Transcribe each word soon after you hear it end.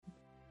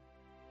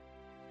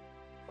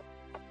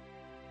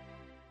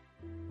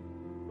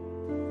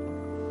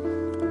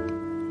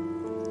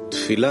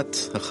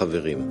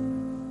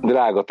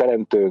Drága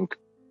Teremtőnk,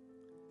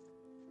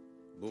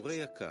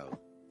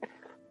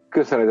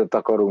 köszönetet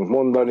akarunk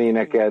mondani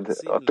neked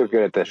a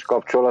tökéletes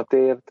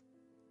kapcsolatért,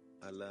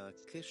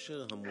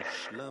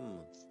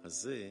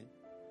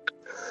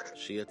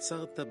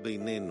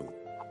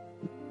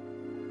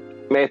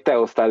 melyet te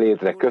hoztál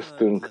létre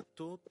köztünk,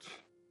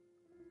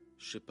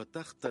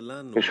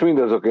 és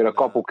mindazokért a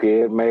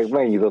kapukért,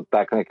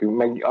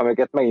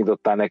 amelyeket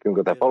megnyitottál nekünk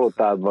a te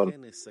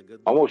palotádban,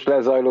 a most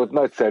lezajlott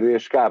nagyszerű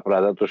és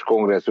káprázatos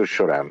kongresszus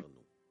során.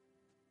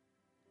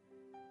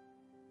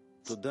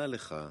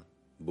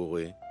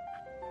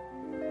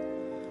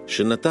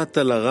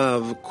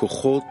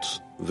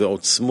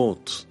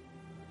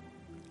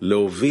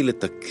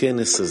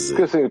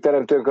 Köszönjük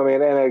Teremtőnk,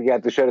 amilyen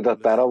energiát és erőt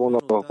adtál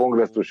Ravonnak a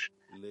kongresszus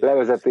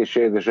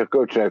levezetéséhez és a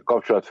kölcsönök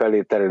kapcsolat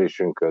felé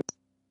terelésünkhöz.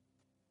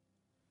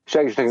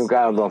 Segíts nekünk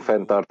állandóan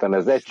fenntartani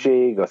az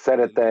egység, a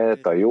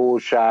szeretet, a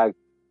jóság,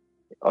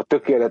 a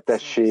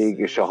tökéletesség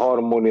és a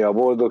harmónia, a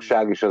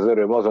boldogság és az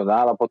öröm azon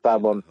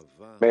állapotában,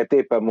 melyet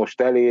éppen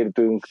most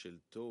elértünk,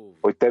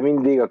 hogy te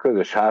mindig a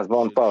közös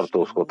házban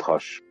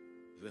tartózkodhass.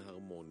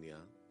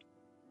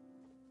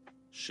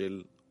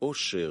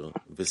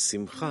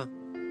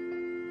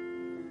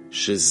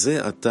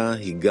 שזה עתה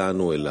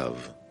הגענו אליו,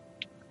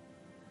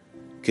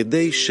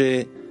 כדי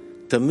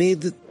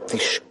שתמיד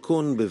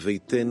תשכון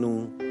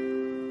בביתנו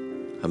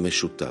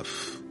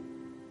המשותף.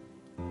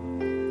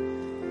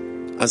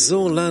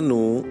 עזור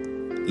לנו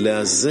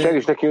לאזן.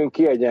 Segíts nekünk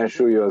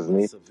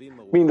kiegyensúlyozni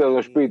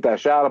mindazon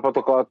spirituális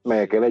állapotokat,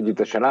 melyekkel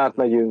együttesen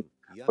átmegyünk,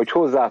 hogy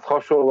hozzád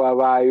hasonlóvá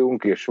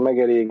váljunk, és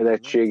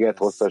megelégedettséget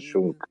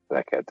hozhassunk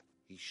neked.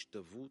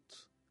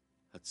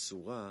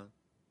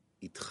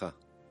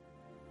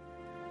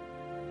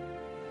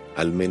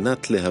 על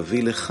מנת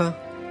להביא לך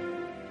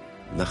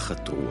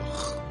נחת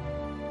רוח.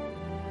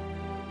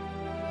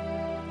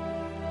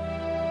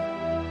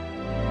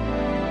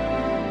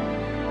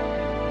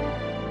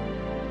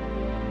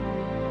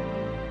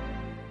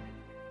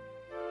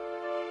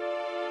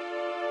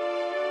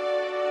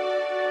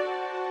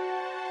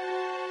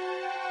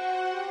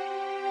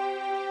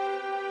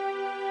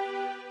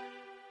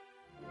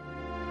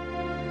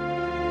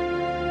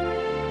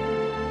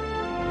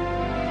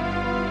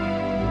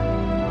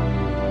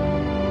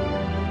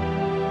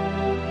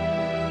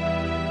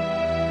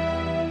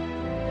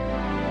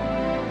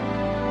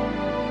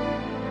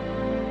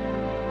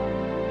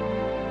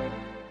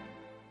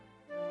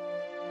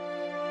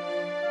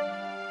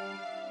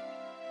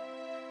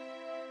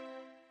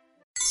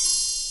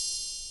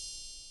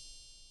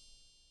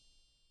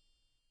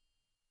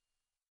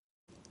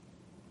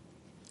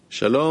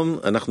 שלום,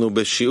 אנחנו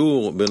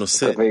בשיעור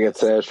בנושא. Még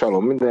egyszer,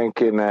 salom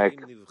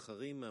mindenkinek.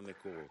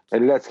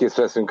 Egy leckét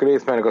veszünk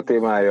részt, melynek a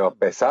témája a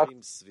Pesach.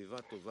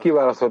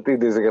 Kiválasztott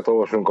idézőket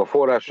olvasunk a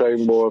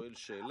forrásainkból.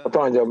 A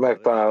tananyag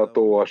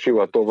megtalálható a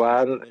Siva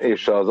Tován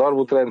és az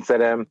Arvut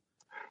rendszerem.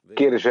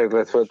 Kérdéseket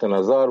lehet föltenni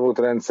az Arvut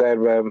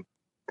rendszerben.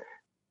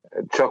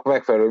 Csak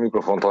megfelelő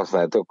mikrofont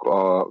használjátok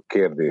a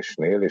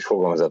kérdésnél, és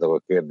fogalmazzátok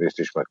a kérdést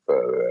is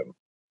megfelelően.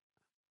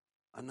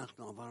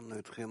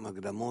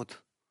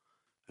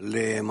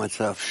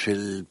 למצב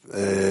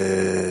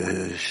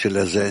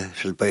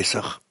של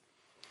פסח.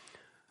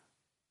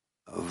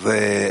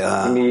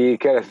 Mi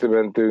keresztül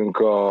mentünk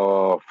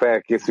a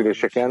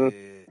felkészüléseken,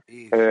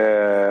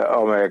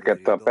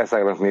 amelyeket a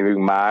Pesachnak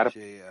névünk már,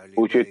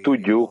 úgyhogy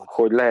tudjuk,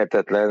 hogy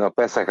lehetetlen a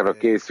Pesachra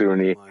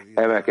készülni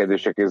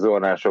emelkedések és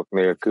zuhanások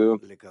nélkül,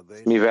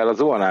 mivel a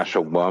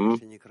zuhanásokban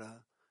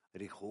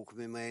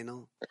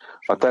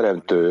a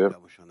Teremtő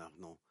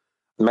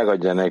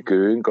megadja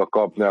nekünk a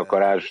kapni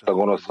akarást, a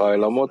gonosz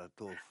hajlamot,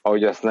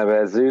 ahogy azt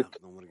nevezzük,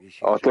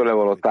 a tőle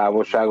való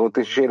távolságot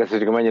is, és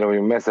érezhetjük, hogy mennyire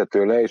vagyunk messze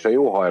tőle, és a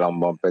jó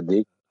hajlamban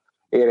pedig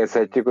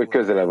érezhetjük, hogy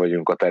közelebb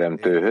vagyunk a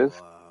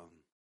Teremtőhöz.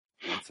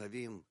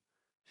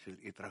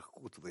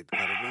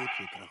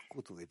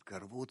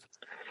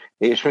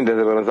 És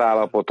mindezekben az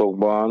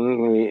állapotokban,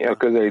 a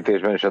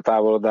közelítésben és a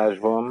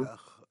távolodásban,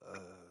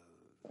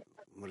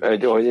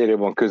 ahogy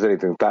érőben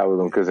közelítünk,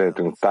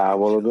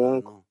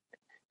 távolodunk,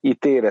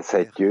 itt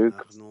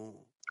érezhetjük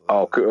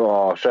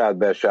a saját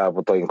belső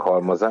állapotaink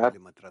halmazát,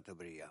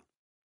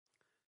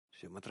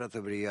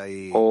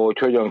 hogy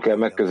hogyan kell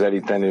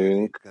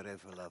megközelítenünk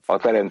a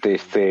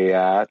teremtés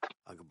célját.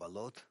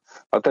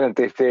 A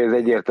teremtés célja az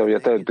egyértelmű,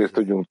 hogy a teremtést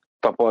tudjunk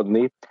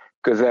tapadni,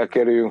 közel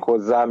kerüljünk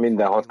hozzá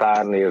minden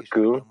határ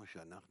nélkül,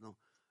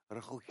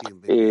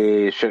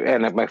 és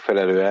ennek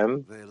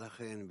megfelelően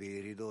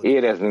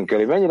éreznünk kell,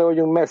 hogy mennyire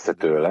vagyunk messze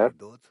tőle,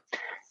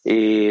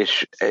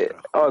 és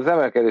az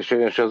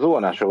emelkedésen és a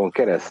zuhanásokon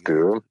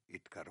keresztül,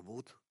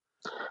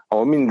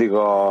 ahol mindig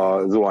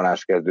a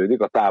zuhanás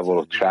kezdődik, a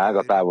távolodság,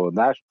 a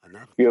távolodás,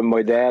 jön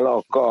majd el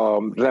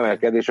az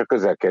emelkedés, a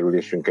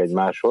közelkerülésünk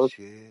egymáshoz.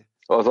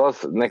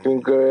 Azaz,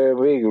 nekünk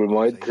végül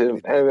majd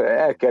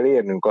el kell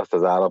érnünk azt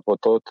az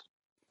állapotot,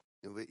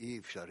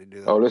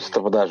 ahol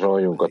összetapadásban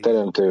vagyunk a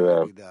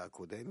Teremtővel,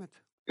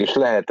 és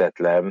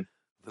lehetetlen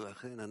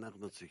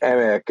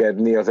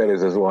emelkedni az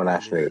előző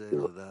zuhanás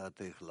nélkül.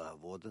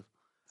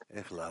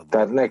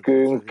 Tehát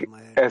nekünk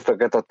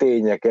ezeket a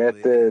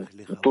tényeket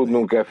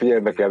tudnunk kell,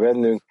 figyelme kell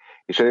vennünk,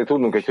 és ezért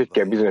tudnunk, hogy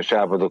kell bizonyos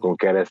állapotokon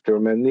keresztül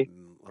menni,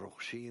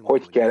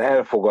 hogy kell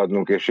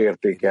elfogadnunk és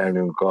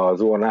értékelnünk az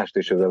zuhanást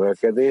és az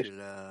emelkedést,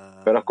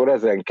 mert akkor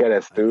ezen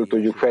keresztül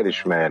tudjuk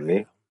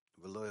felismerni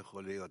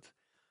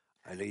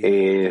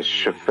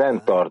és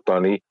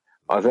fenntartani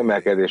az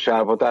emelkedés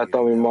állapotát,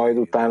 ami majd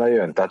utána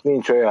jön. Tehát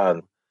nincs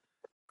olyan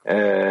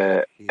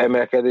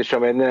emelkedés,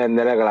 amely ne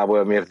lenne legalább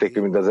olyan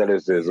mértékű, mint az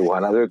előző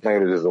zuhanás, az őt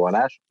megelőző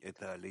zuhanás,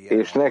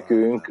 és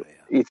nekünk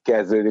itt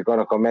kezdődik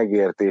annak a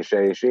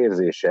megértése és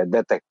érzése,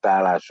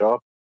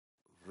 detektálása,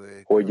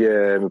 hogy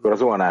mikor a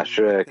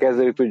zuhanás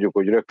kezdődik, tudjuk,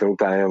 hogy rögtön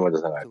utána jön majd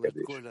az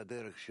emelkedés.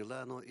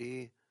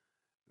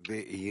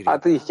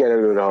 Hát így kell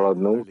előre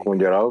haladnunk,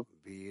 mondja Rav,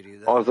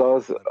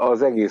 azaz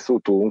az egész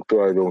utunk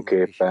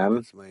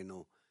tulajdonképpen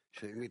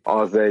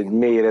az egy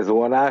mélyre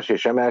zuhanás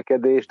és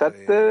emelkedés,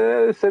 tehát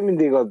először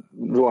mindig a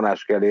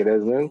zuhanást kell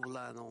éreznünk.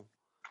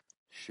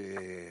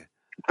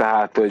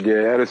 Tehát, hogy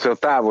először a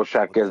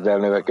távolság kezd el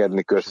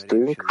növekedni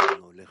köztünk,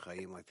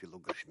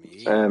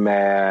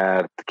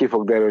 mert ki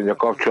fog derülni, hogy a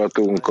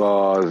kapcsolatunk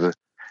az,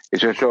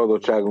 és a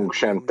csalódottságunk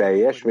sem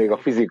teljes, még a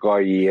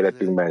fizikai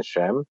életünkben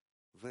sem.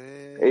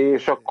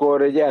 És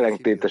akkor egy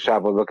ellentétes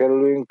állapotba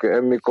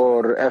kerülünk,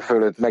 mikor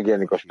fölött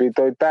megjelenik a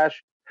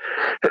spiritualitás,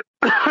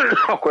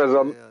 akkor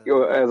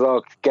ez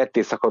a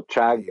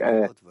kettészakadtság,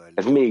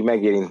 ez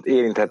még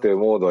érinthető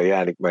módon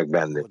jelenik meg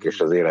bennünk és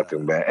az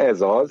életünkben.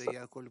 Ez az,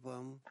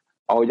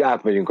 ahogy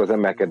átmegyünk az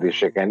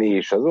emelkedéseken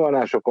és a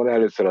zuhanásokon,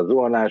 először a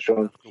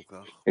zuhanáson,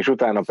 és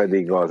utána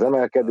pedig az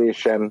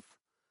emelkedésen,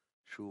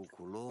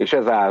 és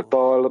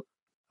ezáltal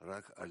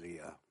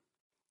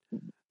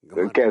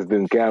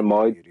kezdünk el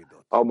majd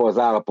abba az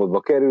állapotba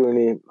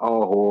kerülni,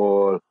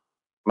 ahol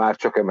már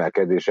csak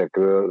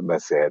emelkedésekről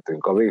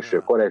beszélhetünk. A végső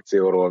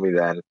korrekcióról,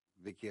 minden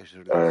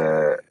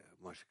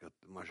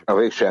a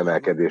végső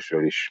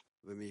emelkedésről is.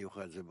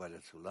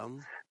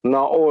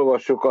 Na,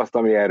 olvassuk azt,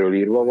 ami erről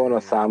írva van a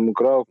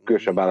számunkra,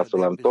 Kőse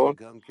Bálaszolámtól.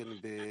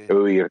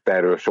 Ő írt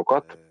erről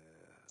sokat,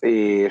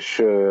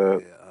 és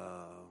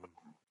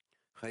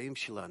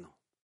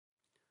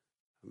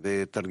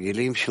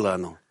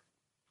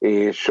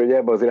hogy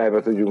ebbe az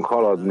irányba tudjunk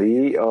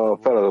haladni, a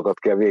feladatokat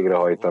kell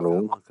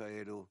végrehajtanunk.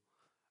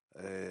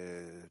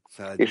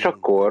 És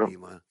akkor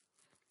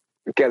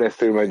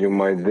keresztül megyünk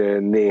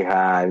majd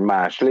néhány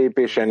más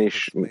lépésen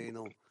is,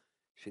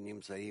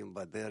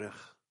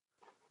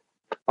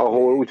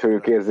 ahol úgy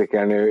fogjuk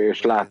érzékelni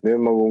és látni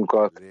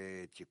önmagunkat,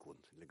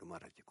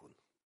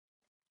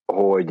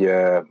 hogy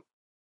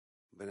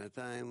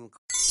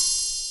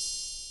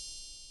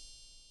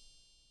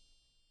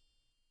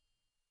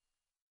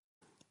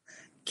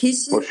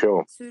Kişi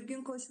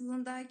sürgün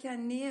koşulundayken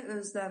niye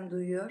özlem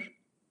duyuyor?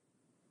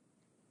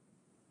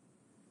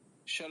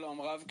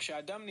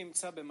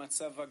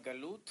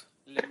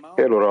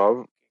 Hello,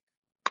 Rav.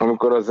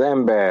 Amikor az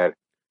ember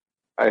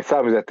egy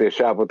számüzetés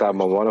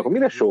állapotában van, akkor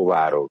mire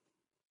sóvárog?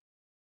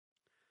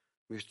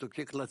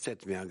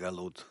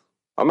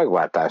 A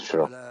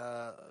megváltásra.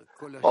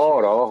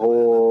 Arra,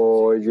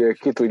 hogy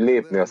ki tudj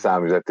lépni a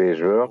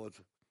számüzetésből,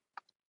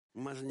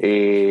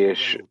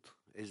 és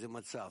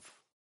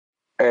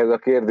ez a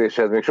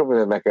kérdéshez még sok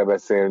mindent meg kell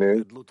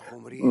beszélnünk,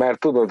 mert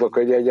tudod,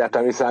 hogy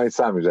egyáltalán mi számít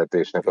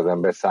számüzetésnek az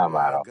ember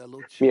számára.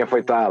 Milyen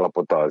fajta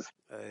állapot az?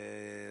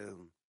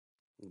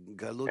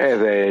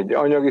 Ez egy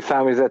anyagi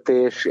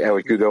számüzetés,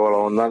 hogy küldő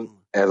valahonnan,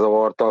 ez a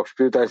vartak,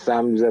 spirituális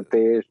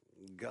számüzetés,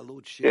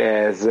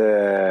 ez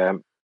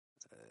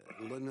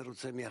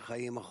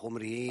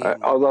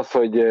az,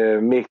 hogy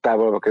még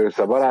távolabb kerülsz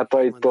a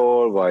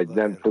barátaitól, vagy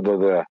nem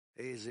tudod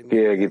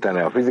kielégíteni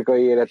a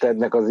fizikai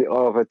életednek az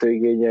alapvető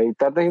igényeit.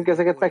 Tehát nekünk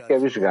ezeket meg kell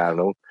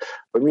vizsgálnunk,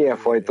 hogy milyen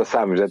fajta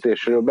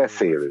számüzetésről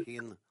beszélünk.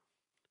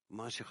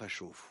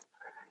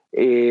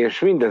 És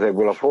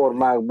mindezekből a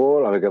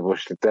formákból, amiket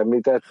most itt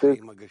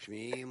említettük,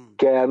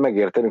 kell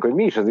megértenünk, hogy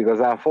mi is az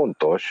igazán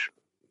fontos.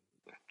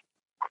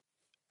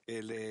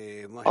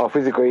 A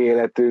fizikai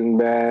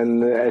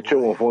életünkben egy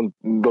csomó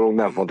dolog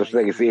nem fontos, az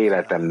egész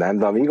életem nem,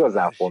 de ami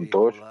igazán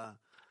fontos,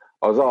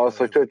 az az,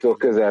 hogy tudok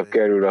közel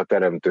kerülni a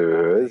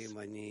Teremtőhöz,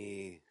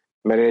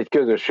 mert én egy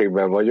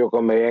közösségben vagyok,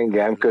 amely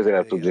engem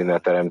közel tud vinni a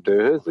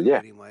Teremtőhöz,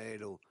 ugye?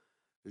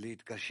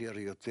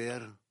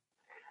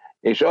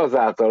 És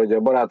azáltal, hogy a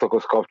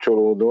barátokhoz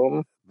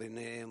kapcsolódom,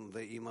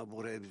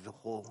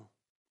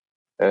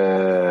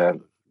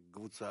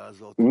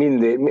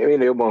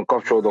 minél jobban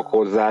kapcsolódok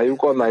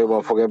hozzájuk, annál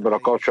jobban fog ebben a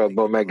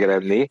kapcsolatban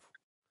megjelenni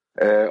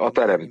a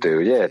Teremtő,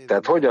 ugye?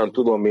 Tehát hogyan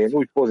tudom én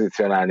úgy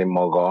pozícionálni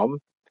magam,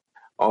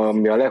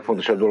 ami a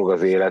legfontosabb dolog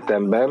az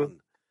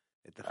életemben,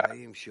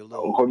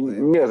 hogy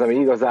mi az, ami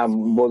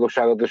igazán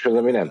boldogságot, és az,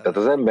 ami nem. Tehát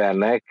az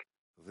embernek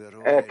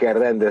el kell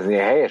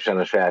rendeznie helyesen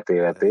a saját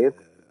életét,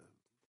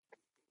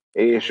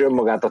 és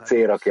önmagát a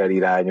célra kell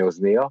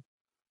irányoznia,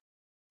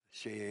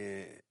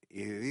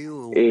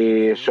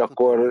 és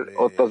akkor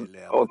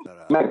ott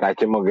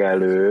meglátja maga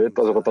előtt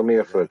azokat a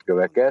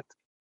mérföldköveket,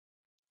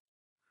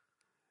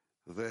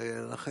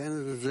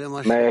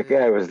 melyek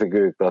elvezetik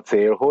őket a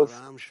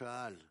célhoz,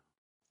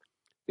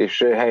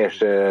 és helyes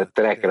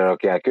terekre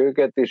rakják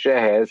őket, és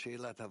ehhez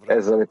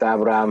ez, amit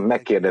Ábrahám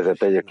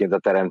megkérdezett egyébként a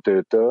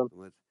Teremtőtől,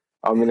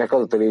 aminek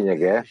az a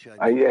lényege,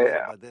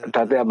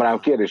 tehát Ábrahám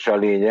kérdése a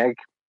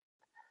lényeg,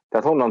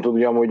 tehát honnan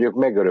tudjam, hogy ők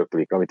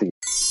megöröklik, amit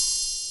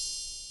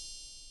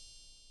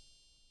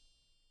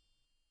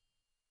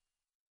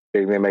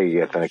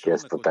megígérte neki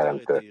ezt a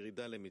Teremtő.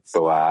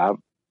 Tovább.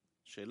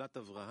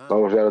 Na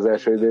most el az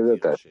első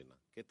idézetet?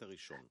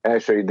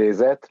 Első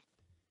idézet.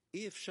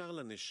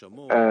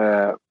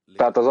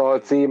 Tehát az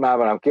alcím,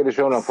 Ábrahám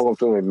kérdése, honnan fogom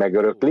tudni, hogy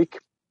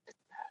megöröklik.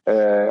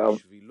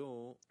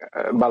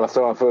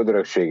 Válaszol a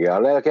földöröksége. A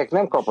lelkek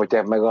nem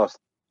kaphatják meg azt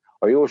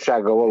a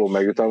jósággal való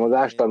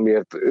megjutalmazást,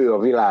 amiért ő a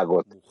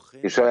világot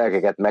és a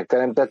lelkeket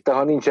megteremtette,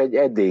 ha nincs egy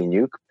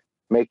edényük,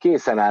 mely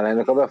készen áll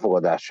ennek a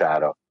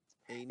befogadására.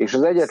 És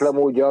az egyetlen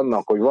módja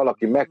annak, hogy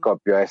valaki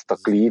megkapja ezt a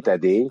klít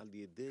edényt,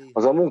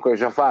 az a munka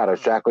és a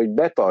fáradtság, hogy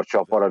betartsa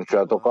a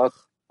parancsolatokat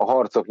a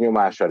harcok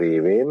nyomása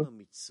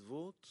révén,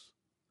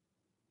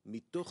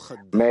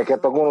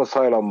 melyeket a gonosz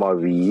hajlammal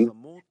vív,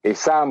 és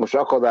számos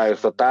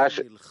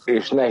akadályoztatás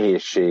és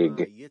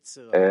nehézség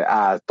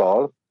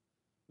által.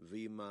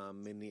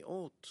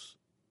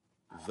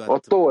 A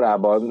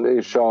Tórában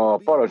és a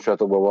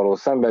parancsolatokban való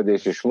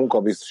szenvedés és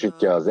munka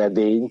biztosítja az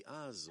edényt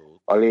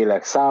a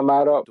lélek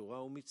számára,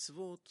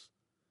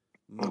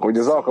 hogy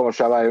az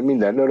alkalmassá váljon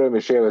minden öröm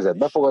és élvezet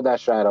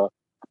befogadására,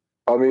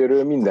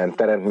 amiről minden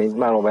teremtményt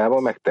már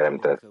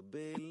megteremtett.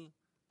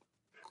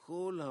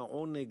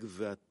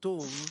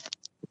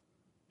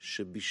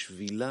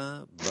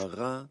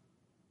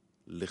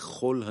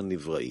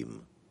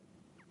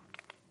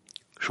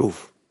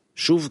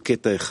 שוב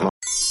קטע אחד.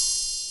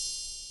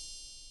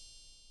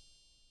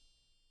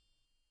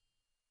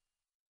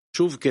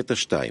 שוב קטע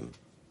 2.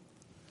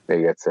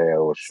 Még egyszer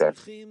elolvassák.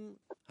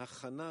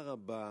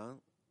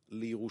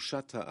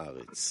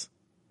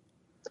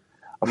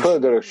 A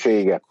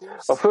földöröksége.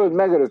 A föld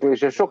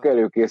megöröklése sok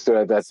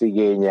előkészületet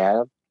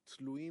igényel,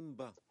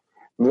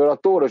 mivel a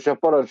Tóra és a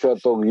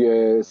parancsolatok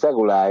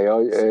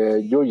szegulája,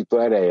 gyógyító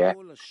ereje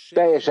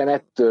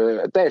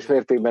teljes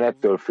mértékben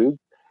ettől függ,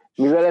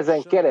 mivel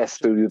ezen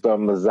keresztül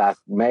jutalmazzák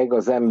meg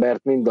az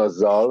embert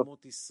mindazzal,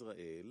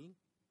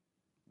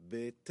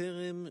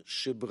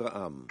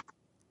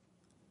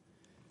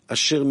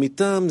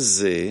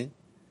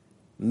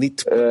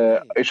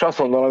 és azt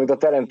mondom, amit a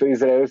Teremtő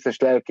Izrael összes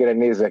lelkére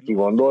nézve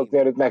kigondolt,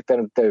 mielőtt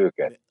megteremtette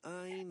őket.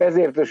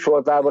 Ezért is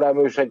volt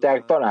Ábrahám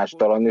ősatyák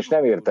tanácstalan, és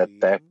nem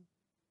értette.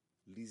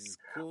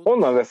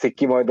 Honnan veszik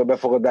ki majd a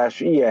befogadás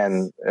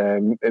ilyen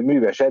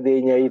műves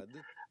edényeit,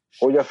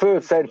 hogy a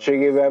föld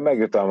szentségével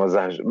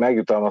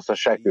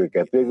megjutalmazhassák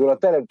őket. Végül a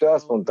Teremtő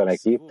azt mondta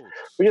neki,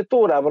 hogy a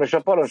Tórában és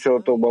a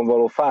parancsolatokban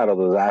való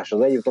fáradozás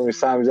az egyiptomi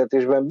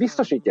számüzetésben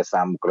biztosítja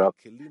számukra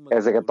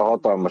ezeket a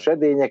hatalmas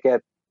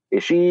edényeket,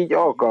 és így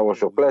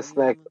alkalmasok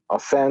lesznek a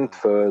szent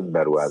föld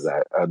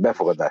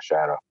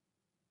befogadására.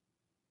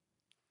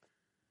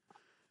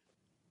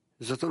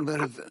 זאת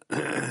אומרת,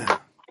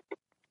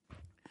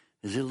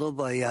 זה לא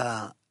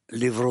בעיה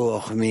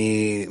לברוח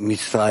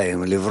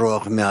ממצרים,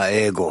 לברוח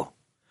מהאגו.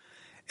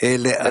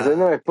 Ez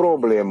nem egy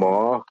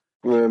probléma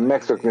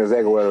megszökni az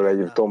ego elől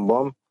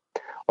Egyiptomban.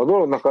 A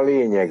dolognak a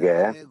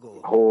lényege,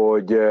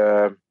 hogy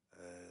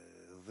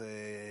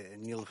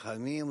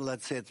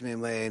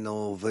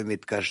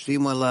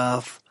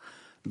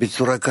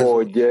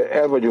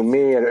el vagyunk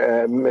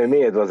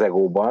mélyedve az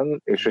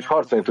egóban, és hogy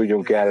harcolni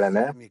tudjunk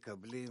ellene.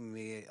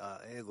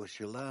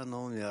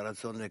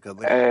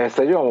 Ezt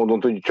egy olyan módon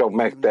tudjuk csak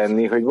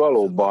megtenni, hogy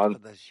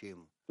valóban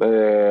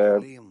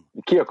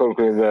ki akarunk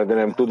lépni, de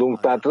nem tudunk.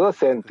 Tehát az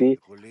azt jelenti,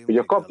 hogy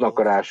a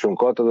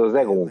kapnakarásunkat, az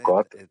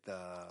egónkat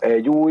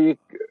egy új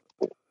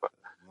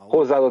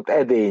hozzáadott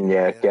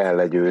edénnyel kell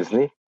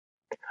legyőzni,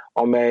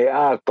 amely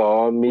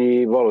által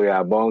mi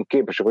valójában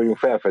képesek vagyunk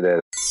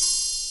felfedezni.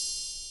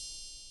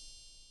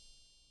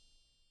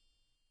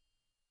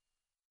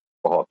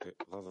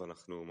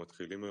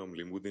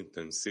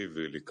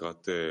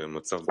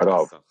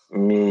 Rav,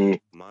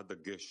 mi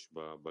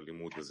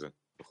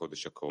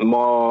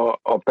ma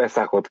a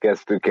Peszachot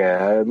kezdtük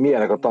el.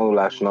 Milyenek a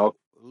tanulásnak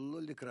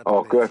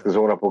a következő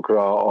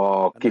hónapokra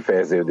a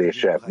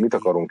kifejeződése? Mit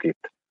akarunk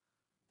itt?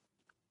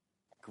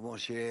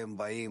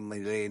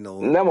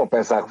 Nem a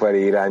Peszach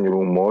felé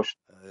irányulunk most,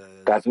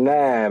 tehát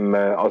nem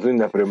az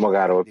ünnepről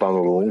magáról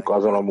tanulunk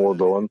azon a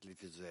módon,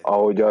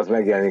 ahogy az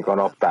megjelenik a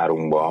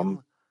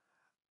naptárunkban,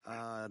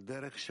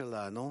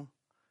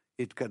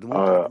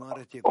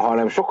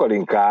 hanem sokkal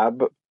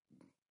inkább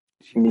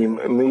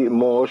mi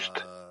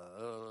most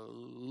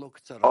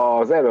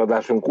az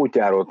előadásunk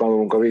útjáról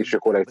tanulunk a végső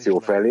korrekció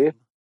felé.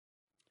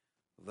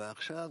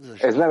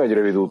 Ez nem egy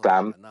rövid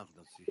után,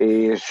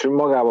 és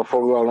magába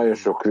foglal nagyon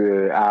sok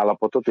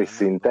állapotot és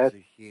szintet,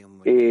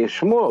 és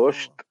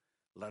most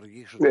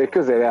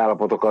közeli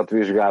állapotokat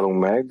vizsgálunk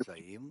meg,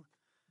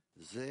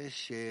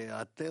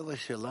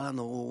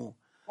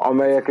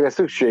 amelyekre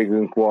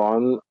szükségünk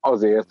van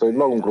azért, hogy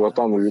magunkról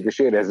tanuljuk és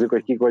érezzük,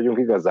 hogy kik vagyunk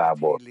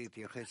igazából.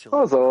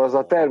 Azaz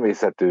a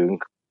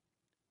természetünk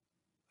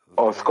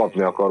az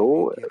kapni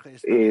akaró,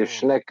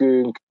 és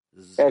nekünk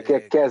el kell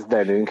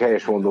kezdenünk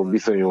helyes módon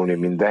viszonyulni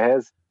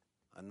mindehez,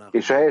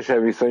 és ha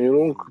helyesen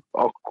viszonyulunk,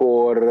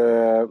 akkor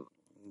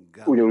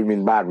ugyanúgy,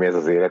 mint bármi ez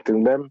az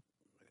életünkben,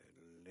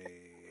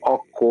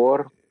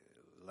 akkor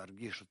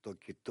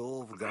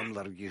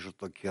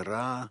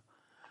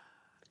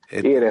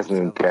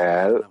éreznünk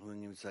kell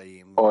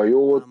a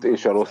jót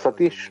és a rosszat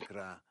is,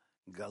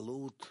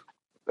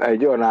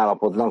 egy olyan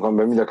állapotnak,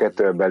 amiben mind a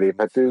kettőben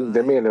beléphetünk,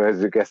 de miért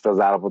nevezzük ezt az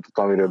állapotot,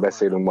 amiről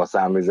beszélünk ma a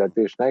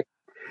számüzetésnek?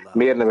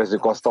 Miért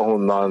nevezzük azt,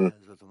 ahonnan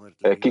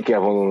ki kell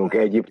vonulnunk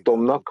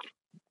Egyiptomnak?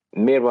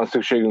 Miért van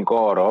szükségünk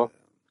arra,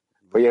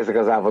 hogy ezek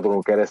az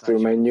állapotokon keresztül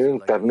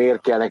menjünk? Tehát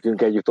miért kell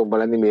nekünk Egyiptomban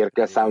lenni? Miért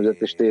kell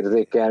számüzetést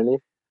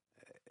érzékelni?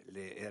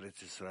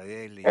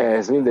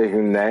 Ez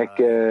mindegyikünknek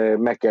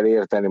meg kell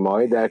érteni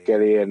majd, el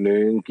kell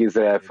érnünk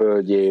Izrael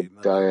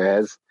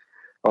földjéhez,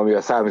 ami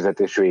a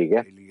számüzetés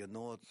vége,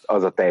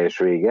 az a teljes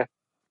vége.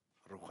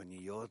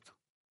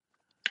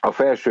 A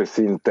felső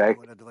szintek,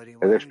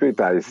 ezek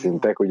spirituális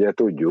szintek, ugye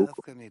tudjuk,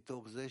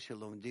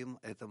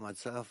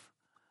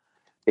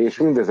 és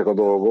mindezek a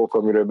dolgok,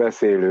 amiről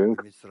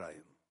beszélünk,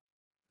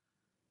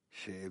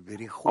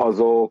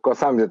 azok a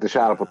számüzetés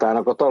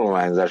állapotának a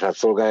tanulmányozását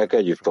szolgálják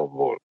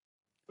Egyiptomból,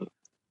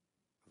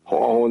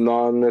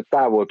 ahonnan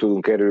távol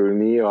tudunk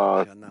kerülni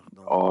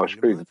a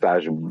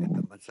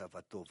spiritásban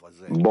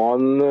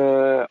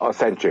a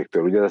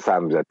szentségtől, ugye ez a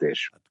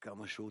számüzetés.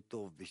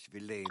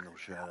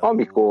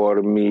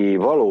 Amikor mi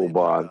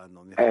valóban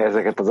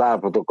ezeket az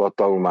állapotokat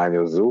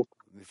tanulmányozzuk,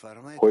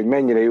 hogy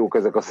mennyire jók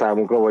ezek a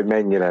számunkra, vagy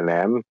mennyire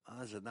nem,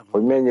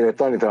 hogy mennyire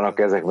tanítanak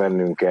ezek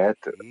bennünket,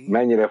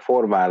 mennyire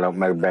formálnak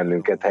meg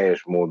bennünket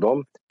helyes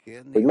módon,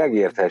 hogy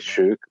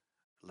megérthessük,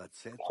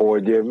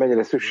 hogy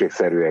mennyire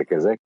szükségszerűek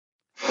ezek,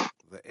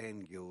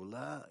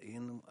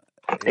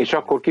 és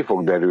akkor ki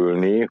fog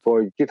derülni,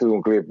 hogy ki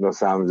tudunk lépni a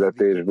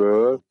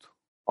számüzetésből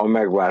a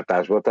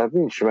megváltásba. Tehát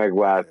nincs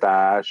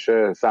megváltás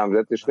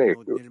számüzetés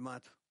nélkül.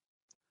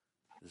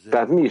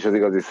 Tehát mi is az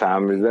igazi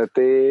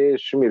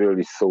számüzetés, miről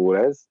is szól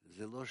ez,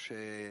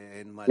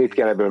 mit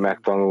kell ebből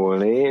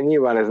megtanulni.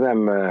 Nyilván ez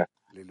nem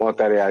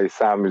materiális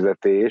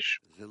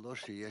számüzetés,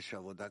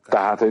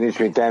 tehát, hogy nincs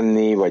mit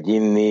enni, vagy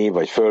inni,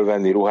 vagy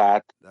fölvenni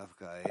ruhát.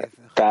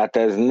 Tehát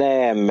ez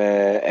nem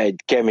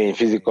egy kemény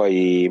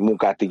fizikai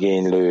munkát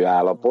igénylő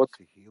állapot.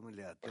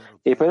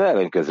 Éppen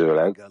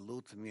ellenkezőleg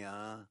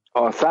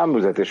a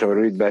számüzetés,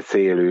 amiről itt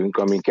beszélünk,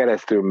 amin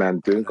keresztül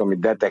mentünk, amit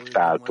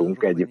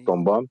detektáltunk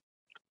Egyiptomban,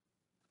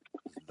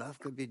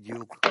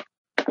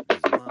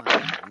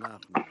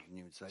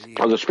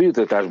 az a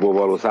spiritálásból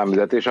való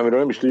számüzetés, amiről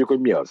nem is tudjuk, hogy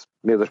mi az.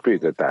 Mi az a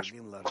spiritálás.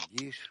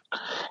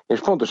 És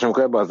fontos,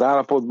 amikor ebben az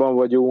állapotban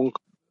vagyunk,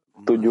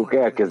 tudjuk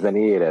elkezdeni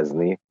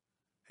érezni,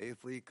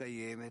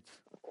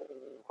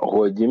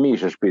 hogy mi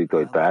is a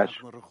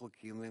spiritualitás,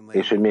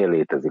 és hogy miért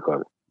létezik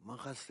az.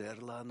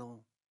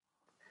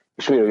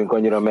 És miért vagyunk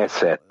annyira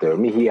messze ettől,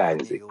 mi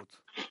hiányzik.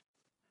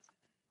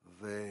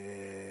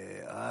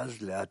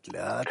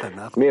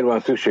 Miért van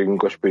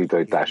szükségünk a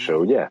spiritualitásra,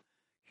 ugye?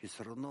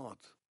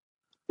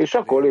 És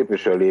akkor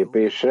lépésről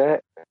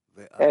lépésre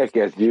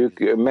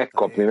elkezdjük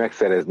megkapni,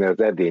 megszerezni az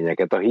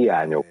edényeket, a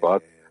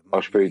hiányokat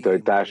a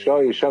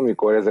spiritualitásra, és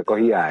amikor ezek a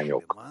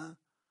hiányok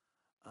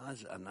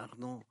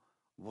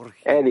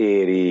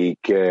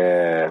elérik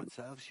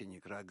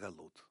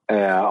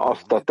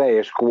azt a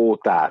teljes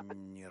kvótát,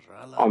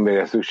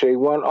 amire szükség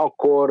van,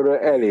 akkor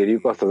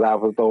elérjük azt az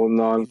állapotot,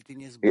 ahonnan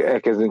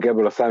elkezdünk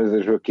ebből a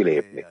számüzetésből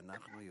kilépni.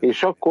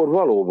 És akkor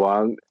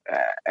valóban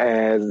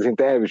ez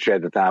szinte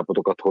elviselhetetlen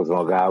állapotokat hoz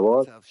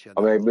magával,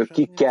 amelyekből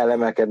ki kell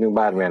emelkednünk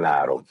bármilyen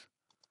áron.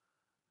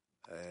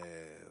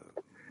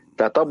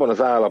 Tehát abban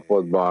az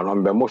állapotban,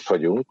 amiben most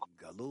vagyunk,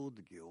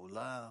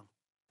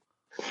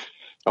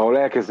 ahol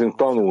elkezdünk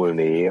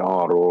tanulni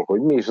arról,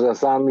 hogy mi is az a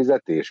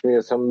számüzetés,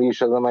 mi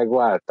is az a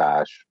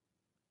megváltás.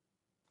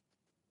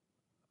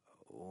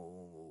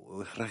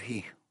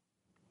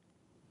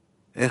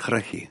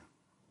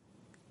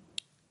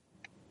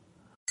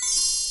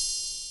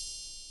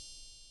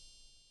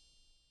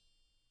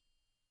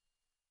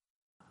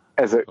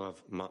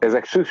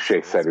 Ezek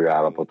szükségszerű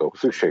állapotok,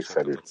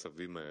 szükségszerű.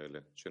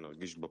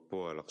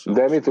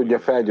 De mi tudja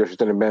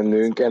felgyorsítani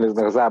bennünk ennek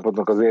az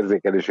állapotnak az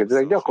érzékelését?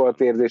 Ezek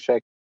gyakorlati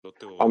érzések,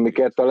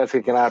 amiket a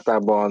leszéken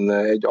általában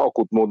egy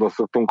akut módon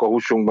szoktunk a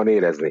húsunkban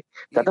érezni.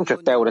 Tehát nem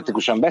csak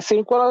teoretikusan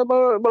beszélünk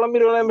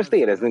valamiről, hanem ezt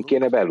éreznünk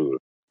kéne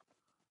belül.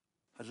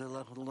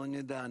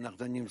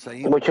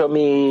 Hogyha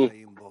mi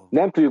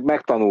nem tudjuk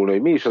megtanulni,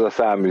 hogy mi is az a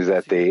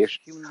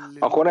számüzetés,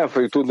 akkor nem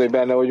fogjuk tudni, hogy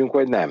benne vagyunk,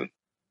 vagy nem.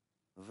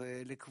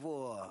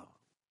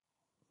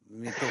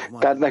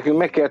 Tehát nekünk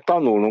meg kell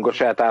tanulnunk a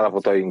saját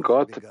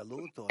állapotainkat,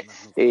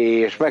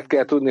 és meg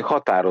kell tudni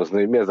határozni,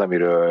 hogy mi az,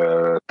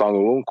 amiről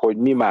tanulunk, hogy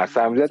mi már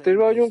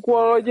számüzetésben vagyunk,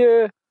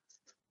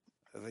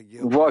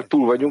 vagy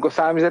túl vagyunk a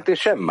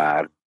számüzetésen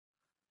már.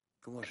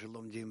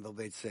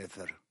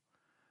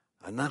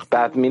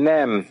 Tehát mi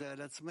nem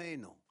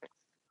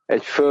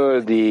egy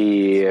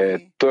földi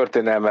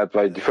történelmet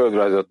vagy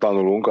földrajzot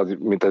tanulunk,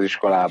 mint az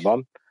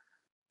iskolában,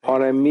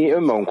 hanem mi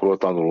önmagunkról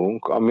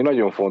tanulunk, ami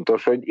nagyon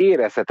fontos, hogy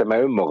érezhetem-e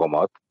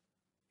önmagamat,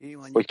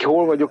 hogy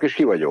hol vagyok és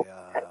ki vagyok.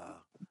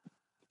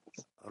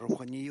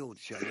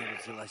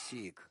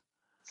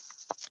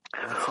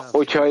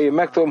 Hogyha én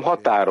meg tudom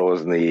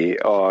határozni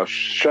a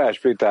saját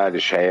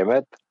spirituális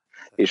helyemet,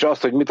 és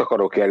azt, hogy mit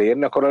akarok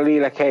elérni, akkor a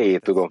lélek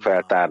helyét tudom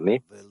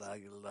feltárni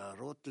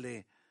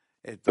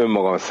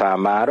önmagam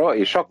számára,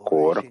 és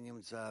akkor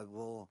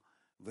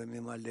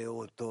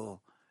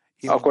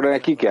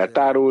ennek ki kell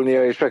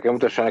tárulnia, és meg kell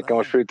mutasson nekem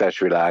a spirituális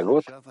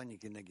világot,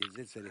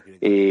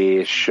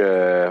 és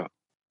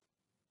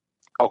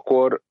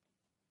akkor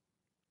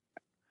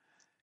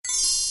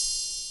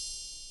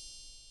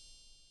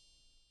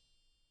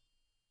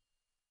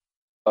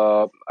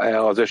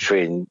az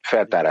ösvény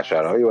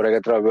feltárására. Jó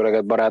reggelt, jó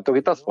reggelt, barátok!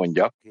 Itt azt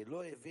mondja,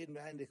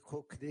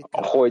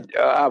 hogy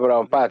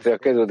Ábrahám Pátria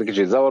kezdődött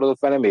kicsit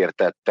zavarodott, mert nem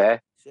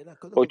értette,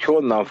 hogy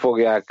honnan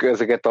fogják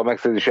ezeket a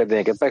megszerzés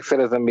edényeket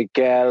megszerezni, mi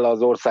kell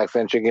az ország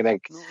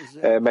szentségének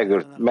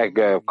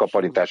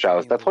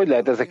megkaparításához. Tehát hogy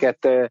lehet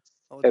ezeket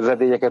az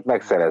edényeket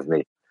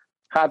megszerezni?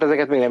 Hát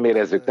ezeket még nem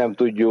érezzük, nem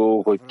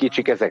tudjuk, hogy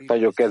kicsik ezek,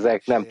 nagyok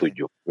ezek, nem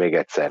tudjuk még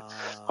egyszer.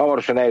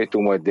 Hamarosan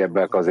eljutunk majd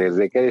ebbe az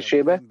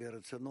érzékelésébe.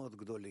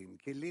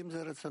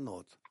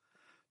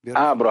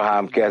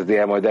 Ábrahám kezdi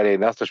el majd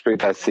elérni azt a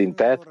spirituális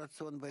szintet,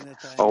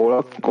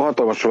 ahol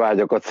hatalmas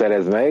vágyakat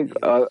szerez meg.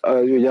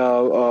 Ugye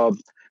az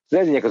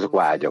edények azok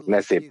vágyak,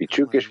 ne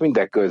szépítsük, és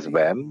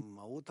mindeközben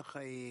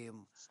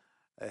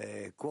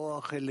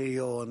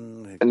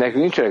nekünk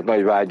nincsenek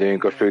nagy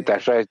vágyaink a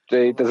spirituálásra,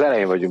 itt az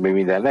elején vagyunk még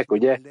mindennek,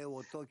 ugye?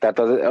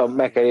 Tehát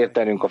meg kell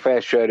értenünk a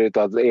felső erőt,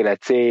 az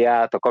élet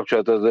célját, a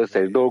kapcsolatot az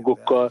összes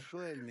dolgokkal.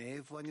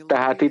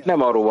 Tehát itt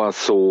nem arról van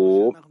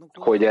szó,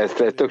 hogy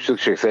ezt tök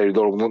szükségszerű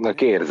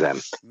dolognak érzem.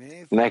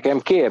 Nekem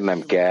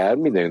kérnem kell,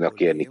 mindenünknek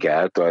kérni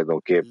kell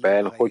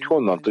tulajdonképpen, hogy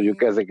honnan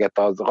tudjuk ezeket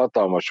a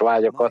hatalmas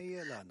vágyakat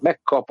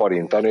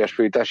megkaparintani a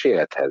spirituális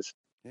élethez.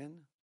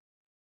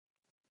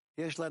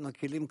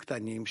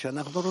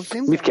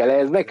 Mit kell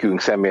ez nekünk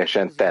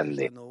személyesen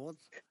tenni?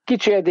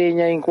 Kicsi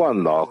edényeink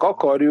vannak,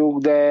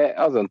 akarjuk, de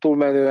azon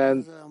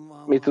túlmenően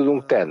mit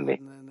tudunk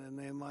tenni?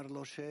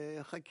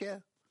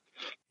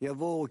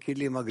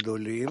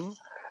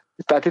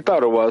 Tehát itt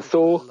arról van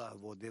szó,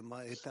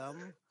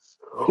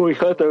 hogy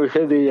hatalmas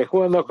edények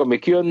vannak,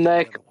 amik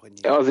jönnek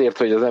azért,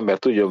 hogy az ember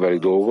tudjon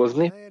velük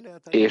dolgozni,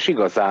 és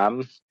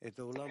igazán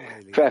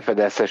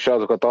felfedezhesse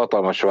azokat a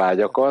hatalmas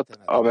vágyakat,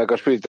 amelyek a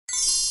spirituális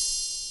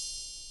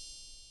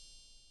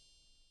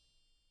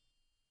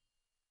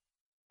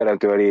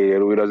teremtővel érje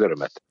el újra az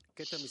örömet.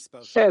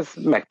 Ez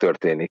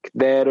megtörténik,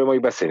 de erről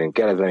majd beszélünk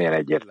kell, ez nem ilyen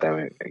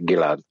egyértelmű.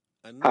 Gilad,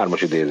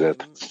 3-as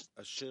idézet.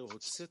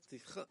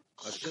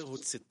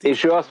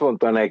 És ő azt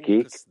mondta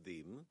nekik,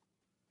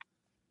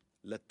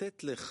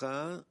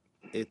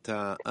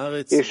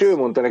 és ő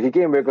mondta nekik,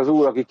 én vagyok az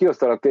úr, aki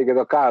kiosztalak téged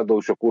a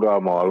káldósok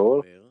uralma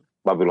alól,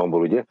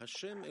 Babilonból, ugye,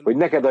 hogy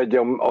neked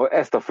adjam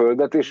ezt a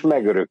földet, és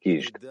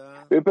megörökítsd.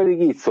 Ő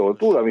pedig így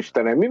szólt, Uram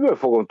Istenem, miből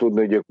fogom tudni,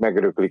 hogy ők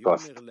megöröklik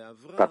azt?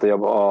 Tehát, hogy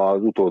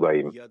az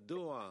utódaim.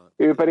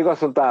 Ő pedig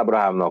azt mondta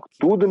Ábrahámnak,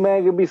 tudd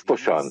meg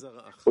biztosan,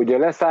 hogy a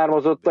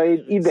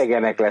leszármazottaid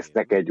idegenek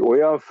lesznek egy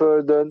olyan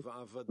földön,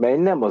 mely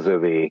nem az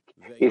övék,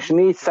 és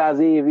 400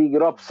 évig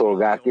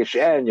rabszolgák és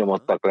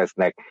elnyomottak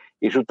lesznek,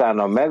 és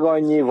utána meg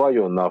annyi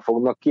vagyonnal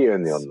fognak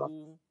kijönni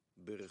onnan.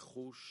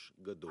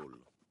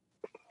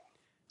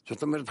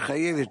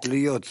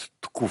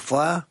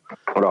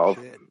 Rav,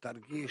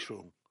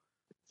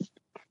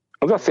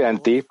 az azt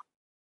jelenti,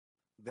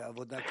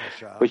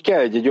 hogy kell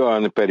egy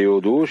olyan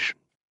periódus,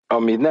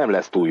 ami nem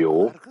lesz túl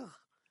jó,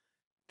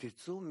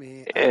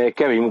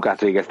 kemény munkát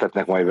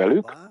végeztetnek majd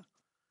velük,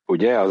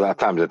 ugye, az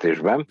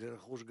átszámzetésben,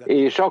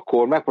 és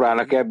akkor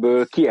megpróbálnak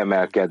ebből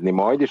kiemelkedni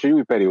majd, és egy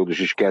új periódus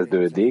is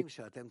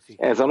kezdődik.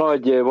 Ez a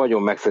nagy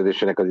vagyon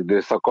megszerzésének az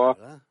időszaka,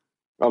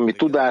 ami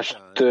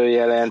tudást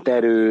jelent,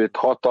 erőt,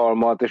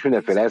 hatalmat és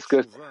mindenféle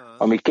eszközt,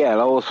 ami kell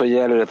ahhoz, hogy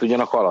előre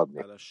tudjanak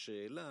haladni.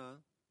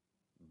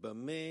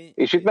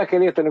 És itt meg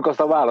kell értenünk azt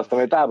a választ,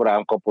 amit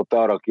Ábrahám kapott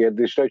arra a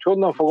kérdésre, hogy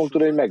honnan fogom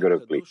tudni, hogy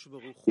megöröklik.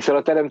 Hiszen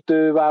a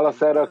teremtő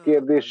válasz erre a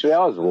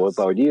kérdésre az volt,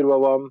 ahogy írva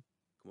van,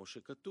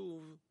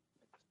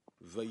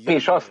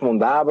 és azt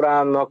mondta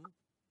Ábrahámnak,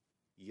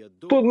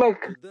 tudd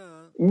meg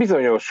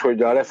bizonyos,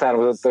 hogy a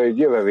leszármazottai, hogy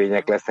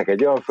jövevények lesznek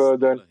egy olyan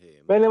földön,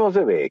 mely nem az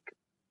övék.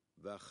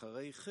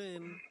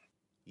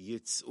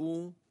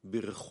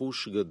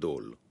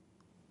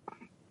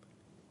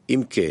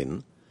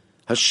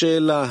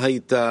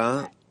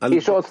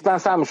 És aztán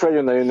számos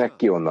vagyonnal jönnek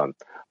ki onnan.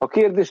 A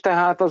kérdés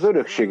tehát az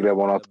örökségre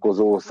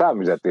vonatkozó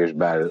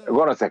számüzetésben,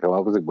 garanciákra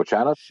vonatkozik,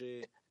 bocsánat,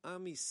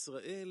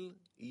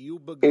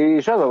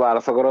 és az a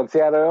válasz a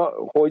garanciára,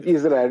 hogy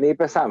Izrael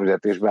népe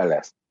számüzetésben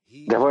lesz.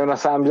 De vajon a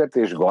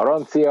számüzetés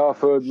garancia a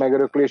föld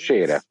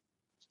megöröklésére?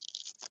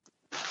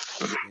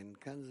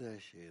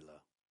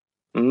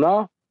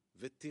 Na?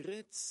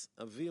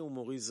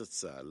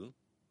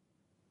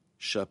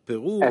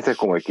 Ez egy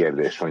komoly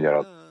kérdés, mondja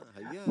Rab.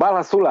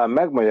 Bála Szulám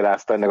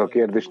megmagyarázta ennek a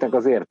kérdésnek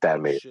az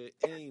értelmét.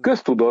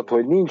 Köztudott,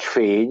 hogy nincs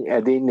fény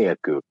edény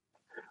nélkül.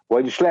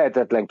 Vagyis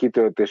lehetetlen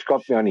kitöltést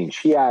kapni, ha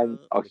nincs hiány,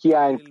 a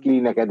hiányt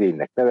Klinek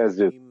edénynek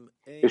nevezzük,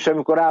 és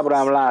amikor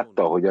Ábrahám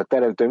látta, hogy a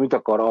teremtő mit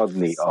akar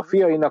adni a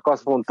fiainak,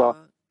 azt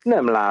mondta,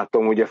 nem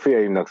látom, hogy a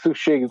fiaimnak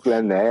szükségük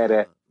lenne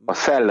erre, a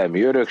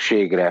szellemi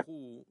örökségre,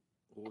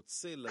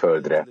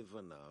 földre.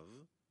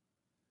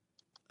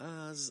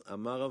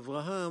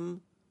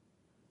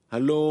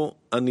 הלא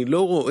אני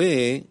לא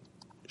רואה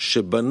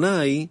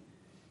שבניי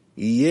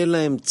יהיה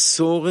להם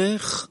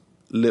צורך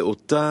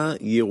לאותה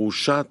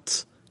ירושת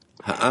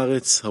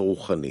הארץ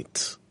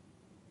הרוחנית.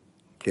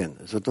 כן,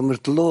 זאת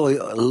אומרת,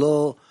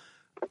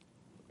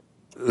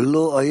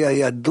 לא היה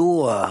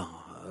ידוע,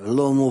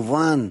 לא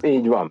מובן.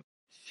 Így van.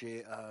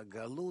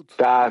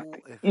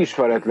 Tehát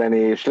ismeretlen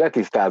és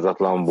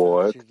letisztázatlan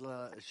volt,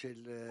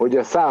 hogy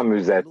a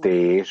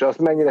számüzetés az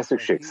mennyire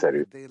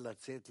szükségszerű.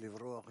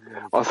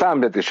 A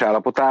számüzetés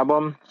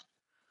állapotában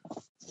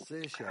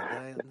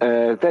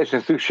teljesen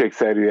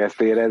szükségszerű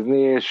ezt érezni,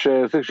 és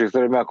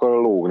szükségszerű, hogy meg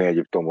akar lógni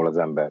Egyiptomból az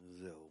ember.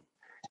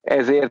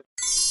 Ezért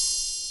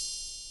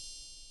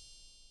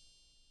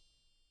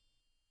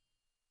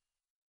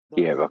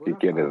Kiev, akik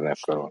kérdeznek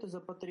fel.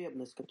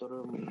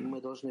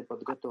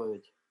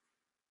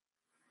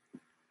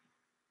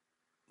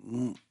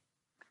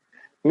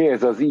 Mi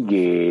ez az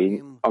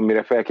igény,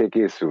 amire fel kell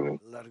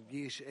készülnünk?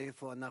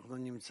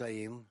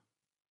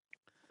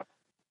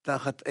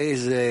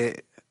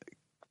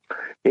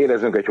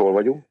 Érezzünk, hogy hol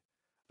vagyunk,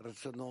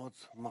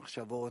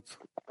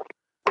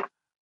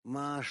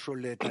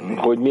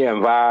 hogy milyen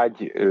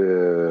vágy,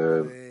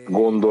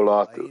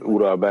 gondolat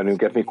ural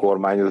bennünket, mi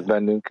kormányoz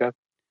bennünket,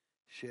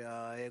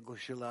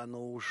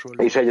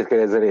 és egyet kell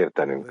ezzel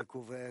értenünk.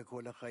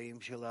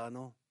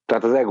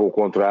 Tehát az ego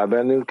kontrollál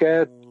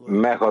bennünket,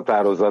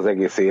 meghatározza az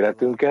egész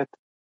életünket,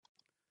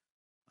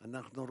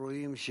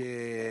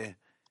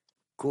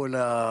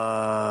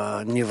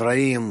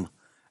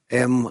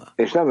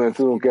 és nem nagyon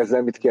tudunk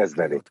ezzel mit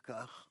kezdeni.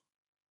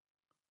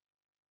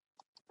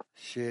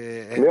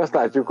 Mi azt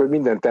látjuk, hogy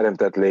minden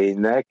teremtett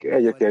lénynek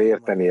egyet kell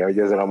értenie, hogy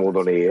ezen a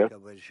módon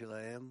él,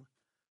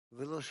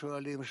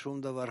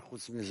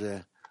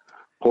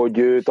 hogy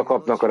őt a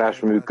kapnakarás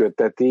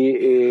működteti,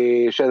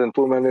 és ezen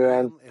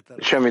túlmenően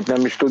semmit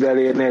nem is tud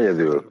elérni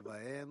egyedül.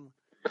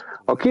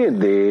 A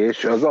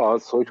kérdés az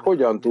az, hogy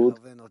hogyan tud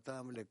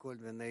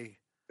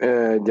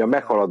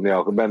meghaladni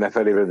a benne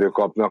felébredő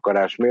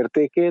kapnakarás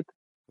mértékét,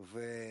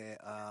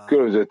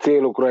 különböző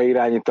célokra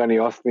irányítani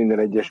azt minden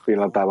egyes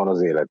pillanatában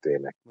az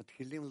életének.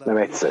 Nem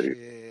egyszerű.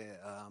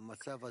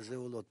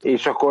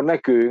 És akkor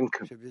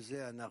nekünk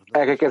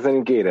el kell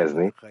kezdenünk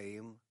érezni,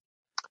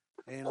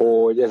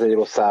 hogy ez egy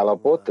rossz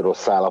állapot,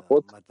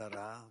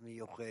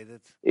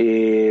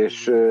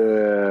 és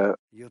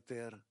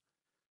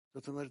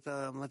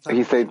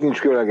hiszen itt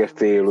nincs különleges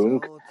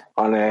célunk,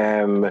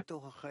 hanem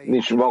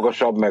nincs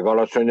magasabb, meg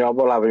alacsonyabb,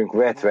 alá vagyunk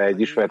vetve egy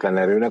ismeretlen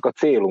erőnek, a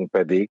célunk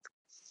pedig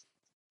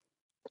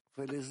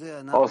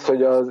az,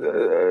 hogy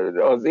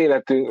az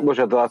életünk,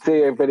 a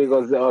céljaink pedig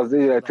az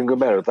életünkön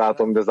belül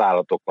látom, mint az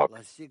állatoknak.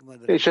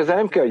 És ezzel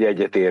nem kell, hogy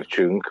egyet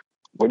értsünk,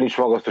 hogy nincs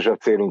magasabb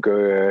célunk,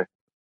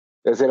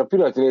 ezért a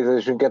pillanatnyi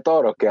létezésünket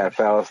arra kell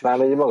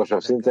felhasználni, hogy egy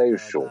magasabb szintre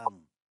jussunk.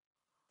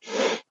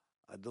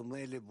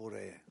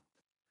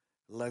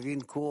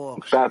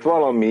 Tehát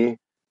valami,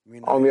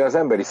 ami az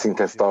emberi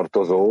szinthez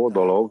tartozó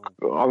dolog,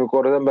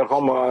 amikor az ember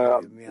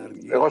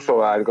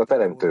hasonlódik a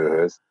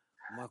teremtőhöz,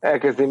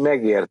 elkezdi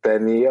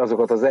megérteni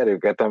azokat az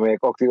erőket,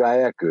 amelyek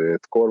aktiválják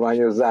őt,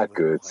 kormányozzák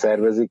őt,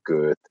 szervezik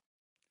őt,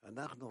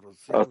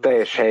 a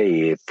teljes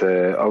helyét,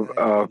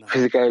 a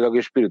fizikailag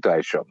és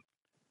spirituálisan.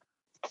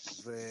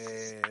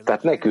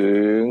 Tehát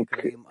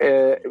nekünk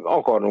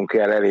akarnunk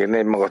kell elérni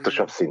egy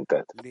magasabb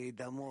szintet.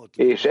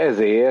 És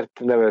ezért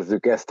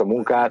nevezzük ezt a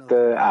munkát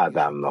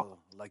Ádámnak,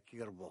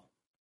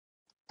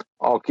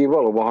 aki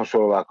valóban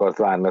hasonlóan akart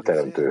válni a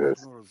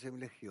teremtőhöz.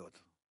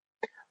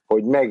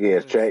 Hogy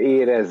megértse,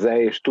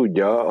 érezze és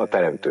tudja a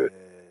teremtőt.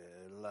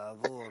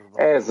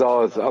 Ez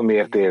az,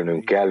 amiért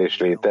élnünk kell és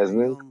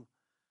léteznünk.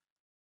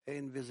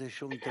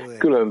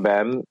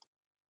 Különben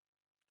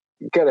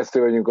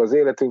keresztül vagyunk az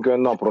életünkön,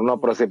 napról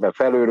napra szépen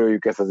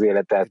felőröljük ezt az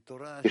életet,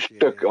 és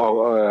tök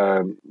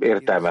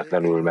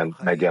értelmetlenül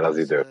megy el az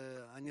idő.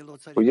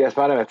 Ugye ezt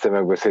már nem egyszer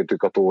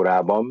megbeszéltük a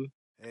Tórában,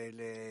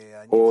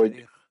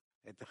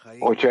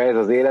 hogyha ez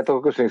az élet,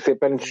 akkor köszönjük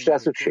szépen, nincs rá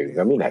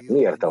szükségünk. Minek? Mi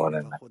érte van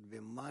ennek?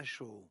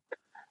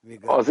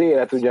 Az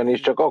élet ugyanis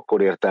csak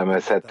akkor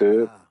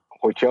értelmezhető,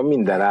 hogyha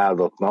minden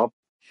áldott nap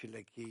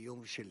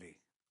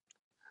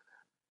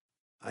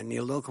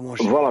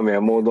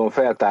valamilyen módon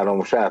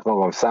feltárom saját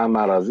magam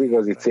számára az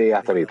igazi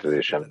célját a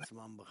létezésemnek.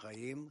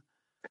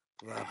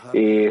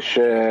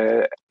 És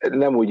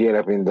nem úgy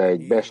élek, mint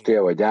egy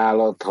bestia vagy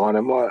állat,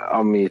 hanem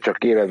ami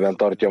csak életben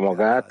tartja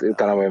magát,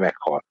 utána majd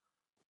meghal.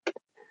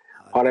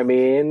 Hanem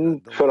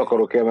én fel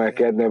akarok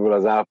emelkedni ebből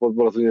az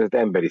állapotból az úgynevezett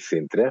emberi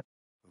szintre,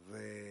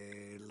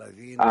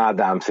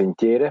 Ádám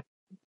szintjére,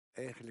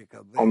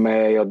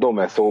 amely a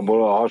dome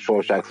szóból, a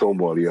hasonlóság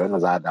szóból jön,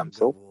 az Ádám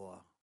szó.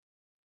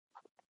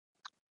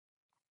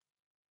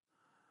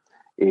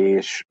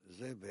 És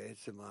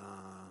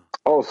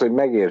ahhoz, hogy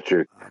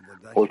megértsük,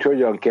 hogy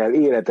hogyan kell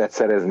életet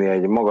szerezni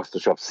egy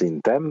magasztosabb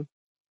szinten,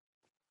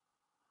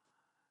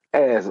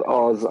 ez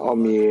az,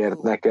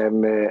 amiért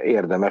nekem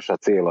érdemes a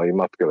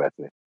célaimat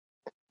követni.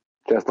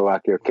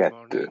 Csehszlovákia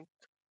 2.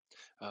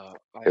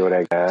 Jó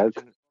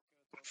reggelt!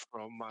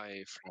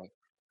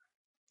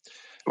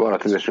 Van a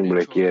tízesünkből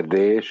egy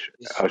kérdés.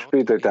 A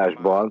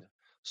spiritualitásban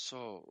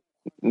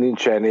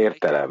nincsen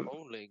értelem.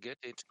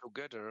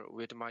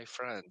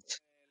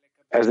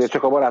 Ezért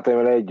csak a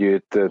barátaimmal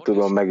együtt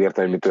tudom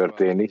megérteni, mi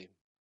történik.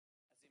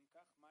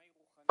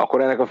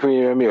 Akkor ennek a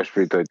főnyelven mi a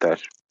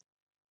spiritualitás?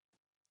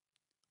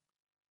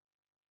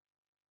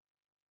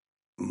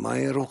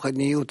 מהי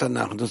רוחניות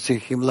אנחנו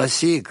צריכים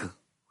להשיג,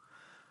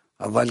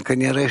 אבל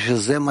כנראה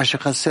שזה מה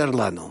שחסר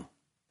לנו.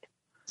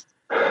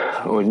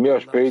 Hogy mi a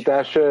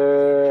spiritualitás?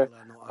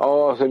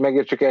 Az, hogy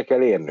megértsük, el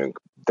kell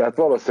érnünk. Tehát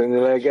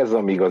valószínűleg ez,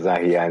 ami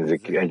igazán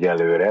hiányzik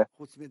egyelőre.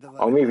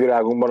 A mi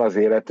világunkban, az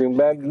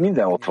életünkben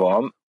minden ott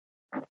van,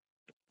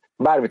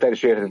 bármit el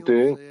is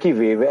érhetünk,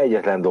 kivéve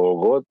egyetlen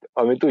dolgot,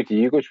 amit úgy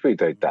hívjuk, hogy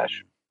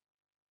spiritualitás.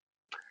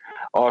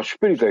 A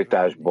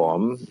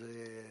spiritualitásban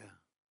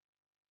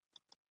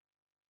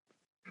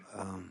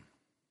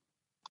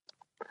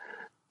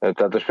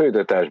tehát a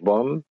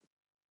spiritualitásban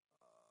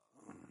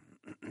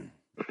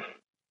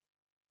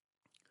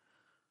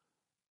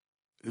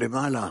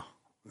למעלה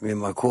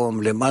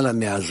ממקום, למעלה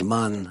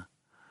מהזמן,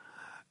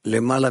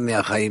 למעלה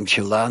מהחיים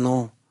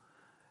שלנו,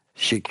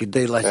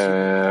 שכדי להשיג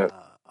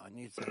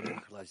אני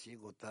צריך להשיג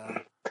אותה.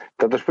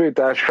 Tehát a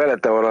spiritualitás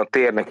felette van a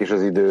térnek és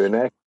az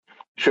időnek,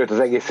 sőt az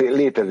egész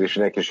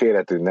létezésnek és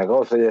életünknek.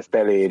 Ahhoz, hogy ezt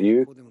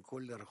elérjük,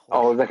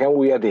 ahhoz nekem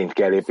új edényt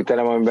kell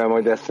építenem, amiben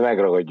majd ezt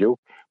megragadjuk,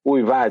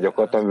 új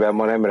vágyakat, amivel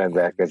ma nem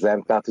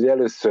rendelkezem. Tehát, hogy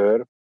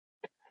először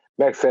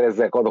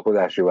megszerezzek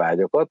adakozási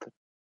vágyakat,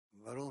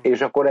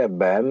 és akkor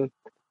ebben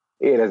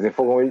érezni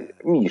fogom, hogy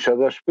mi is az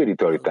a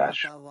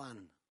spiritualitás.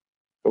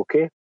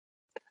 Oké?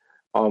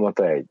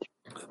 Almata 1.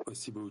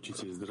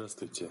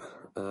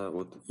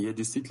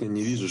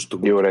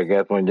 Jó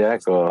reggelt,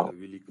 mondják a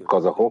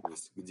kazakok.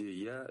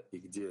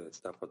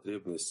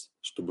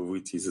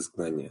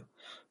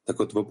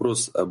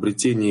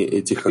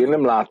 Én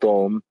nem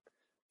látom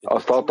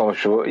azt a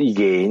hatalmas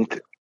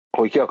igényt,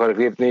 hogy ki akarok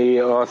lépni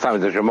a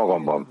számításra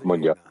magamban,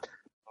 mondja.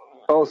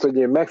 Ahhoz, hogy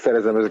én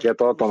megszerezem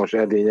ezeket a hatalmas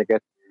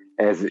edényeket,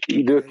 ez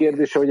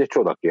időkérdése, vagy egy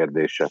csoda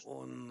kérdése?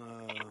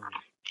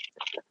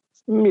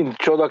 Mind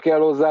csoda kell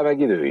hozzá, meg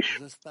idő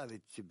is.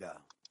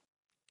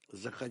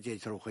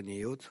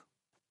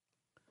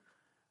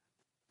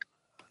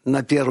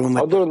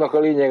 A dolognak a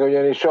lényeg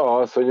ugyanis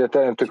az, hogy a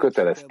teremtő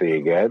kötelez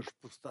téged,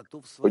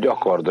 hogy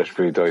akard a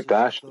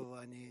spiritualitást.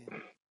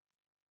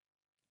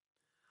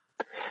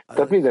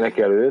 Tehát mindenek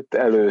előtt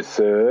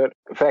először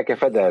fel kell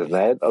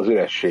fedezned az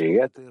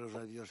ürességet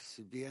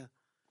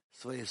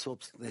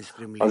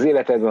az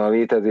életedben, a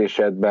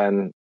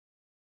létezésedben,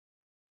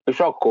 és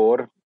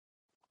akkor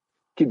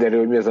kiderül,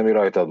 hogy mi az, ami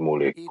rajtad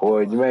múlik,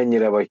 hogy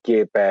mennyire vagy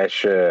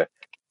képes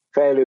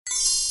fejlődni.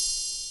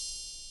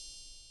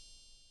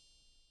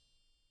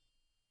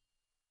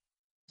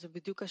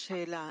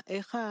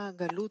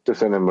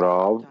 Köszönöm,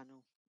 Rav.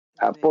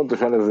 Hát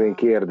pontosan ez az én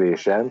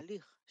kérdésem.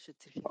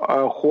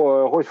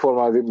 Hogy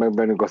formálódik meg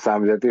bennünk a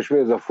számüzetés? Mi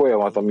az a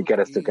folyamat, ami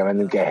keresztül kell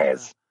mennünk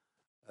ehhez?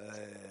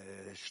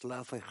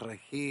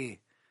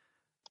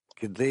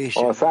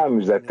 A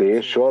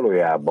számüzetés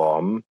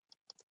valójában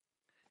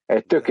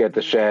egy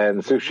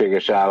tökéletesen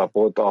szükséges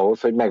állapot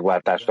ahhoz, hogy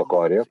megváltást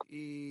akarjak.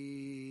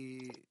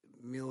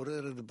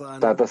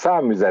 Tehát a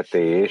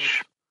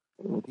számüzetés,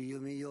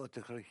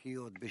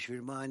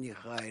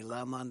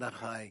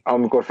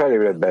 amikor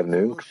felébred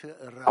bennünk,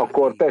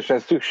 akkor teljesen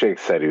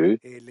szükségszerű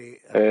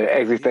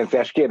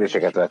egzisztenciás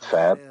kérdéseket vet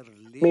fel.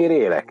 Miért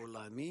élek?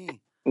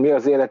 Mi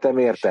az életem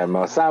értelme?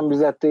 A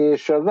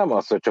számüzetés az nem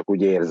az, hogy csak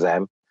úgy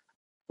érzem,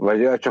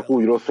 vagy csak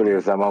úgy rosszul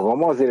érzem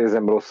magam. Azért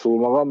érzem rosszul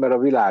magam, mert a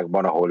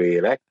világban, ahol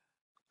élek,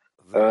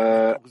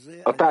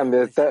 a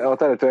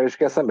teremtővel is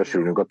kell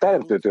szembesülnünk. A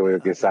teremtőtől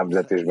vagyok én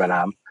számüzetésben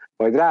ám,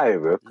 majd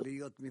rájövök,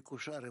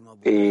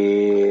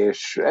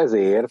 és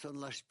ezért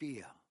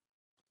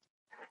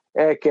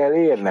el kell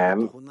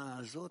érnem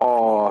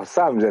a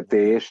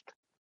számüzetést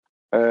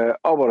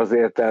abban az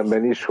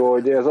értelemben is,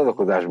 hogy az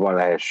adakozásban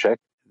lehessek,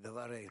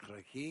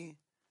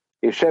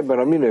 és ebben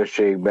a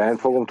minőségben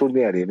fogom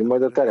tudni elérni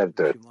majd a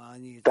teremtőt.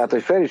 Tehát,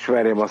 hogy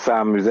felismerjem a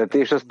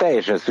számüzetést, az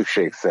teljesen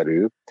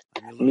szükségszerű,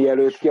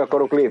 mielőtt ki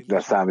akarok lépni a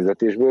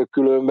számüzetésből,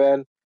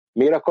 különben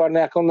miért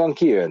akarnák onnan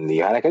kijönni?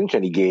 Hát nekem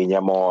nincsen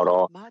igényem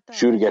arra,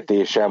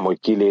 sürgetésem, hogy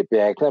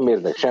kilépjek, nem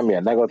érzek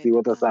semmilyen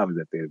negatívot a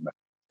számüzetésben.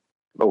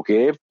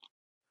 Oké.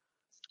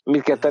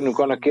 Mit kell tennünk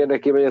annak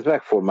érdekében, hogy ez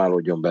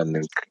megformálódjon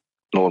bennünk?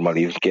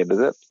 Normálív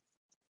kérdezett.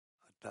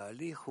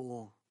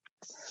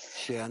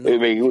 Ő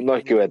még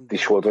nagykövet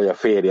is volt, vagy a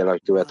férje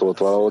nagykövet volt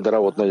valahol, de rá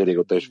volt nagyon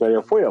régóta ismeri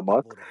a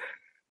folyamat.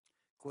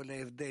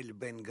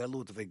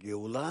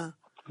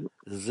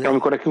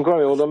 amikor nekünk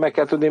valami módon meg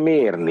kell tudni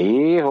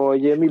mérni,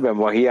 hogy miben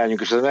van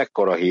hiányunk, és ez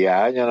mekkora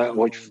hiány,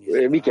 hogy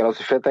mi kell az,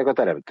 hogy féltek a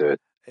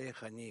teremtőt.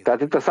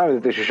 Tehát itt a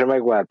számítás és a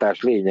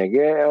megváltás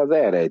lényege az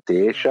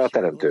elrejtése a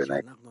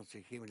teremtőnek.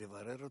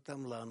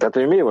 Tehát,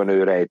 hogy mi van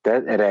ő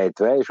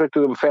rejtve, és hogy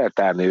tudom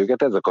feltárni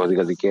őket, ezek az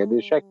igazi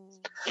kérdések,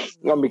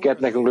 amiket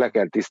nekünk le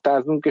kell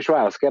tisztáznunk, és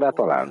választ kell rá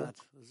találnunk.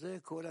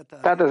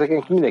 Tehát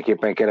ezeken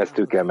mindenképpen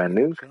keresztül kell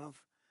mennünk,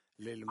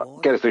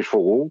 keresztül is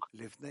fogunk.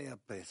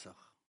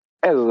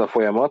 Ez az a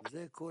folyamat,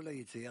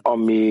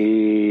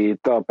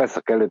 amit a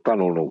Peszach előtt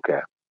tanulnunk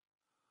kell.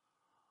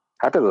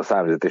 Hát ez a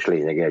számvezetés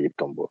lényege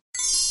Egyiptomból.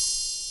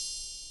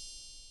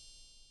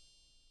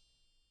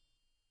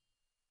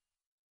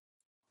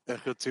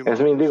 Ez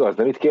mindig az,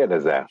 de mit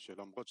kérdezel?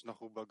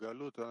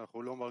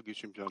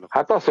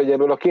 Hát az, hogy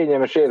ebből a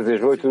kényelmes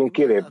érzésből hogy tudunk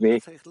kilépni,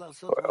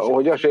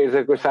 hogy azt se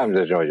érzek, hogy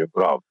számvezetésben vagyunk,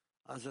 rab.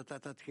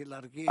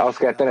 Azt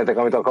kell tennetek,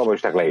 amit a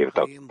kabalisták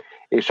leírtak.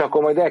 És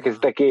akkor majd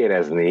elkezditek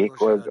érezni,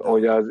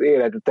 hogy az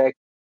életetek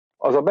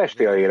az a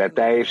bestia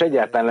élete, és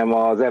egyáltalán nem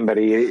az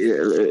emberi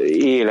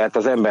élet,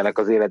 az embernek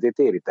az életét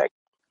éritek.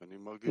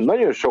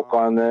 Nagyon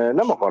sokan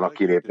nem akarnak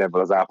kilépni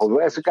ebből az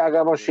állapotból, eszük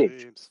ágában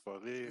sincs.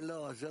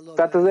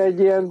 Tehát ez egy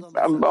ilyen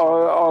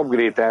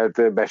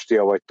upgrade-elt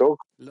bestia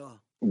vagytok,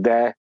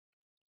 de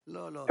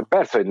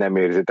persze, hogy nem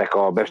érzitek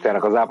a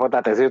bestiának az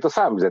állapotát, ezért a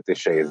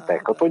számüzetésre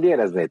érzitek. Hát hogy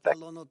éreznétek?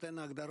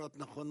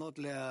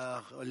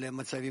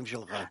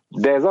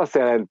 De ez azt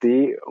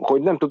jelenti,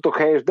 hogy nem tudtok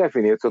helyes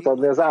definíciót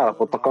adni az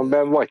állapotnak,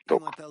 amiben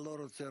vagytok.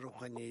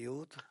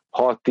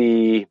 Ha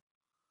ti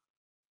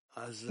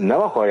nem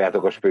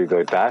akarjátok a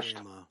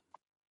spiritualitást,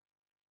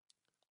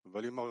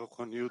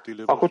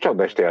 akkor csak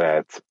bestia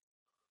lehetsz.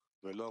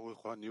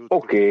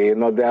 Oké,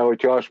 na de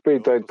hogyha a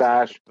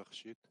spiritualitás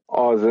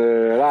az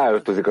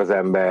ráöltözik az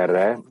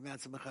emberre,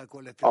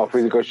 a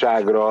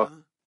fizikaiságra,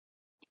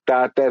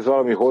 tehát ez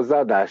valami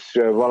hozzáadás,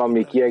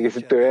 valami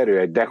kiegészítő erő,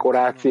 egy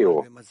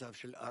dekoráció?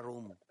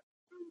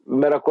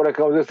 Mert akkor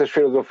nekem az összes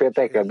filozófiát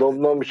el kell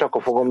dobnom, és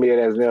akkor fogom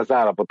érezni az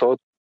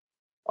állapotot,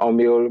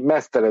 amiről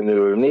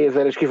mesztelenül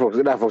nézel, és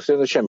rá fogsz jönni,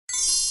 hogy semmi.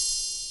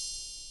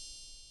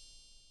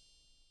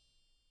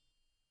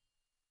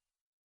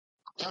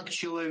 Как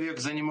человек,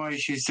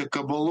 занимающийся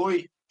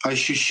кабалой,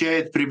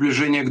 ощущает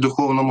приближение к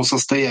духовному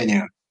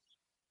состоянию?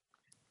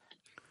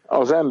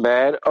 Az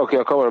ember, aki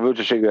a kabala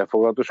bölcsességgel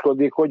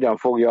foglalatoskodik, hogyan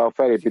fogja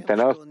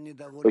felépíteni azt,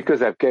 hogy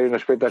közelebb kerüljön a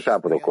spirituális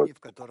állapotokhoz?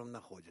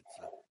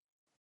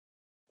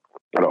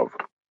 Rav.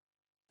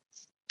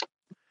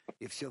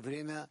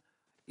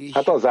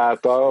 Hát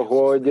azáltal,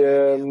 hogy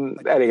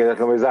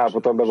elégedetlen vagy az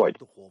állapotban vagy.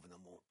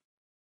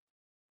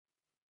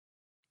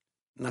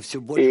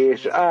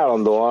 És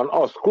állandóan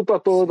azt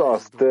kutatod,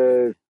 azt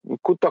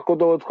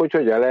kutakodod, hogy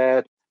hogyan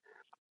lehet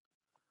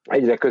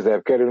egyre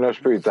közelebb kerülni a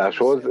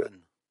spiritáshoz,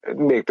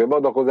 még több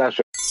adakozás.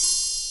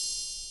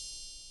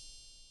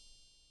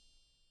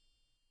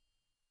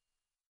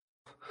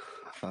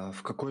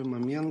 В какой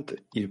момент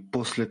и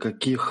после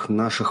каких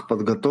наших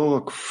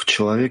подготовок в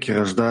человеке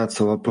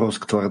рождается вопрос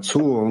к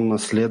Творцу о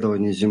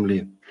наследовании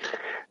Земли?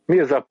 Mi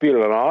az a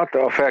pillanat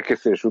a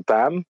felkészülés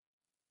után,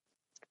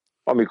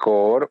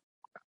 amikor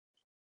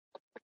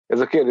ez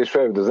a kérdés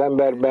felült az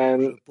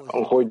emberben,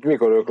 hogy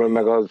mikor örököl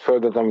meg a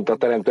földet, amit a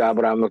teremtő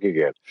Ábrahámnak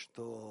ígért?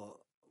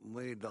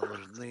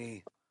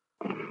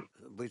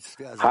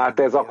 Hát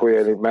ez akkor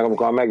jelenik meg,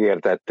 amikor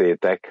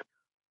megértettétek,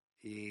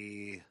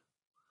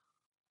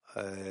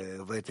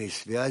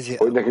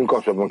 hogy nekünk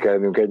kapcsolatban kell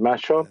lennünk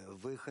egymással,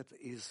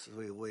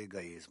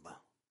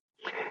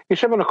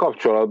 és ebben a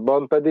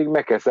kapcsolatban pedig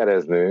meg kell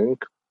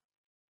szereznünk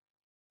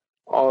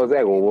az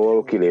egóból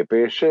való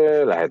kilépés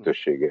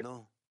lehetőségét.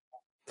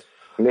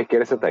 Még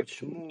kérdezhetek?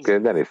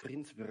 Denis? В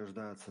принципе,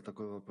 рождается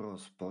такой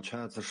вопрос.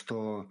 Получается,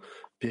 что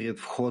перед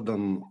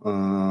входом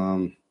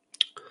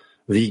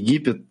в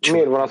Египет...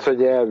 Miért van az,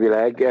 hogy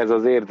elvileg ez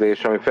az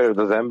érzés, ami felült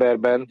az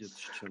emberben,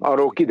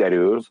 arról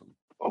kiderül,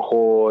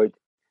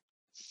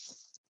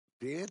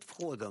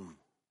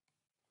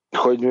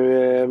 hogy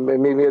még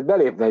mielőtt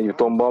belépne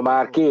Egyiptomba,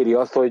 már kéri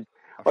azt, hogy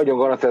adjon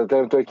garanciát a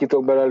teremtő, hogy ki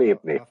tudok bele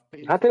lépni.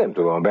 Hát én nem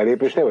tudom a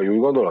belépést, te vagy úgy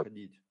gondolod?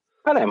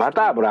 Hát nem, hát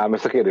Ábrahám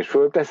ezt a kérdést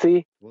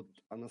fölteszi,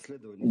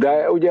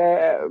 de ugye,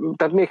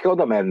 tehát még kell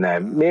oda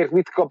mennem. Miért,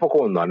 mit kapok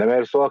onnan? Nem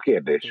erről szól a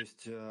kérdés.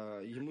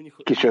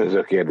 Kis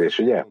önző kérdés,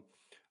 ugye?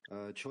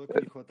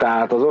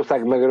 Tehát az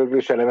ország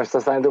megöröklése nem ezt a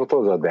szándékot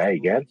hozza, de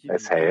igen,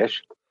 ez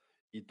helyes.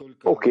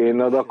 Oké,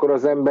 na de akkor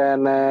az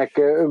embernek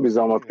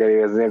önbizalmat kell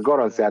éreznie,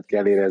 garanciát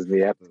kell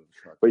éreznie,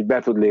 hogy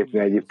be tud lépni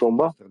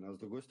Egyiptomba.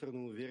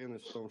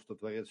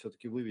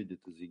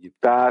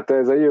 Tehát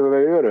ez a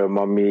jövőbeli öröm,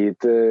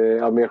 amiért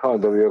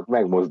hajlandó vagyok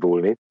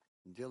megmozdulni.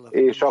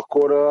 És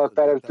akkor a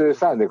teremtő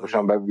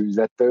szándékosan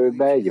bevizette őt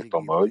be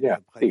Egyiptomba, ugye?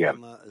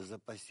 Igen.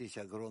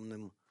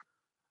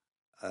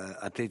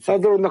 A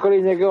dolognak a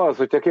lényege az,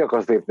 hogyha ki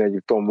akarsz lépni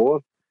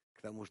Egyiptomból,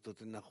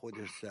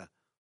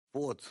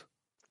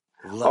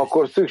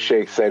 akkor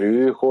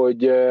szükségszerű,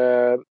 hogy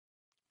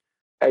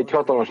egy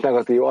hatalmas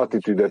negatív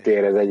attitűdöt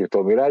érez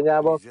Egyiptom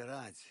irányába,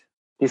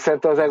 hiszen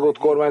te az egót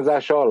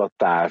kormányzása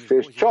alatt állsz,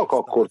 és csak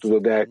akkor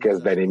tudod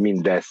elkezdeni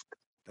mindezt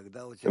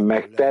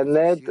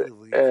megtenned,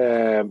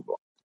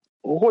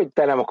 hogy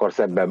te nem akarsz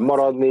ebben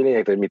maradni,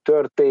 lényeg, hogy mi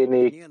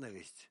történik,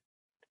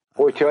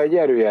 hogyha egy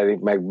erő jelenik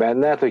meg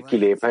benned, hogy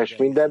kiléphess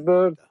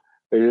mindebből,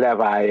 hogy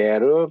leválj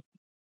erről,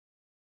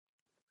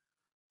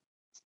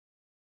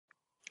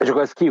 és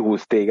akkor ez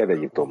kihúz téged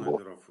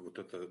Egyiptomból.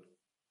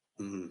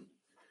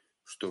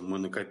 Что мы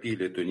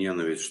накопили эту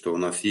ненависть, что у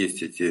нас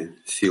есть эти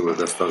силы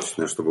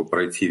достаточные, чтобы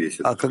пройти весь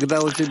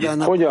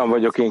этот... Hogyan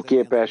vagyok én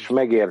képes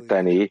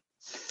megérteni,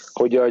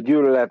 hogy a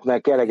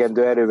gyűlöletnek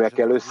elegendő erővel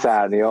kell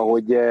összeállnia,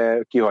 hogy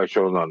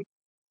kihajtson onnan?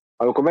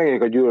 Amikor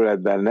megjelenik a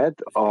gyűlölet benned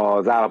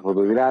az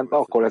állapotod iránt,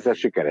 akkor leszel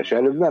sikeres.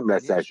 Előbb nem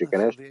leszel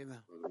sikeres,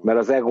 mert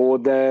az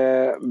egód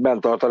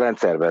bent tart a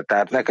rendszerben.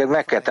 Tehát neked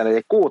meg kell tenned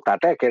egy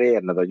kótát, el kell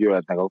érned a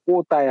gyűlöletnek a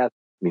kótáját,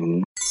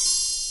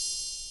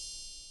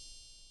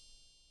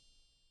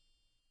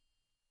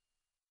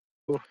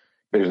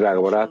 És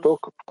drága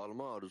barátok,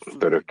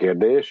 török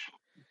kérdés.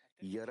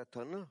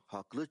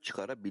 Ha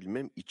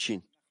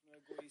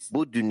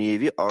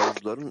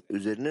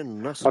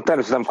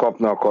természetesen nem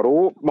kapna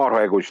akaró,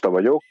 marha egoista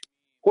vagyok,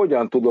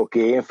 hogyan tudok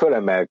én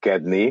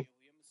fölemelkedni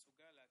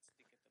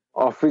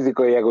a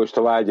fizikai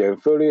egoista vágyaim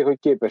fölé, hogy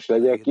képes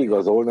legyek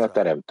igazolni a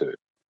teremtőt?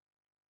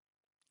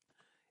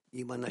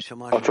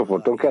 A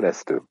csoporton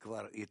keresztül.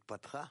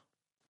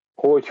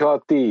 Hogyha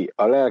ti,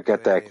 a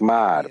lelketek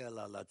már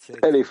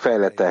elég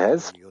fejlett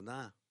ehhez,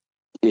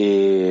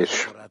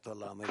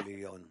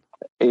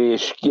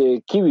 és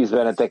kivisz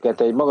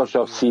benneteket egy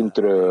magasabb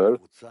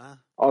szintről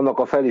annak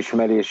a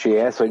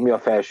felismeréséhez, hogy mi a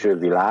felső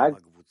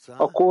világ,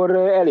 akkor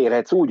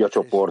elérhetsz úgy a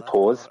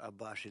csoporthoz,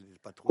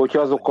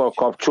 hogyha azokkal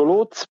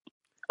kapcsolódsz,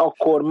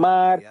 akkor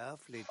már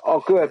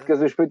a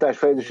következő spiritás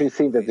fejlődési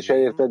szintet is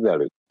elérted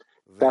velük.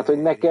 Tehát,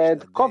 hogy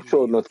neked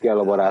kapcsolódnod kell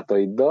a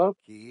barátaiddal,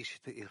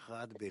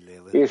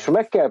 és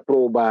meg kell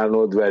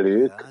próbálnod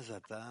velük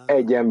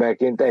egy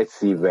emberként egy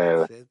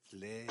szívvel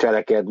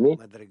cselekedni,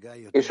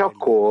 és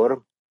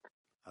akkor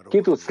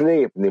ki tudsz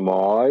lépni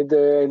majd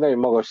egy nagyon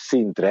magas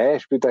szintre,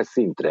 spiritás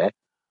szintre,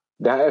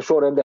 de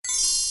sorrendben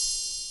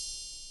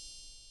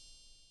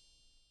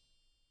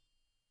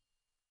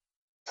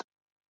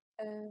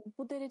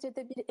Bu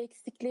derecede bir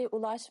eksikliğe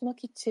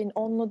ulaşmak için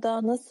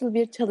onluda nasıl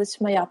bir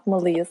çalışma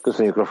yapmalıyız?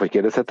 Köszönjük, Raf, hogy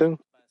kérdezhetünk.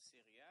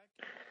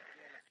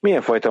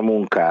 Milyen fajta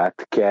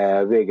munkát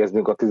kell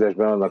végeznünk a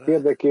 10-esben annak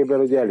érdekében,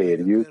 hogy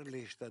elérjük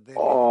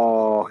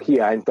a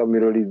hiányt,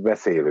 amiről itt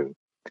beszélünk?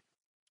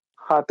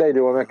 Hát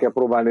egyről meg kell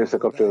próbálni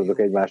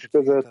összekapcsolódni egymás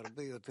között,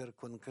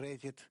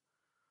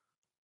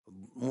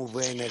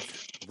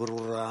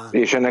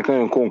 és ennek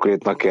nagyon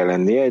konkrétnak kell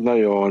lennie, egy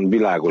nagyon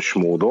világos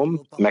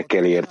módon meg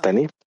kell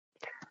érteni.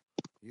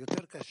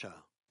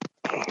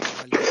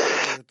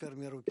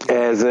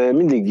 Ez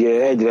mindig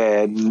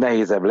egyre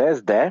nehézebb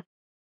lesz, de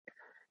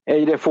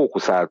egyre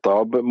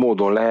fókuszáltabb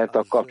módon lehet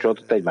a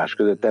kapcsolatot egymás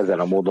között ezen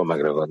a módon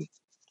megragadni.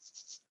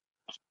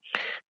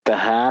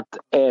 Tehát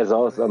ez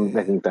az, amit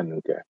nekünk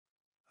tennünk kell.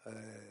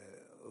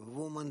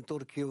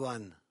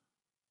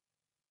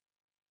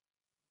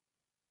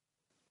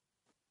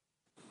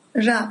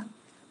 Rav,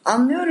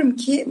 anlıyorum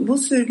ki bu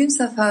sürgün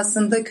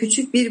safhasında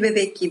küçük bir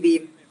bebek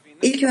gibiyim.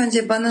 İlk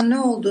önce bana ne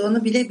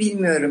olduğunu bile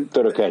bilmiyorum.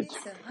 Török egy.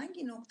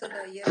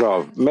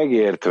 Rav,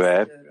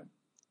 megértve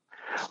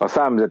a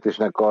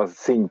számüzetésnek a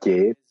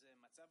szintjét,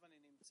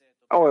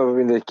 olyan,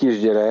 mint egy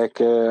kisgyerek,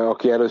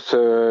 aki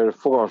először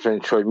fogalmam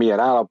sincs, hogy milyen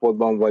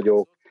állapotban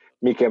vagyok,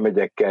 miken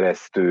megyek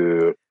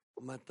keresztül.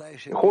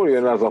 Hol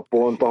jön az a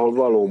pont, ahol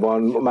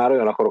valóban már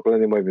olyan akarok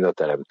lenni majd, mint a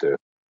teremtő?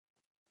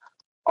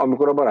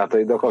 Amikor a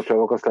barátaiddal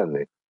kapcsolatban akarsz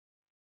lenni?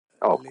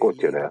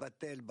 Ott jön el.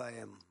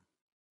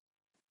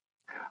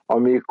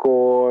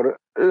 Amikor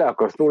le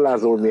akarsz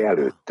nullázódni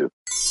előttük.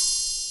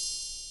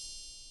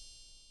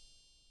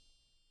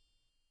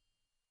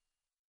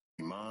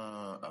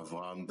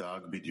 אברהם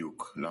דאג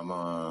בדיוק?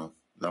 למה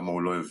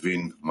הוא לא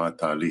הבין מה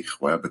התהליך?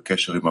 הוא היה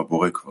בקשר עם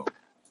הבורא כבר.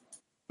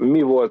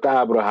 Mi volt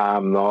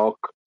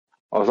Ábrahámnak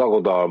az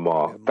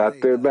aggodalma?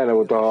 Tehát ő benne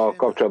volt a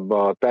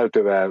kapcsolatban, a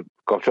teremtővel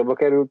kapcsolatba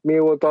került. Mi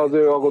volt az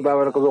ő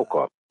aggodalmának az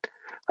oka?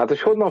 Hát,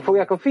 hogy honnan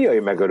fogják a fiai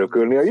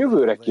megörökölni? A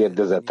jövőre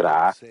kérdezett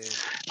rá,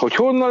 hogy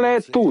honnan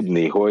lehet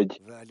tudni,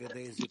 hogy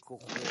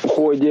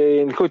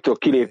én hogy tudok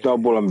kilépni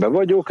abból, amiben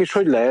vagyok, és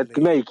hogy lehet,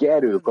 melyik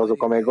erők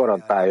azok, amelyek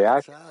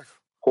garantálják,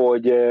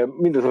 hogy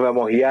mindaz, amiben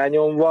a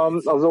hiányom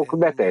van, azok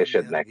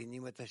beteljesednek.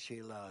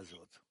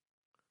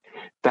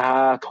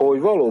 Tehát, hogy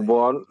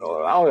valóban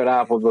olyan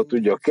állapotba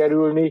tudja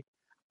kerülni,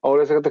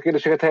 ahol ezeket a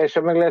kérdéseket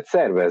helyesen meg lehet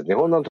szervezni.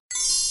 Honnan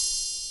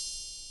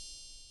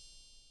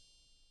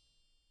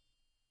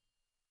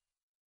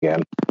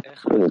igen.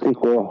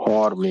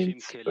 35.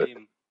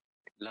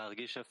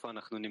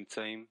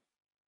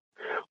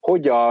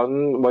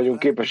 Hogyan vagyunk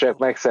képesek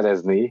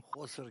megszerezni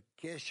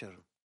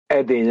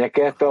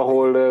edényeket,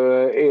 ahol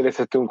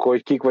érezhetünk,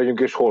 hogy kik vagyunk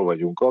és hol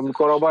vagyunk.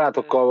 Amikor a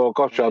barátokkal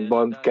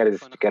kapcsolatban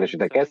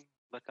keresitek ezt,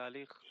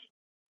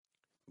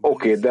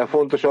 oké, de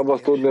fontosabb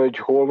azt tudni, hogy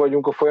hol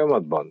vagyunk a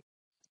folyamatban.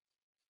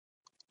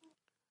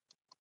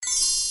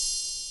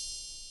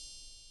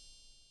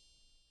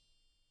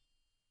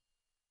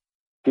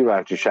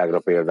 kíváncsiságra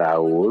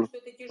például,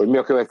 hogy mi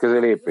a következő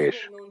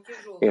lépés.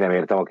 Én nem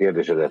értem a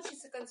kérdésedet.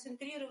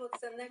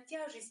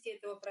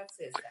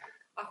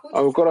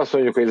 Amikor azt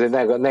mondjuk, hogy ez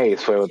egy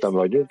nehéz folyamaton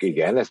vagyunk,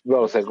 igen, ez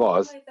valószínűleg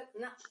az,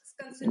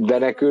 de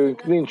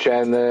nekünk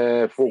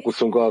nincsen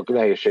fókuszunk a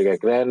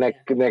nehézségekre,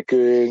 nekünk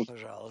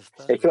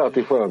egy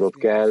kreatív folyamatot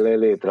kell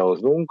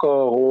létrehoznunk,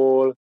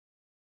 ahol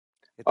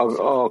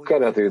a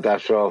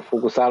kreativitásra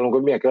fókuszálunk,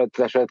 hogy milyen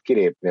kreativitásra lehet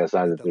kilépni a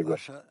számítógépből.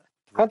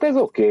 Hát ez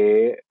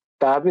oké.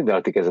 Tehát minden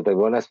a ti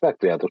kezetekben, ezt meg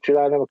tudjátok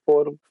csinálni,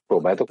 akkor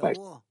próbáljátok meg.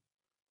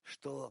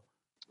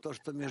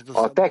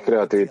 A te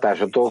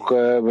kreativitásotok,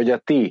 vagy a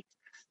ti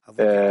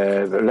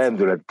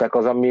lendületek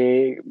az,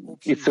 ami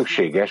itt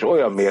szükséges,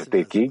 olyan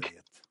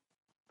mértékig,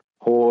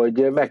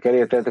 hogy meg kell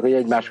értenetek, hogy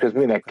egymás közt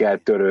minek kell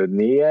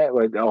törődnie,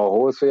 vagy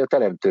ahhoz, hogy a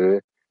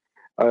teremtő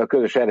a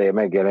közös ereje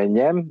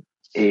megjelenjen,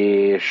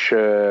 és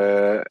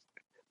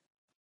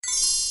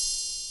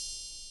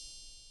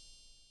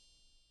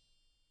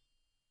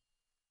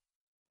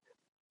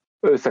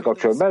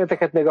összekapcsol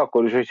benneteket, még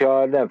akkor is,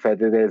 hogyha nem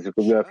feltételezzük,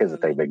 hogy mi a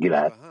kezetekben,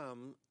 Gilad.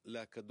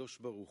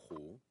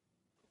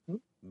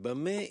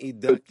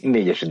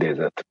 4-es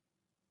idézet.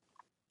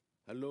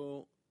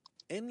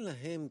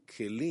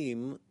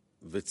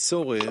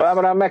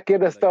 Ábrám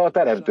megkérdezte a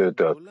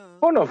teremtőtől,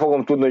 honnan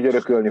fogom tudni, hogy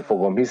örökölni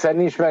fogom, hiszen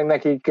nincs meg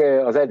nekik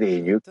az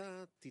edényük,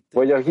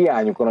 vagy a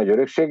hiányuk a nagy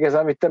örökség, ez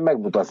amit te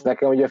megmutatsz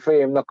nekem, hogy a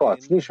fejemnek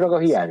adsz, nincs meg a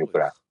hiányuk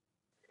rá.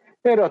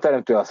 Erre a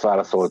teremtő azt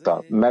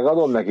válaszolta,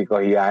 megadom nekik a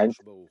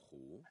hiányt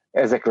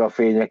ezekre a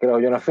fényekre,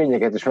 ahogyan a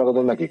fényeket is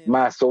megadom nekik.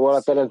 Más szóval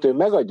a teremtő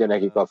megadja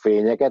nekik a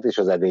fényeket és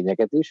az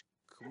edényeket is.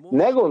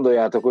 Ne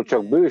gondoljátok, hogy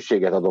csak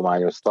bőséget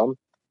adományoztam,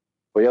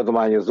 vagy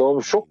adományozom,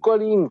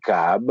 sokkal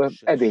inkább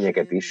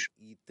edényeket is,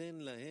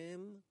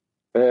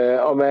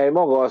 amely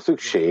maga a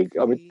szükség,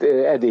 amit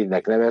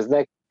edénynek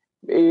neveznek,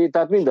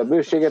 tehát mind a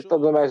bőséget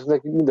adományozom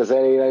nekik, mind az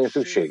elérelmi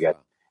szükséget.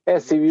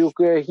 Ezt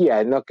hívjuk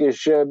hiánynak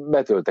és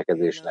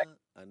betöltekezésnek.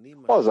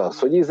 Azaz,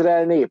 hogy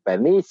Izrael népe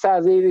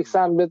 400 évig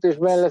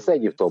számüzetésben lesz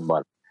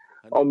Egyiptomban,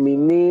 ami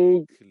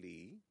 4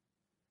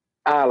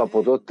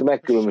 állapotot,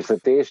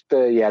 megkülönböztetést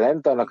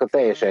jelent, annak a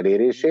teljes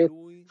elérését,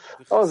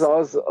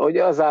 azaz, hogy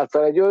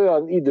azáltal egy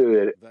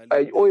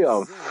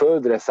olyan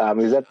földre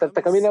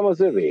száműzettettek, ami nem az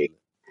övék.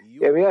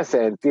 Ami azt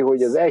jelenti,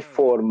 hogy az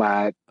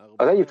egyformát,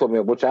 az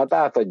egyiptomiak,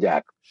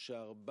 átadják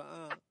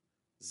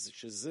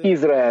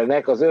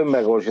Izraelnek az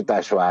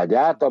önmegvalósítás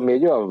vágyát, ami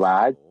egy olyan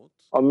vágy,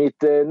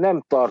 amit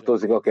nem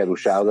tartozik a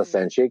kerusához, a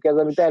szentséghez,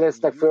 amit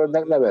eresztek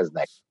földnek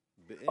neveznek.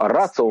 A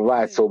racon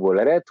vágy szóból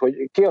ered,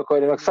 hogy ki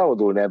akarjanak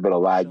szabadulni ebből a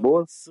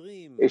vágyból,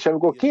 és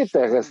amikor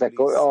képtelenek lesznek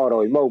arra,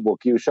 hogy magukból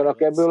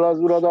kijussanak ebből az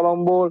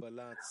uradalomból,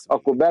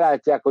 akkor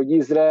belátják, hogy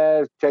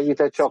Izrael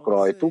segített csak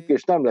rajtuk,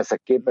 és nem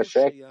lesznek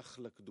képesek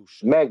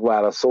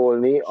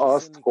megválaszolni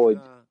azt, hogy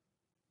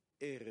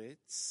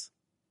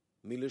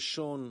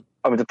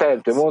amit a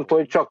teremtő mondta,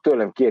 hogy csak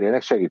tőlem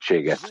kérjenek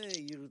segítséget.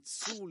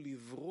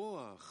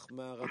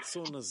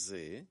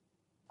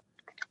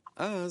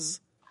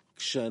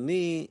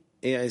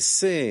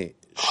 אעשה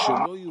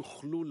שלא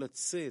יוכלו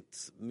לצאת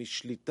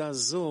משליטה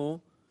זו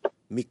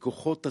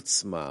מכוחות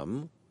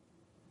עצמם,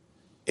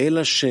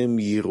 אלא שהם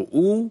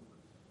יראו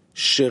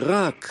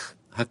שרק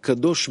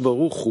הקדוש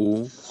ברוך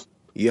הוא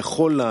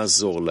יכול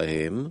לעזור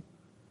להם,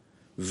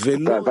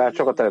 tehát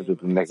csak a teremtő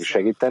tud neki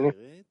segíteni,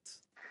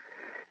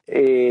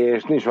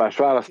 és nincs más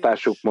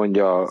választásuk,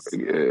 mondja,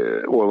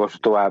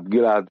 olvasd tovább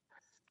Gilad,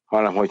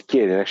 hanem hogy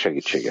kérjenek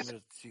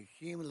segítséget.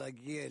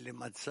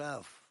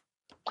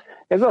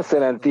 Ez azt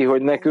jelenti,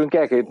 hogy nekünk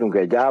el kell jutnunk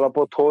egy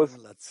állapothoz,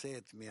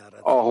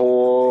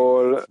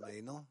 ahol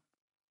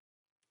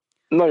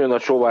nagyon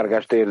nagy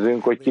sóvárgást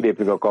érzünk, hogy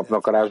kilépünk a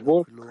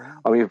kapnakarásból,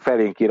 ami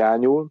felénk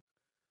irányul,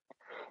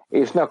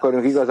 és ne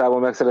akarunk igazából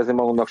megszerezni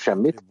magunknak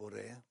semmit,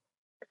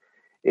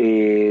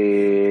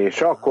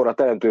 és akkor a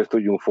teremtőhöz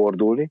tudjunk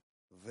fordulni,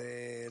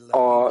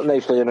 ne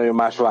is legyen nagyon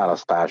más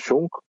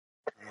választásunk,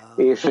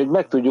 és hogy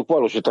meg tudjuk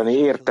valósítani,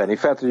 érteni,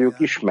 fel tudjuk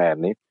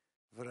ismerni,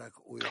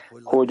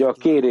 hogy a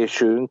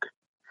kérésünk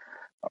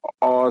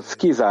az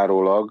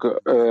kizárólag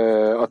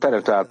a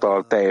teremtő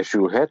által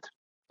teljesülhet,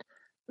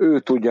 ő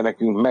tudja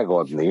nekünk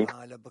megadni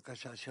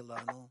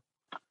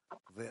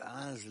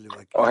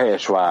a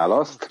helyes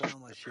választ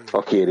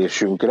a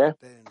kérésünkre,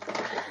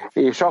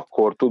 és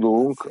akkor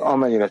tudunk,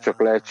 amennyire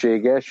csak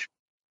lehetséges,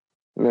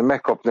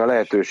 megkapni a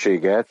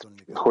lehetőséget,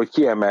 hogy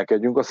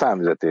kiemelkedjünk a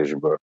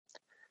számüzetésből.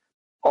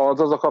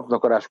 Az a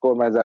kapnakarás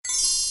kormányzás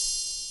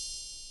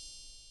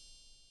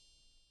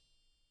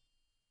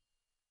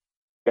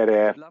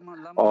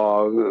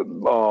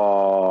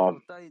a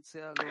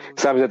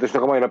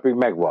számüzetésnek a mai napig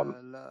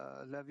megvan.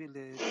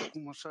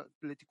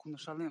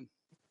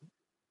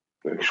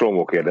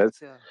 Slomó kérdez.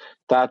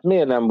 Tehát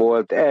miért nem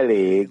volt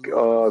elég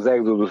az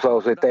Exodus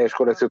ahhoz, hogy teljes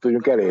korrekciót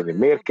tudjunk elérni?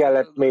 Miért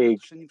kellett még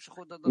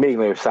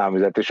nagyobb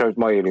számüzetés, amit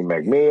ma élünk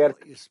meg?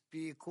 Miért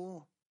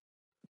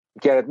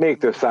kellett még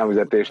több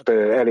számüzetést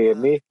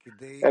elérni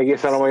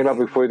egészen a mai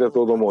napig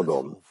folytatódó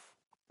módon?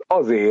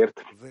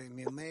 Azért,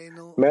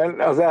 mert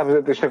az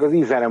elvezetésnek az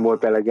íze nem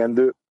volt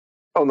elegendő,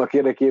 annak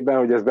érdekében,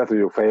 hogy ezt be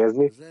tudjuk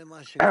fejezni,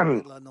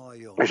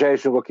 és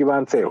eljussunk a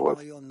kívánt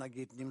célhoz.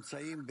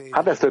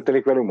 Hát ez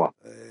történik velünk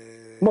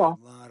ma.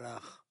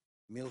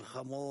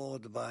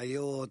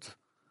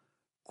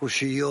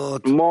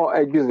 Ma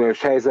egy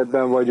bizonyos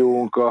helyzetben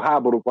vagyunk, a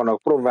háborúk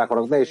vannak, problémák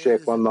vannak,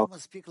 nehézségek vannak,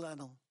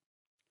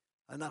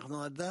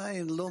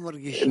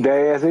 de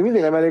ez még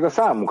mindig nem elég a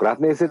számunkra. Hát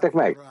nézzétek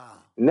meg!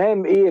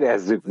 Nem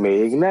érezzük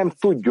még, nem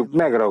tudjuk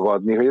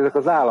megragadni, hogy ezek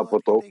az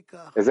állapotok,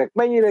 ezek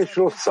mennyire is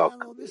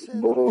rosszak.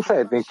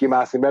 Szeretnénk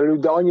kimászni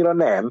belőlük, de annyira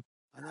nem.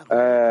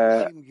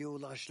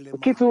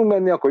 Ki tudunk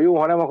menni, akkor jó,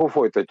 ha nem, akkor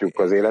folytatjuk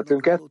az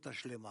életünket.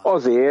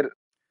 Azért,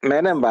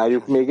 mert nem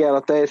várjuk még el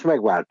a teljes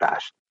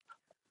megváltást.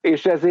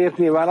 És ezért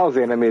nyilván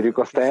azért nem érjük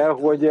azt el,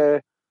 hogy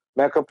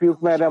megkapjuk,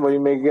 mert nem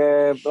vagyunk még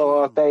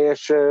a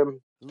teljes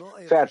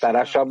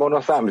feltárásában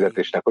a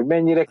számüzetésnek, hogy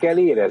mennyire kell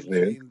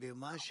éreznünk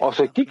az,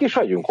 hogy kik is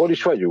vagyunk, hol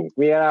is vagyunk,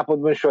 milyen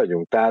állapotban is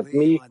vagyunk. Tehát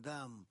mi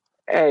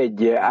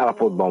egy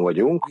állapotban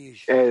vagyunk,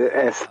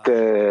 ezt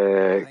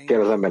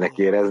kell az embernek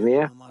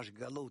éreznie,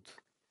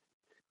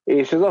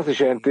 és ez azt is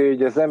jelenti,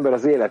 hogy az ember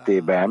az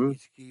életében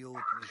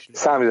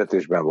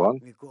számüzetésben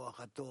van,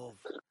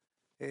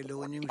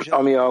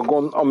 ami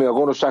a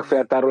gonoszság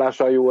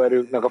feltárolása, a jó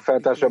erőknek a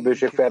feltárolása, a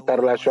bőség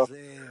feltárolása,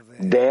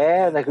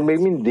 de nekünk még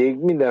mindig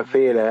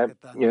mindenféle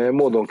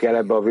módon kell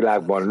ebben a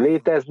világban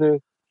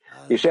léteznünk,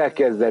 és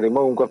elkezdeni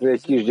magunkat, mint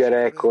egy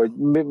kisgyerek, hogy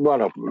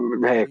vannak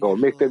helyek, ahol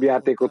még több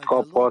játékot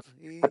kaphat.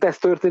 Hát ez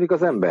történik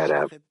az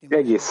emberrel.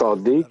 Egész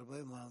addig,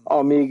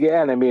 amíg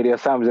el nem éri a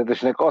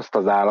számüzetésnek azt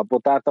az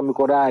állapotát,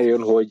 amikor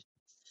rájön, hogy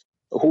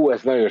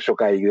ez nagyon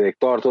sokáig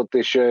tartott,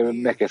 és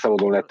meg kell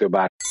szabadulni ettől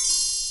bár.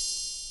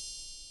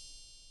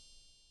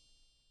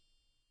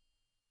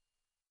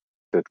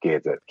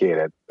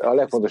 Kéred. A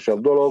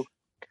legfontosabb dolog,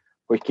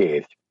 hogy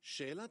kérj.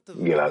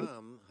 Gilad.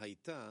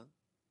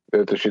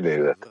 5-ös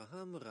idézet.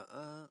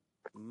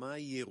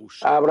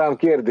 Ábrám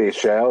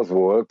kérdése az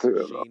volt,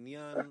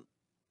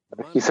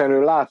 hiszen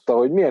ő látta,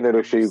 hogy milyen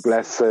örökségük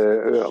lesz,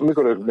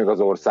 mikor örök meg az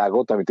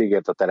országot, amit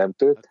ígért a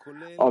teremtő,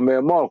 amely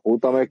a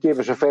Malkut, amely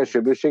képes a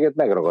felső bőséget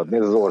megragadni,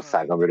 ez az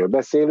ország, amiről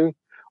beszélünk,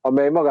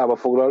 amely magába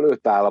foglal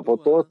 5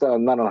 állapotot, a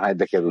Nanonhai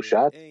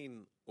Dekerusát,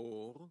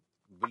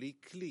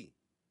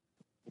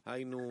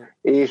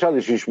 és az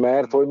is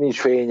ismert, hogy nincs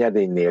fény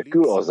edény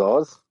nélkül,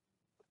 azaz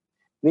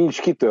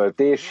nincs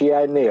kitöltés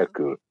hiány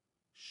nélkül.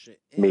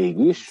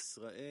 Mégis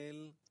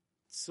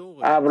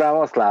Ábrám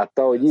azt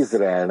látta, hogy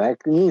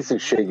Izraelnek nincs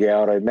szüksége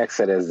arra, hogy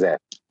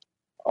megszerezze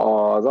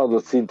az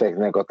adott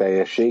szinteknek a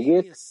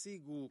teljességét,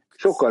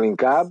 sokkal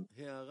inkább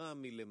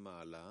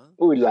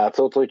úgy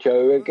látszott, hogyha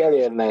ők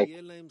elérnek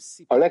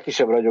a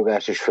legkisebb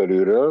ragyogás is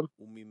fölülről,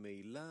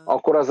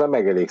 akkor azzal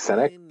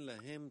megelégszenek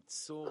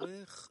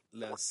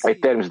egy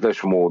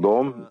természetes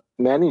módon,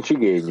 mert nincs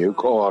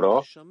igényük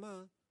arra,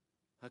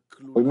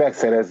 hogy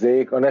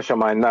megszerezzék a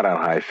Nesamány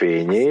Naranhai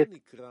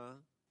fényét,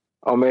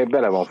 amely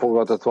bele van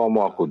fogadtatva a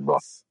Malkutba,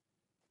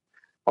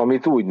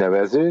 amit úgy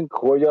nevezünk,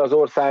 hogy az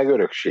ország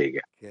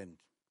öröksége.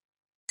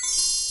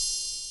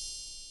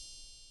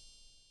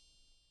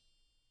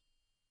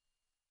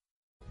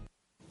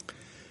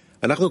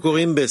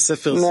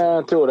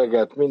 Jó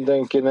reggelt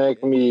mindenkinek,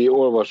 mi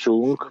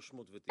olvasunk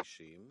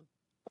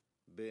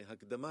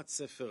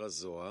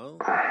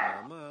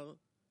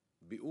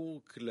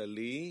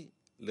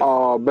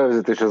a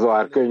bevezetés az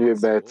Zohár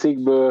könyvében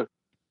cikkből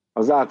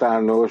az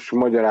általános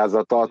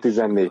magyarázata a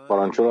 14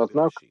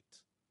 parancsolatnak,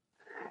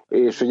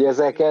 és hogy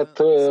ezeket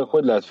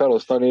hogy lehet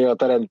felosztani a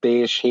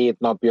teremtés 7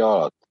 napja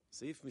alatt.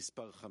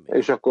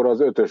 És akkor az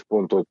 5-ös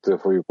pontot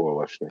fogjuk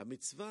olvasni.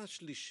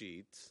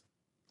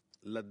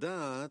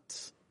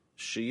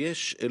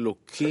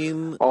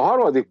 A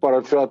harmadik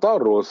parancsolat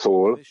arról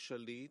szól,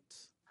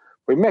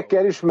 hogy meg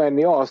kell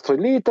ismerni azt, hogy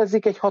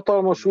létezik egy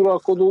hatalmas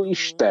uralkodó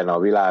Isten a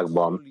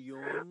világban,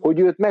 hogy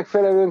őt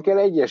megfelelően kell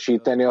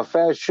egyesíteni a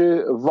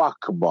felső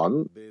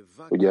vakban,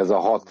 ugye ez a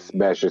 6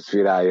 belső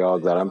szfirája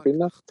az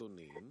Arampinnak,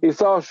 és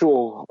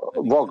alsó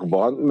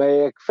vakban,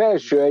 melyek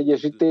felső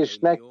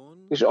egyesítésnek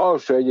és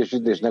alsó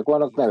egyesítésnek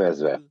vannak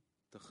nevezve.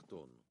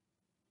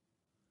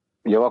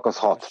 Ugye a vak az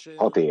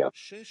 6 él.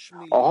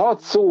 A 6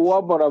 szó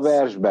abban a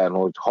versben,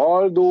 hogy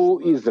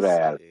haldó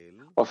Izrael,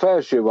 a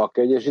felső vak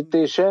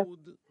egyesítése,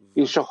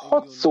 és a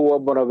 6 szó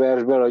abban a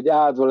versben, hogy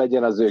áldva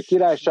legyen az ő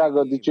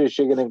királysága,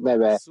 dicsőségének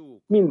neve,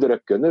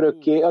 mindörökkön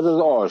örökké, az az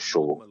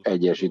alsó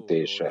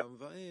egyesítése.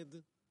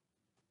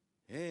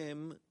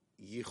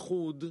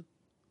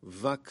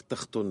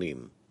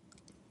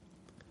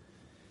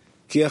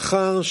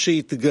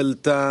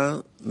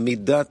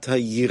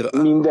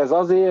 Mindez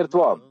azért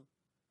van,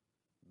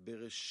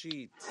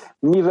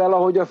 mivel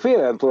ahogy a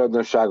félelem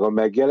tulajdonsága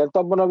megjelent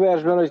abban a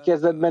versben, hogy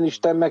kezdetben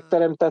Isten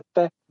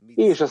megteremtette,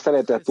 és a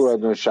szeretet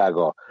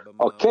tulajdonsága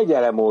a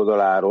kegyelem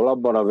oldaláról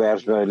abban a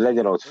versben, hogy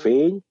legyen ott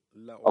fény,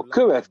 a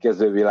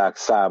következő világ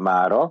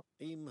számára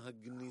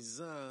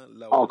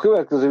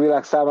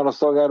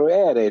szolgáló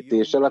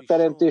elrejtéssel a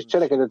teremtés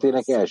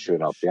cselekedetének első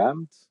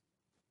napján,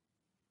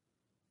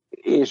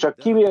 és a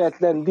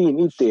kíméletlen dín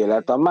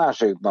ítélet a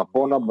második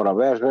napon abban a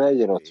versben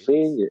legyen ott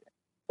fény,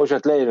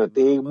 most lejönött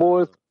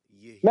égbolt,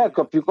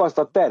 megkapjuk azt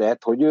a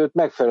teret, hogy őt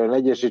megfelelően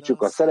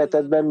egyesítsük a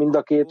szeretetben mind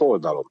a két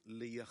oldalon.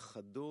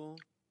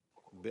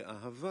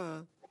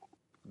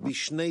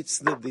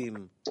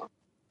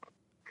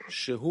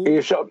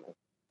 És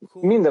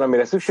minden,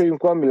 amire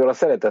szükségünk van, mivel a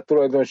szeretet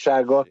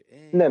tulajdonsága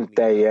nem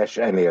teljes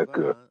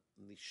enélkül.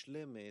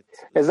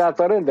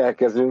 Ezáltal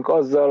rendelkezünk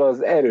azzal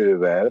az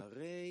erővel,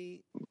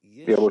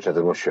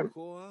 most jön.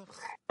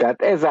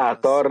 Tehát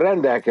ezáltal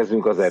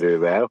rendelkezünk az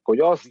erővel, hogy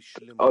azt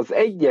az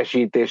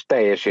egyesítést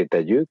teljesé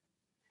tegyük,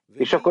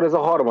 és akkor ez a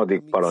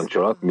harmadik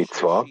parancsolat,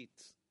 micva.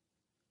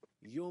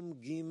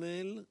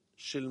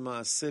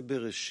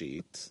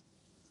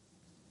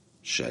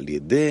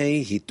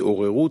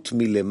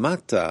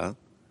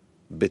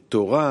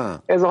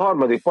 Ez a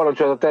harmadik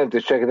parancsolat a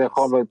teremtés cselekedetek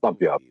harmadik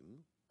napja.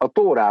 A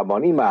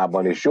Tórában,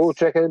 imában és jó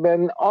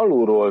cselekedetben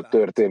alulról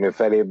történő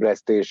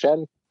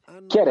felébresztésen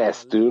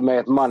keresztül,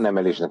 melyet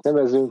mannemelésnek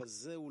nevezünk,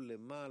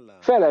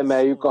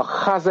 felemeljük a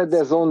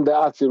Hazede Zonde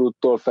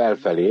Aciluttól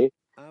felfelé,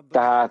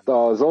 tehát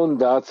a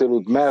Zonde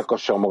Acilut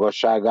melkasa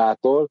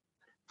magasságától,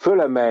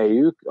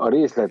 fölemeljük a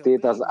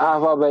részletét az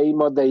Ávabe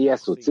Imade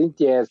Jeszut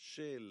szintjéhez,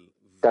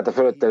 tehát a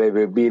fölötte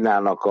lévő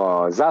bínának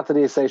a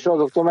zátrésze, és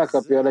azoktól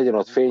megkapja, legyen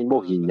ott fény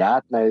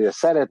mohinját, mely a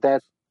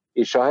szeretet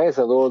és a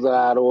helyzet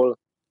oldaláról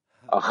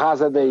a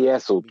Hazede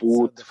Jeszut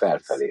út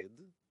felfelé.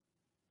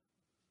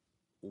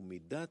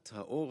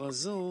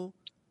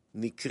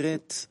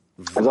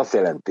 Ez azt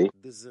jelenti,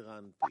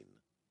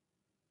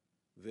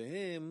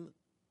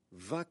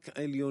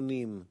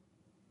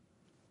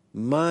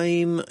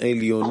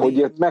 hogy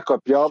itt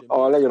megkapja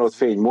a legyen ott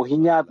fény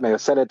mohinját, mely a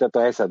szeretet a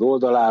helyzet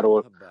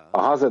oldaláról a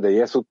Hazede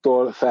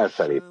Jeszuttól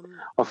felfelé.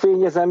 A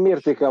fény ezen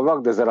mértéke a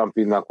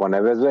Vakdezerampinnak van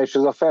nevezve, és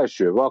ez a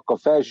felső vak, a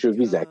felső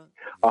vizek,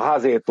 a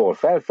Hazétól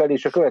felfelé,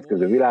 és a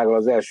következő világban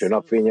az első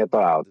napfénye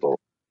található.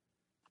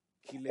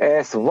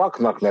 Ezt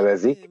vaknak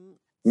nevezik,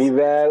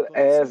 mivel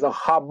ez a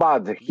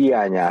Habad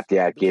hiányát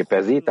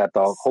jelképezi, tehát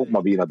a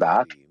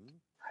Hogmabinadát,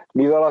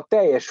 mivel a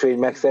teljes fény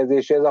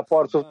megszerzéséhez a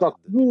parcufnak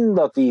mind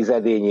a 10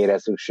 edényére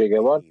szüksége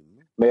van,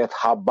 melyet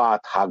Habad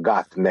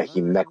Hagat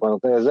Nehimnek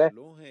vannak nevezve,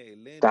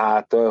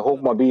 tehát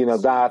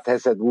Hogmabinadát,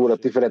 Heszed Gúra,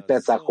 Tiferet,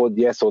 Netzach, Hod,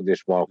 Jeszod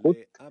és Malkut.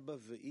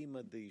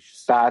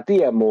 Tehát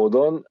ilyen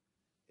módon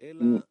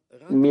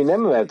mi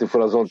nem emeltük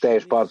fel azon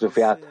teljes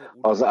parcufját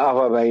az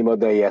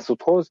Avaveimade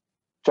Jeszudhoz,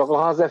 csak a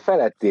Haze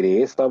feletti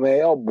részt,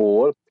 amely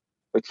abból,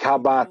 hogy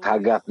Habad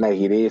Hagat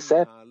Nehi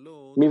része,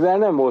 mivel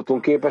nem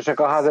voltunk képesek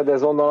a Hazede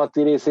Zon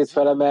alatti részét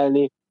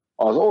felemelni,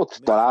 az ott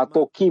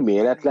található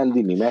kíméletlen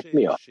dinimek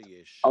miatt,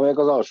 amelyek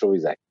az alsó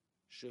vizek.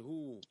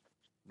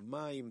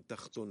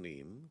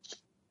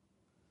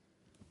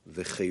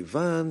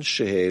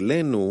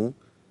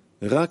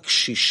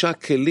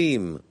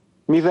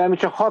 Mivel mi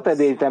csak 6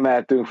 edényt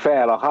emeltünk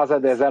fel a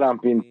Hazede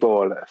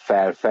Zerampintól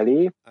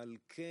felfelé,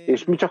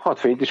 és mi csak 6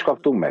 fényt is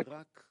kaptunk meg.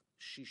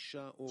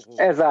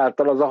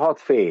 Ezáltal az a 6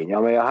 fény,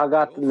 amely a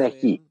Hagat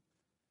Nehi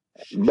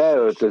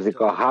beöltözik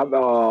a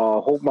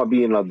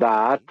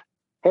Hogmabinadát,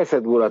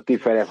 Heszed Gúra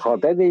Tiferet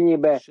 6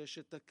 edényébe,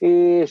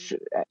 és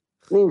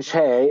nincs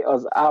hely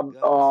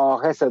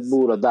a Heszed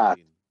Gúra Dát,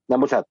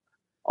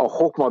 a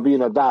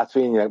Hogmabinadát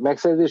fényének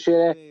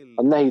megszerzésére,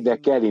 a Nehide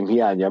Kelim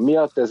hiánya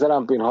miatt, ez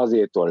Zerampin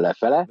Hazétól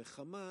lefele,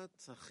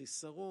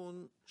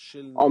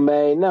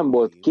 amely nem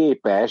volt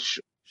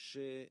képes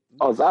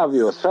az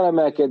Avihoz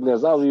felemelkedni,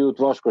 az Aviút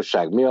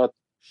vaskosság miatt,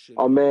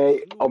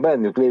 amely a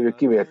bennük lévő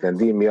kivétlen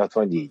díj miatt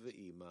van így.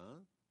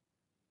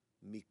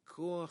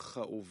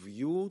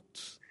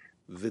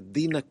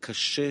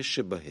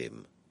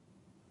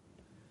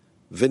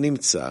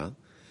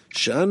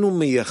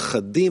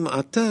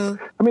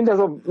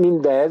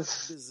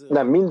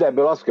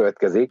 Mindebből az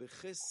következik,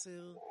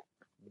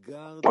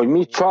 hogy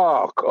mi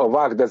csak a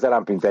Vakde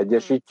Zerampint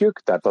egyesítjük,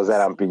 tehát a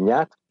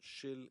Zerampinját,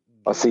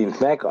 a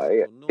szintnek,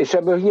 és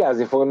ebből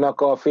hiázni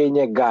fognak a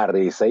fények gár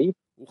részei,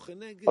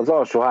 az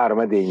alsó 3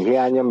 edény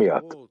hiánya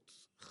miatt.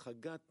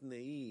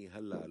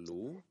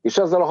 És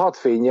azzal a 6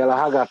 fénnyel, a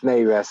Hagat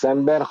Neivel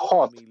szemben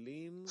 6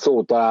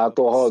 szó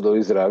található a Haldó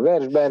Izrael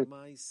versben,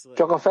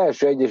 csak a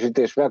felső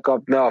egyesítés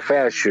megkapna a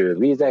felső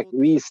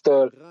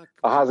víztől,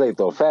 a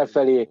Hazaitól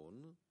felfelé,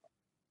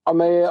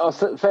 amely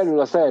felül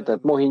a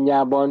szeretet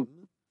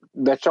mohinjában,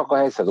 de csak a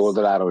helyzet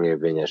oldaláról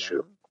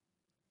érvényesül.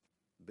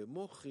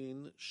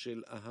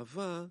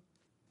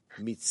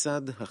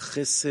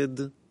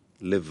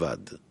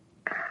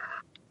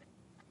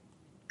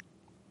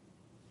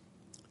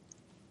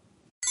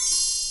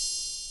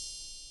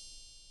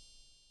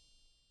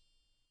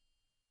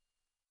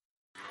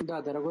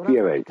 Да, дорогой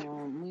Рав,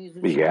 мы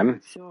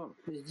изучаем все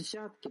с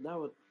десятки, да,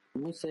 вот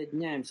мы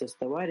соединяемся с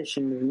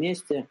товарищами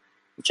вместе,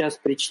 сейчас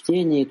при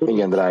чтении.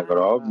 Igen, drága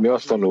Rav, mi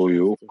azt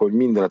tanuljuk, hogy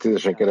minden a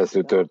 10-esen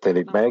keresztül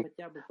történik meg,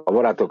 a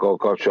barátokkal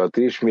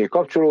kapcsolatban is, mi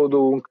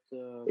kapcsolódunk,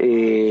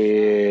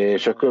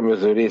 és a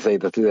különböző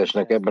részeit a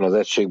 10-esnek ebben az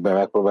egységben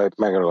megpróbáljuk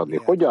megragadni.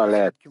 Hogyan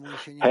lehet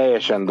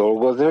helyesen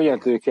dolgozni, hogyan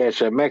tudjuk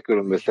helyesen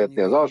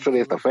megkülönböztetni az alsó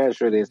részt, a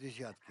felső részt,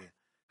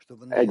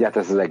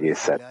 egyáltalán az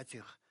egészet.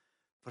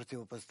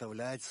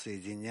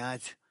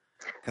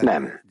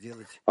 Nem.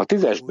 A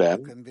 10-esben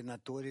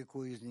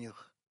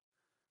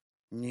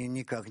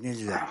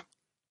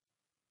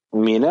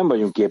mi nem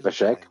vagyunk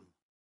képesek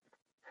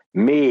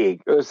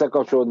még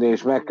összekapcsolódni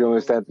és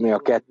megkülönböztetni a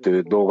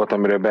kettő dolgot,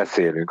 amiről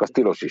beszélünk. Az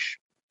tilos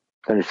is.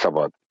 Nem is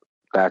szabad.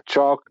 Tehát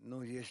csak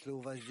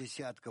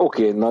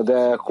oké, na de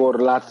akkor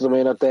láthatom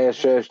én a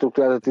teljes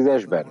struktúrát a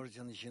 10-esben?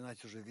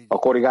 A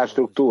korrigált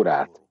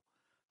struktúrát?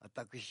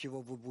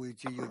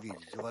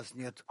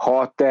 Ha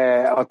a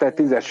te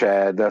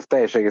 10-esed, az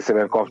teljes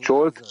egészében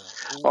kapcsolt,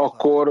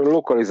 akkor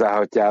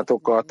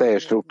lokalizálhatjátok a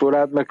teljes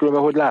struktúrát, mert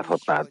különben hogy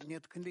láthatnád?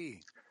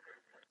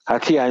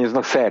 Hát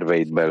hiányoznak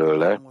szerveid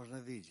belőle.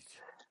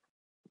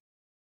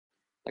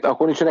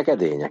 Akkor nincsenek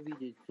edények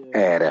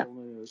erre,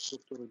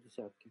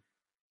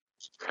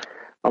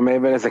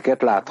 amelyben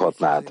ezeket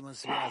láthatnád.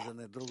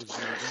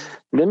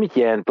 De mit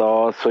jelent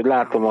az, hogy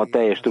látom a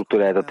teljes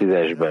struktúrát a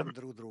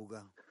 10-esben?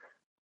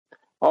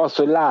 Az,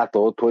 hogy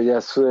látod, hogy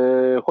ez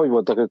hogy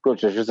voltak ők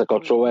kölcsönös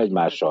összekapcsolva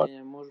egymással,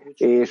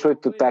 és hogy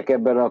tudták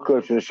ebben a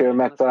kölcsönösségben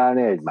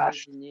megtalálni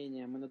egymást.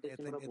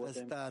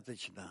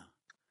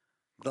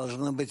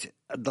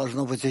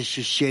 Должно быть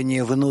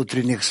ощущение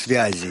внутренних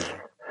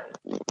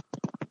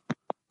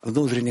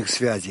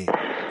связей,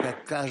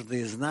 как каждый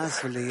из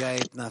нас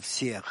влияет на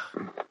всех.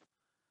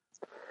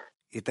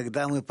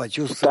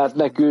 Tehát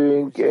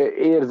nekünk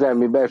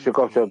érzelmi belső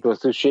kapcsolatról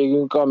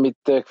szükségünk,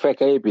 amit fel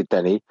kell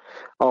építeni,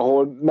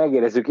 ahol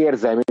megérezzük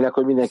érzelmileg,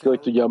 hogy mindenki hogy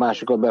tudja a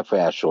másikat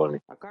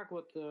befolyásolni.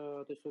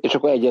 És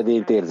akkor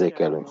egyedént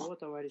érzékelünk.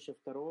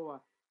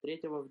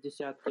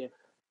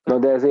 Na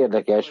de ez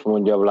érdekes,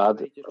 mondja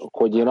Vlad,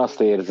 hogy én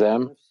azt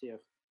érzem,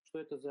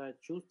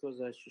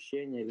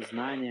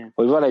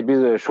 hogy van egy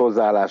bizonyos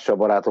hozzáállása a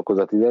barátokhoz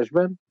a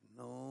 10-esben,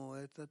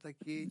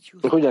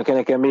 hogyan kell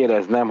nekem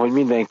éreznem, hogy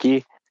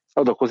mindenki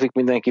adakozik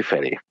mindenki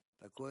felé.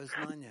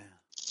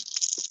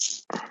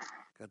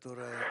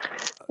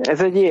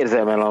 Ez egy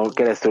érzelmen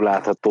keresztül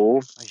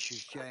látható,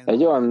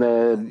 egy olyan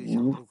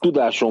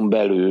tudáson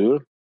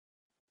belül,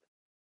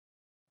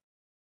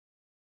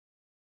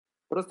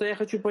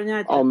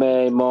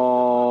 amely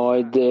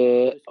majd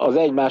az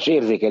egymás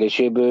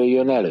érzékeléséből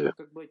jön elő.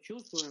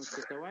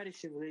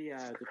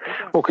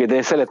 Oké, de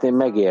én szeretném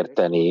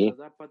megérteni,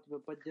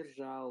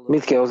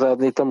 mit kell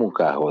hozzáadni itt a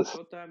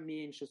munkához.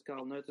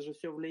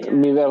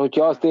 Mivel,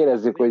 hogyha azt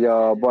érezzük, hogy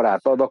a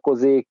barát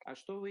adakozik,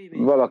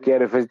 valaki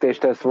erőfeszítést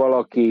tesz,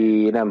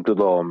 valaki nem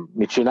tudom,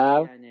 mit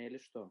csinál,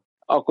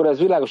 akkor ez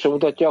világosan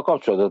mutatja a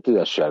kapcsolatot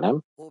 10-essel,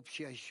 nem?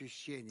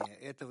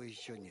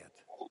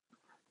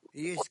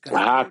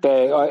 Hát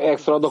te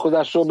extra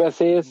adakozásról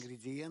beszélsz?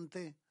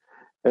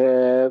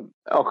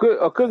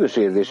 A közös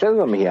érzés, ez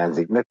ami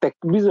hiányzik. Nektek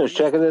bizonyos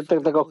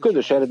cselekedeteknek a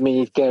közös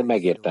eredményét kell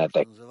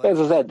megértenetek. Ez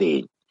az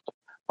edény,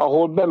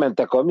 ahol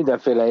bementek a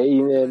mindenféle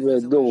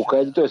dolgok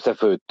együtt,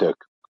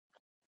 összefőttök.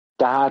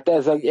 Tehát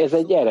ez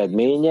egy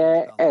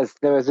eredménye, ezt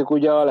nevezzük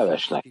ugye a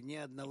levesnek.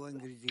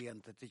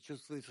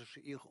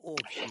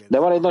 De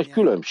van egy nagy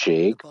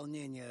különbség,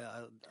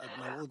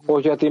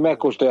 hogyha ti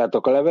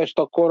megkóstoljátok a levest,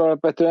 akkor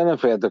alapvetően nem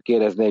fogjátok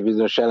érezni egy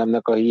bizonyos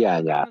elemnek a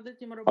hiányát.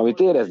 Amit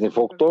érezni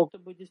fogtok,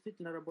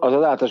 az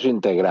az általános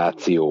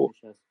integráció.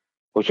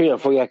 Hogy hogyan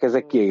fogják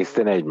ezek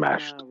kiegészíteni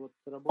egymást.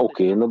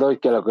 Oké, na de hogy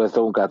kell akkor ezt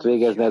a munkát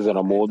végezni ezen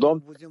a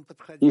módon,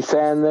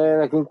 hiszen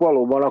nekünk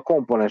valóban a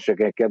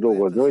komponenseken kell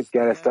dolgozni, hogy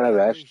kell ezt a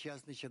levest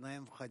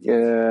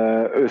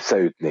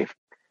összeütni.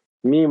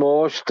 Mi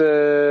most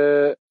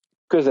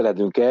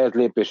közeledünk el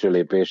lépésről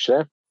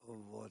lépésre,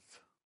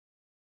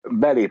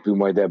 belépünk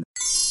majd ebbe.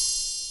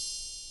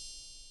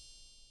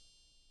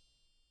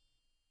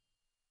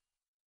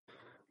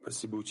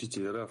 Спасибо,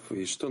 учитель Раф.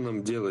 И что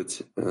нам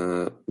делать?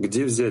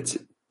 Где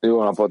взять?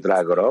 Jó napot,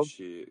 drága Rab,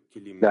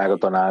 drága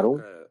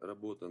tanárunk.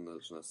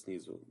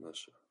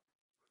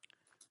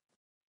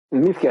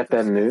 Mit kell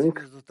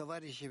tennünk?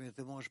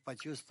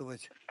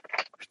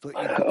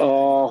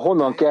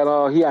 Honnan kell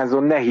a hiányzó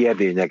nehi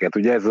edényeket?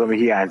 Ugye ez az, ami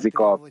hiányzik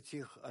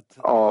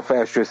a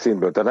felső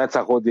szintből, a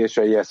necahod és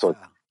a jeszod.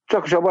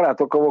 Csak is a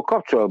barátokkal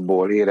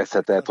kapcsolatból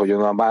érezheted, hogy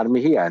onnan bármi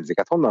hiányzik.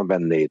 Hát honnan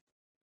vennéd?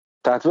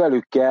 Tehát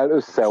velük kell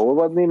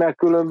összeolvadni, mert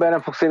különben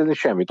nem fogsz érezni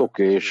semmit.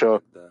 Oké, és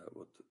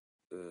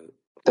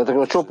tehát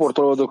akkor a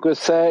csoporttól oldok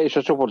össze, és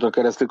a csoporton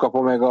keresztül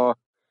kapom meg a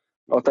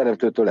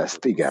teremtőtől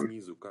ezt.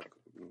 Igen.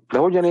 De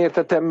hogyan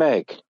értettem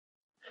meg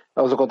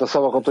azokat a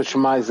szavakat, hogy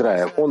Shema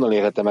Izrael? Honnan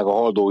érhettem meg a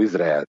haldó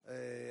Izraelt?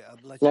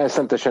 Nem,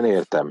 szentesen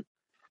értem.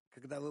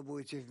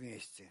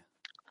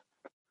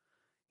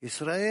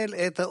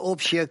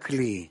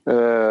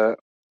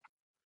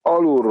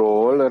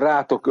 Alulról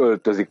rátok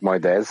öltözik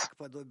majd ez.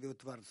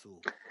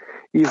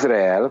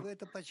 Izrael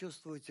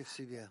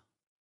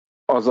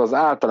az az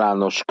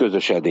általános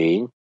közös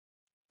edény,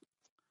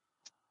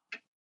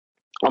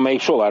 amelyik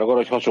sovár akar,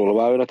 hogy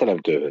hasonlóvá jön a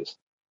teremtőhöz.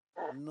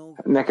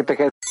 Nektek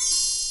ez...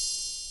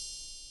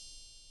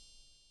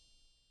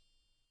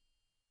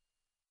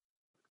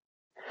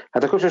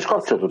 Hát a közös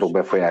kapcsolatotok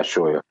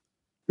befolyásolja.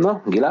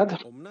 Na,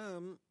 Gilad?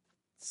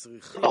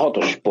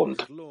 6.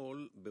 pont.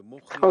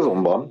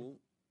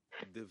 Azonban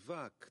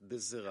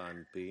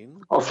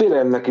a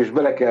félelemnek is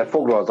bele kell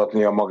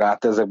foglaltatnia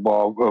magát ezekbe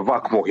a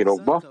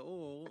vakmohirokba,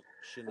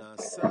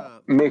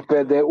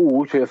 mégpedig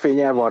úgy, hogy a fény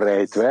el van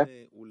rejtve,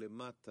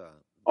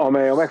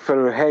 amely a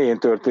megfelelő helyén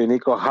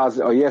történik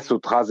a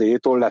Jeszut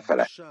hazétól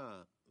lefele.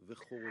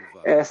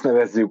 Ezt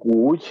nevezzük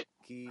úgy,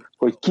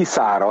 hogy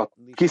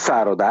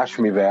kiszáradás,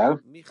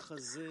 mivel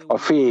a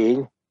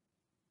fény,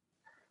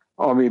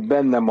 ami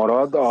benne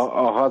marad,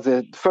 a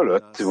haze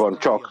fölött van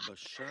csak,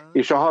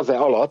 és a haze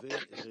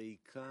alatt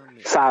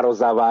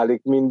szárazzá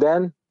válik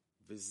minden,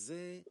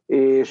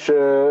 és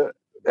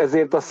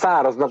ezért a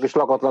száraznak és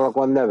lakatlanak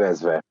van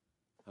nevezve.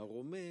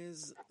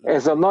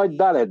 Ez a nagy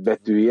dalet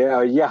betűje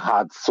a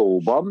jehad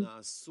szóban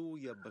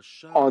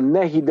a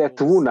nehidet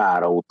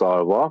vunára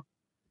utalva,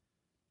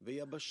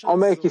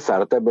 amely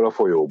kiszáradt ebből a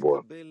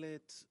folyóból.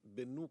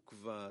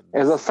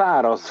 Ez a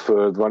száraz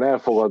föld van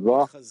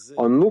elfogadva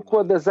a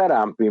Nukva de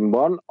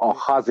Zerampinban a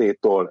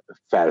hazétól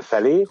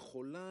felfelé,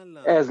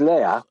 ez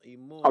Lea,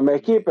 amely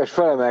képes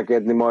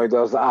felemelkedni majd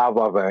az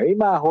Áva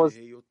imához,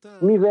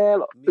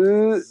 mivel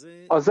ő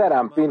a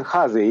Zerampin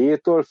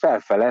hazéjétől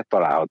felfele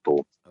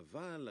található.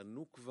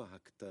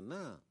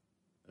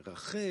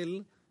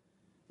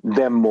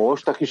 De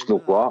most a kis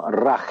Nukva,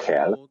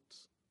 Rachel,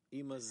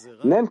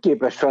 nem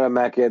képes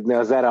felemelkedni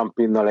a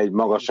Zerampinnal egy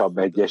magasabb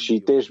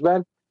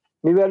egyesítésben,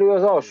 mivel ő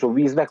az alsó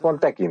víznek van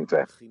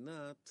tekintve.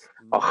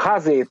 A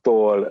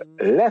hazétól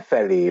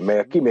lefelé, mely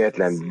a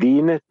kíméletlen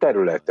din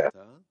területe.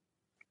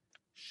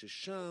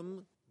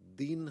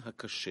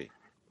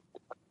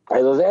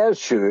 Ez az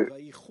első,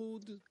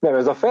 nem,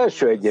 ez a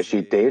felső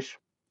egyesítés,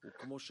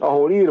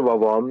 ahol írva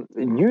van,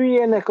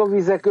 gyűjjenek a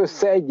vizek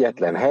össze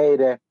egyetlen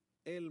helyre,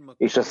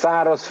 és a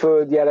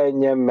szárazföld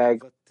jelenjen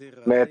meg,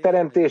 mely a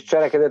teremtés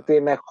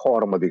cselekedetének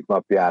harmadik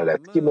napján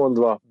lett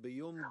kimondva,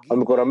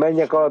 amikor a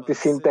mennyek alatti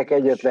szintek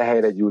egyetlen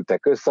helyre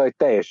gyűltek össze, hogy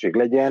teljesség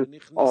legyen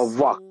a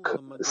vak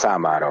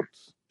számára.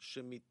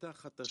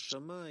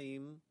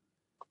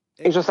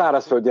 És a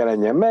szárazföld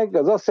jelenjen meg,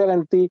 az azt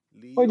jelenti,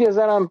 hogy az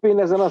Zerampin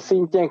ezen a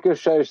szintjen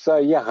kösse össze a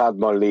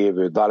Jehadban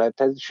lévő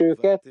dalethez is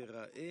őket,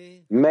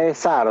 mely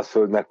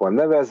szárazföldnek van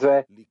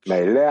nevezve,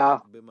 mely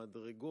Lea,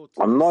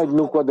 a nagy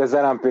Nukva de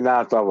Zerampin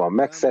által van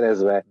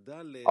megszerezve,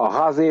 a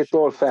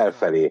hazétól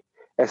felfelé.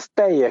 Ez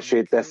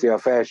teljessé teszi a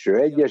felső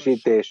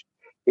egyesítés,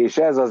 és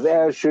ez az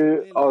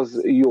első,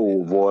 az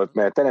jó volt,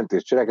 mert a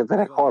teremtés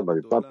cselekedetének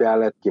harmadik napján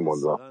lett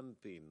kimondva.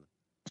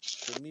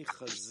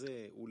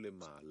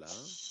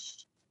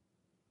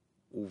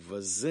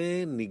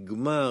 ובזה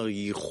נגמר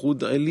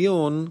ייחוד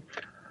עליון,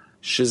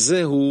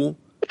 שזהו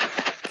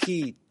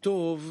כי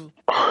טוב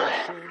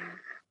לשון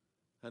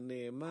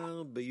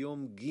הנאמר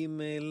ביום ג'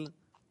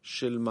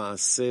 של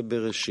מעשה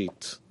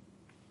בראשית.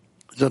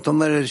 זאת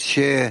אומרת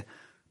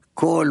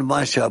שכל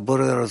מה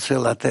שהבורא רוצה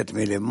לתת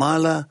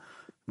מלמעלה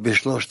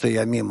בשלושת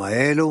הימים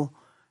האלו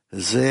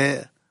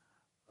זה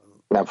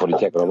nem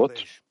fordítják robot.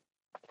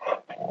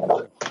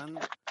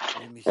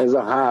 Ez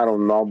a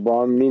 3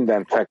 napban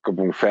mindent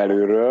megkapunk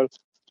felülről,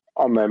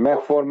 amely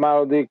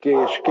megformálódik,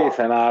 és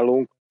készen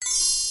állunk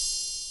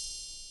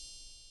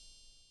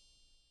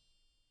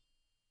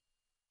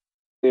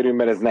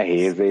mert ez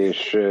nehéz,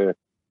 és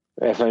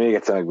ezt majd még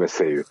egyszer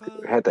megbeszéljük.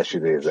 7-es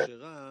idézet.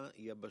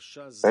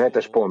 A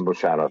 7-es pont,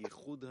 bocsánat.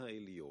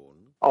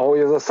 Ahogy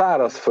ez a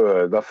száraz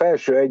föld a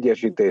felső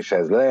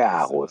egyesítéshez,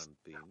 Leához,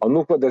 a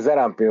Nukva de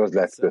Zerampinhoz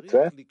lett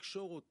kötve,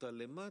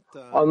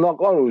 annak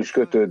alul is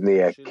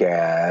kötődnie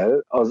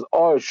kell az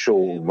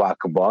alsó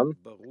vakban,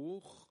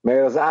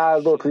 mely az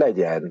áldott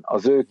legyen,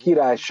 az ő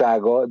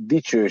királysága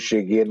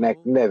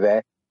dicsőségének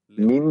neve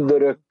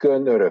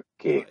mindörökkön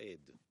örökké.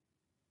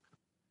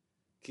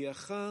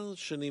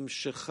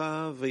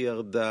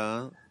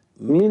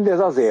 Mindez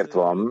azért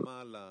van,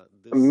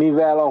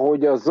 mivel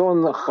ahogy a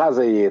Zon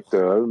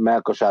hazéjétől,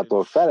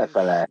 Melkasától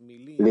fele-fele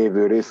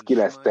lévő rész ki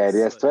lesz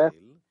terjesztve,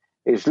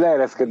 és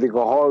leereszkedik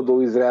a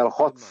haldó Izrael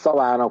 6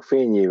 szavának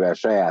fényével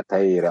saját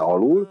helyére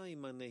alul,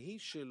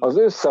 az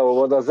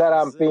összeolvad a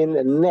Zerampin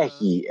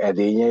nehi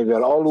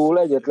edényeivel alul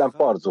egyetlen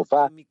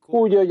parzófá,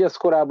 úgy, ahogy ez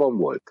korábban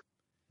volt.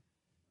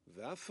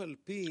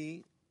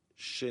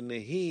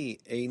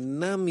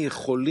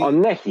 A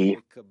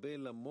nehi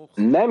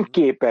nem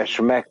képes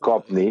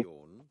megkapni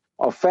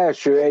a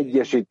felső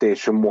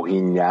egyesítés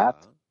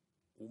mohinját,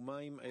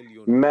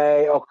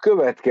 mely a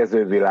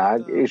következő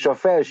világ és a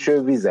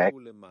felső vizek,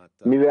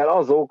 mivel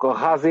azok a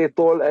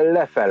hazétól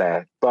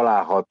lefele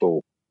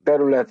található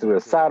területről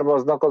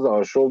származnak az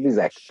alsó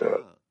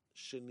vizektől.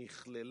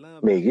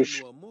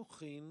 Mégis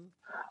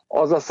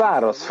az a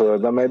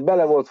szárazföld, amely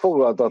bele volt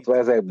foglaltatva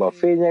ezekbe a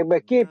fényekbe,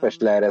 képes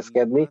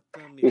leereszkedni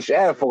és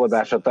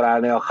elfogadásra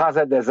találni a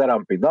Hazed de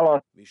Zerampin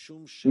alatt,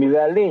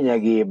 mivel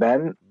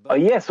lényegében a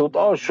Jeszut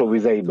alsó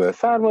vizeiből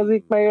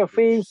származik, mely a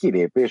fény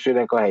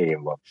kilépésének a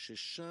helyén van.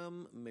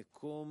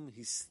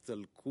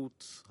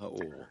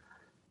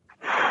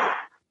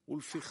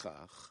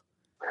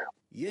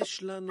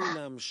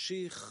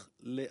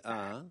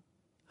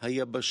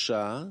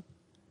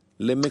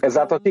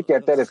 Ezáltal ki kell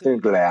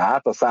terjesztenünk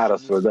Leát, a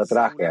szárazföldet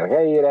Rachel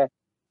helyére,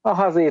 a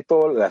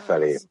hazétól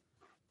lefelé.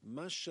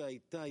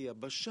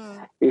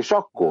 És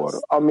akkor,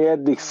 ami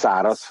eddig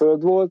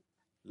szárazföld volt,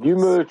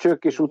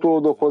 gyümölcsök és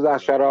utódok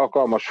hozására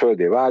alkalmas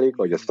földé válik,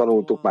 ahogy ezt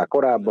tanultuk már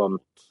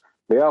korábban,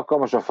 mely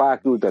alkalmas a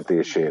fák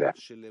ültetésére.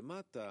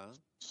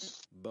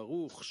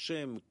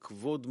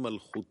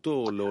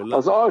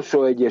 Az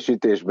alsó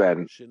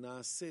egyesítésben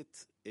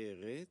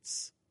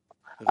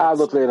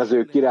áldott legyen az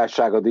ő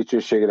királysága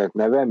dicsőségének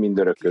neve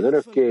mindörökkön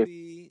örökké,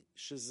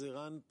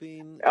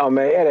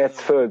 amely Erec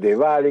földé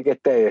válik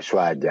egy teljes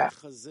vádgyá.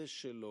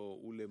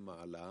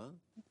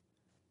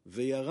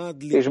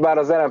 És bár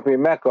az Zerampin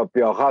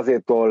megkapja a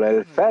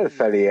Hazétól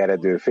felfelé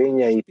eredő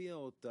fényeit,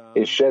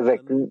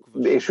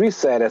 és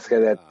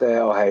visszaereszkedett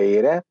a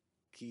helyére,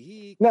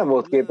 nem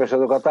volt képes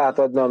azokat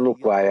átadni a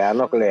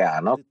Nukvájának,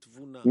 Leának,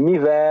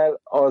 mivel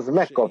az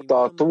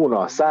megkapta a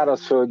Túna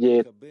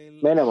szárazföldjét,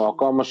 mely nem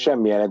alkalmas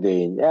semmilyen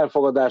edény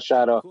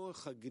elfogadására,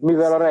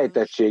 mivel a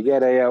rejtettség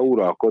ereje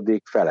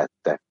uralkodik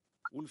felette.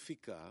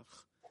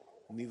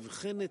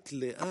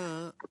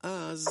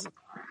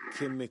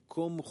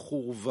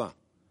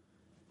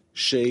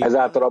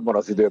 Ezáltal abban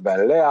az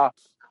időben Lea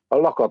a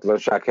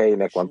lakatlanság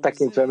helyének van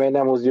tekintve, mely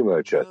nem hoz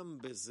gyümölcsöt.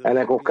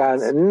 Ennek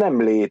okán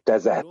nem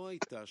létezett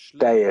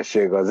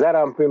teljesség a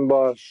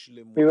Zerampinban,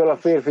 mivel a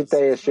férfi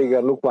teljessége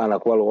a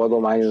Nukvának való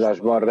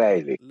adományozásban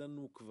rejlik.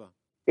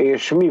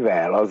 És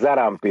mivel a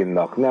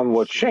Zerampinnak nem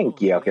volt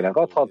senki, akinek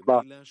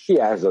adhatna,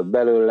 hiányzott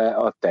belőle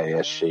a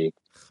teljesség.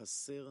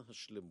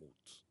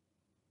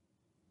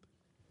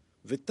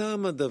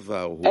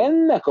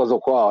 Ennek az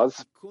oka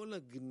az,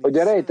 hogy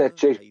a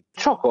rejtettség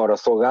csak arra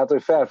szolgált,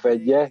 hogy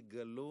felfedje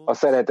a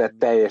szeretet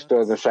teljes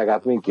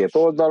tulajdonságát mindkét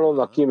oldalon,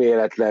 a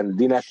kíméletlen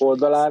dinek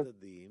oldalán,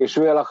 és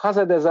mivel a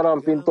Hazede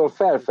Zerampintól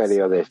felfelé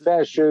az egy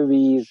felső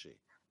víz,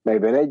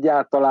 melyben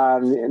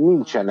egyáltalán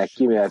nincsenek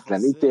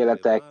kíméletlen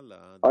ítéletek,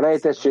 a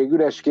rejtettség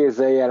üres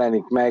kézzel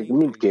jelenik meg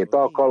mindkét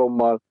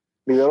alkalommal,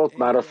 mivel ott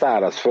már a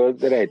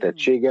szárazföld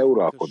rejtettsége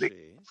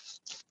uralkodik.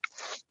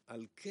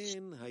 על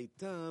כן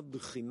הייתה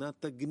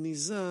בחינת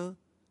הגניזה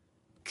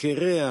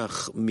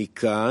כריח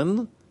מכאן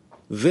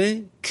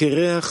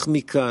וכריח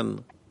מכאן.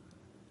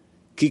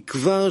 כי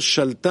כבר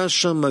שלטה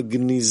שם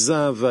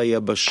הגניזה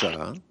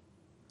והיבשה,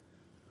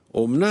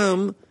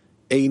 אמנם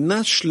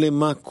אינה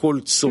שלמה כל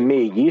צור.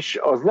 Mégis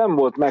az nem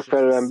volt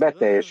megfelelően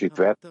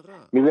beteljesítve,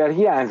 mivel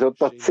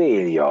hiányzott a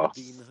célja,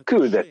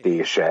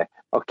 küldetése,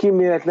 a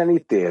kíméletlen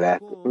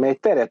ítélet, mely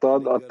teret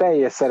ad a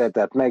teljes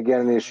szeretet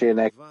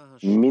megjelenésének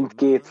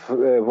mindkét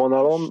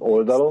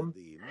oldalon,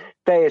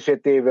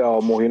 teljesítéve a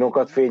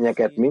mohinokat,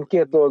 fényeket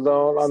mindkét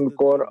oldalon,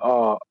 amikor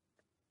a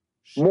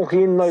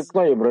mohinnak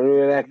nagyobbra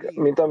nőnek,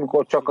 mint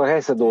amikor csak a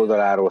Heszed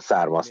oldaláról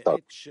származtak.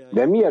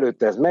 De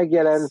mielőtt ez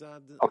megjelent,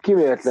 a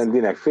kíméletlen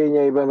dinek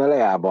fényeiben a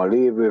Leában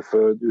lévő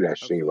föld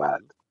üressé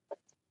vált.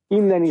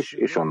 Innen is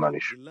és onnan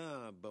is.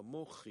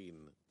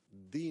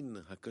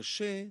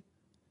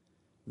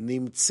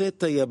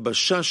 נמצאת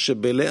היבשה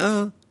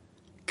שבלאה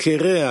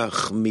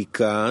כריח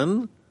מכאן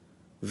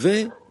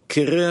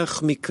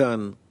וכריח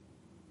מכאן.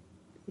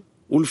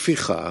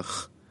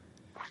 ולפיכך,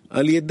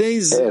 על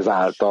ידי זה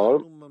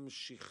ezáltal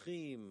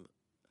ממשיכים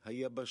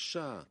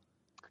היבשה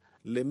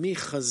למי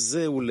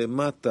חזה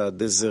ולמטה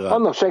דזרם.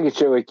 Annak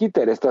segítségével, hogy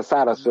kiterjeszte a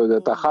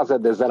szárazföldet a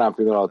Hazed de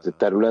Zerampin alatti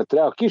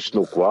területre, a kis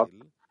Nukva,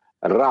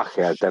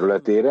 Rachel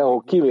területére,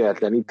 ahol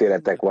kíméletlen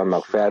ítéletek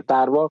vannak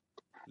feltárva,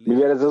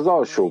 mivel ez az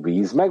alsó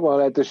víz, megvan a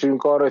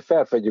lehetőségünk arra, hogy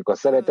felfedjük a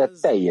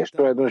szeretet teljes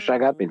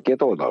tulajdonságát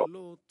mindkét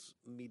oldalon.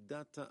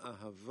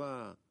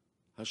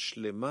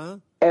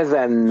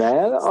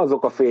 Ezennel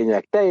azok a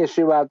fények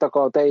teljessé váltak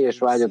a teljes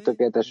vágyat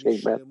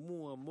tökéletességben,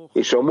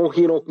 és a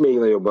mohinok még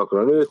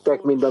nagyobbakra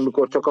nőttek, mint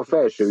amikor csak a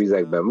felső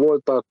vizekben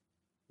voltak,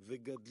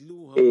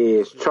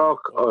 és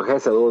csak a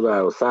Heszed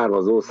oldaláról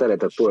származó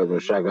szeretet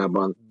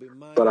tulajdonságában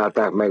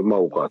találták meg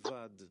magukat.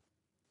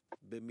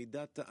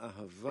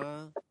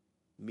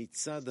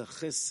 מצד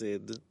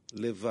החסד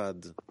לבד.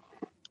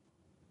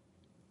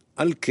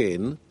 על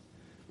כן,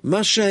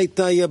 מה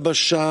שהייתה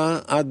יבשה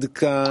עד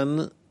כאן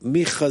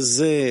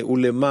מחזה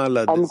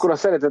ולמעלה amikor a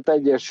szeretet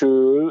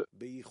egyesül,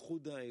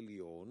 בייחוד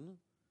העליון,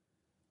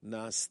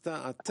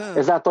 נעשתה עתה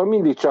ezáltal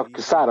mindig csak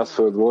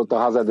szárazföld volt a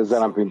Hazed de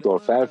Zerampintól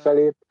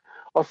felfelé,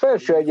 a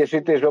felső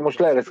egyesítésben most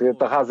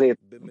leereszkedett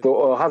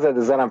a Hazed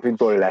de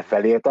Zerampintól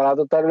lefelé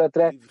található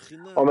területre,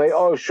 amely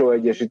alsó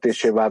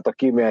egyesítésé vált a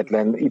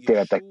kíméletlen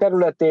ítéletek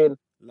területén,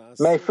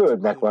 mely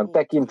földnek van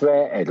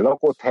tekintve, egy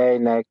lakott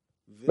helynek,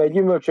 mely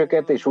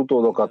gyümölcsöket és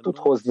utódokat tud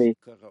hozni,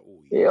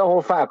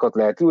 ahol fákat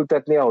lehet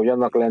ültetni, ahogy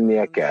annak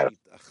lennie kell.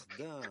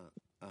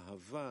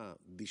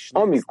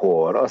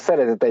 Amikor a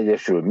szeretet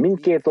egyesül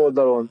mindkét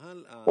oldalon,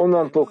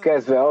 onnantól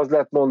kezdve az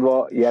lett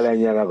mondva,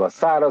 jelenjen meg a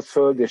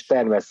szárazföld, és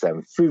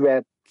termesszen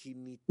füvet,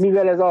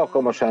 mivel ez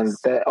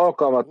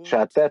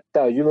alkalmassá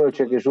tette a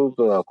gyümölcsök és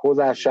utódok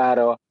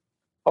hozására,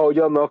 ahogy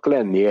annak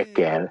lennie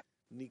kell.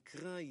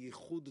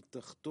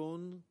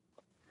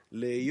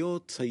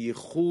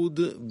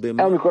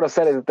 Amikor a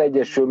szeretet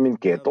egyesül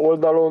mindkét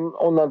oldalon,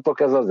 onnantól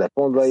kezdve az lett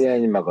mondva,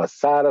 jelenjen meg a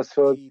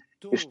szárazföld,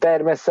 és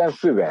termesszen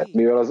füvet,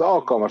 mivel az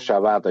alkalmassá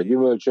vált a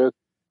gyümölcsök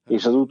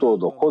és az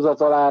utódok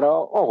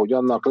hozatalára, ahogy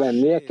annak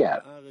lennie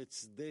kell.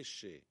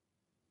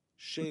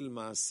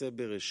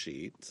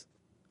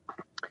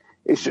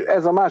 És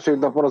ez a második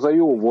napon az a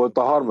jó volt,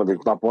 a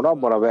harmadik napon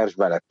abban a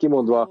versben lett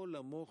kimondva,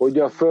 hogy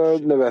a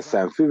föld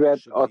növesszen füvet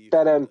a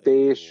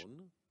teremtés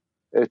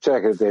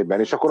cselekedetében.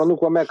 És akkor a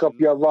Nukva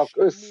megkapja a vak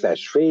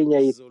összes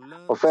fényeit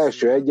a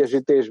felső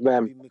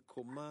egyesítésben,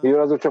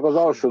 mivel azok csak az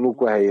alsó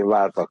Nukva helyén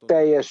váltak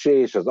teljessé,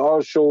 és az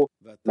alsó,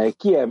 mely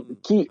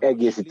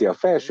kiegészíti a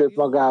felsőt,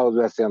 magához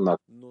veszi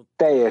annak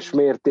teljes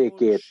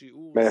mértékét,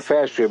 mert a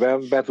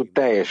felsőben be tud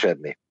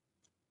teljesedni.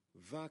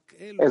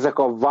 Ezek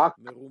a vak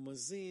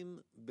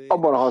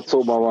abban a 6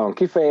 szóban van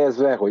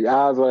kifejezve, hogy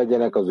áldva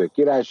legyenek az ő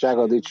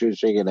királysága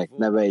dicsőségének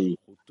nevei,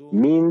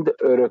 mind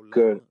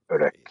örökkön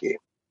örökké.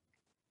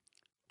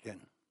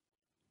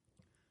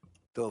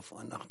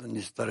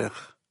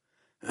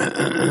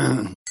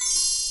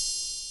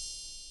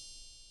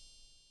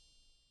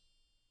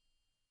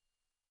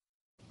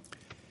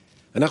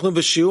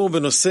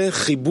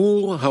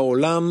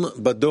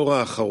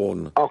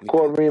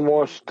 Akkor mi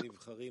most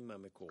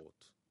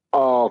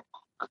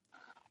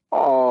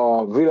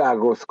a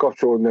világhoz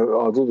kapcsolódni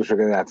az utolsó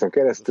generáción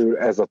keresztül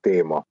ez a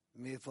téma.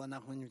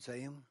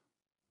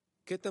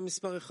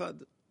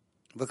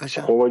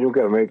 Hol vagyunk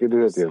el? Melyik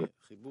időt?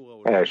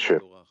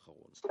 Első.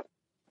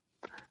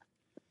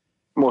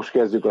 Most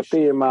kezdjük a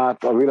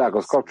témát, a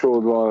világhoz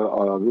kapcsolódva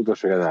az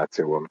utolsó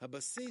generációban.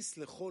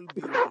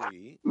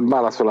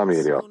 Válaszol a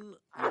Mírja.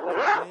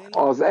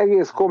 Az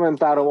egész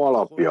kommentárom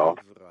alapja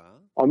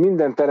a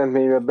minden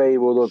teremtménybe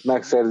beívódott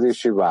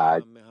megszerzési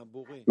vágy,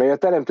 mely a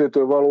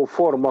teremtőtől való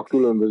forma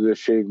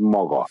különbözőség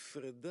maga.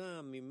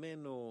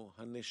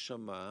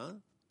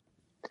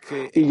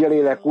 Így a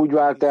lélek úgy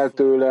vált el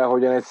tőle,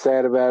 ahogyan egy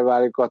szerv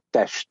válik a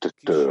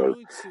testtől.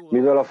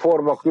 Mivel a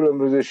forma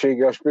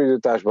különbözősége a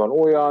spiritásban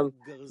olyan,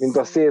 mint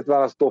a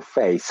szétválasztó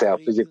fejsze a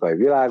fizikai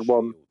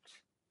világban,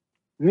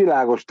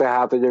 világos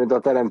tehát, hogy amit a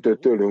teremtő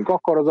tőlünk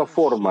akar, az a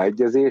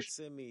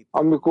formaegyezés,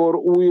 amikor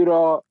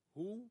újra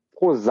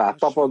hozzá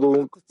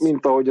tapadunk,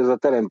 mint ahogy az a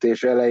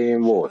teremtés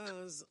elején volt.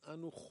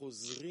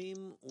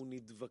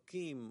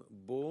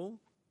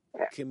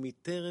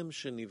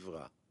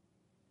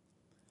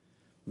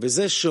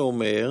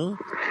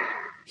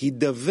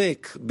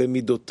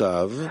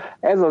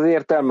 Ez az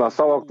értelme a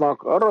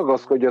szavaknak,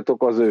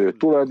 ragaszkodjatok az ő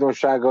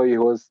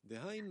tulajdonságaihoz,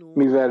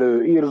 mivel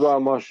ő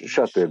irgalmas,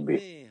 stb.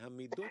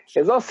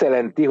 Ez azt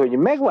jelenti, hogy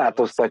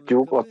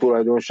megváltoztatjuk a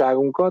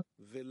tulajdonságunkat,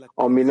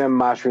 ami nem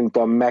más, mint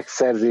a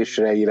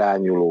megszerzésre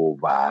irányuló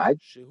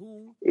vágy,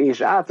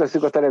 és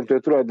átveszünk a teremtő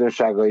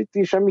tulajdonságait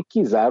is, ami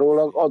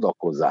kizárólag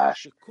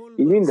adakozás.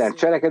 Így minden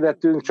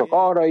cselekedetünk csak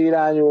arra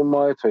irányul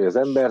majd, hogy az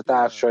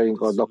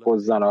embertársaink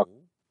adakozzanak,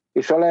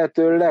 és a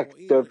lehető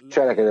legtöbb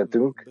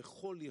cselekedetünk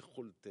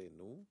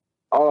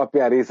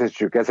alapján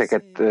részesítsük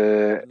ezeket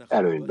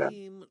előnyben.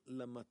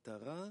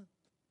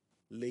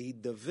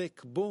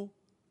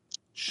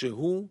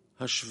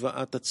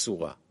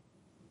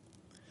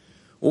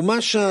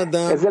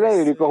 Ezzel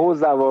elérjük a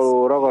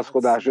hozzávaló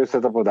ragaszkodás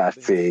összetapadás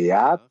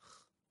célját,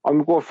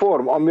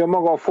 ami a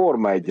maga a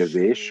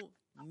formaegyezés,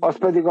 az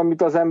pedig,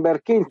 amit az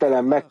ember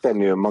kénytelen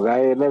megtenni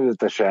önmagáért,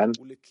 nevezetesen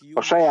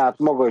a saját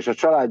maga és a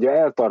családja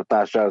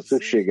eltartására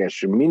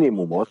szükséges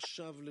minimumot,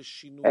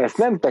 ezt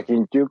nem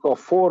tekintjük a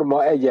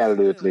forma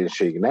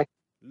egyenlőtlenségnek,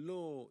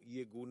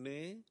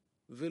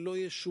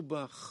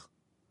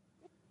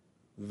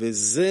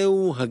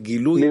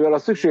 mivel a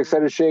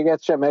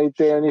szükségszerűséget sem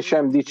elítélni,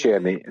 sem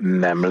dicsérni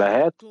nem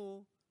lehet,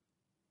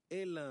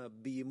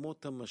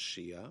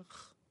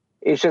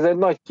 és ez egy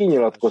nagy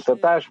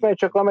kinyilatkoztatás, mely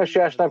csak a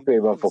messiás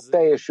napjaiban fog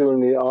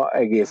teljesülni a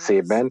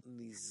egészében,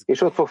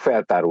 és ott fog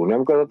feltárulni.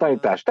 Amikor a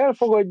tanítást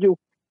elfogadjuk,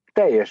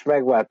 teljes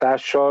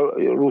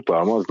megváltással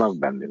jutalmaznak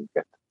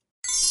bennünket.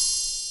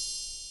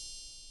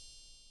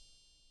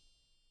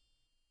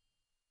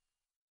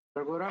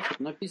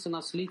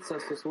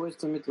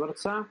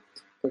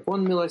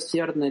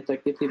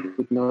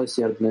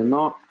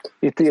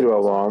 Itt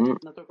írva van,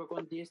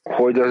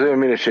 hogy az ő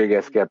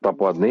minőséghez kell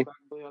tapadni.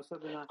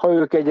 Ha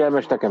ő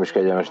kegyelmes, nekem is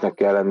kegyelmesnek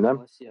kell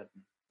lennem.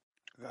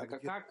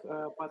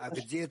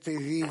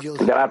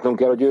 De látnunk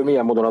kell, hogy ő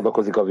milyen módon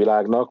adakozik a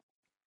világnak.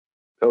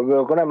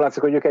 Akkor nem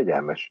látszik, hogy ő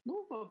kegyelmes.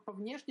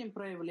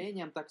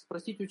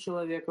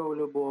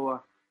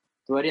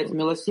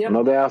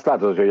 Na de azt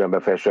látod, hogy hogyan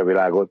befejezse a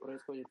világot.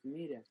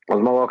 Az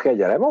maga a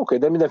kegyelem. Oké,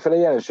 de mindenféle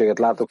jelenséget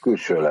látok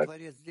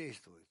külsőleg.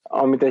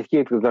 Amit egy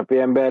kétköznapi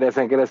ember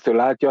ezen keresztül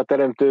látja a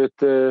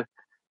teremtőt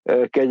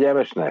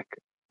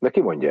kegyelmesnek. De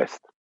ki mondja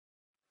ezt?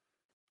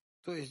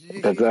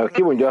 Tehát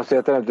ki mondja azt, hogy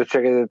a teremtőt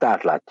segített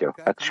átlátja?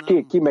 Hát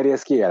ki meri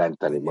ezt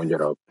kijelenteni, mondja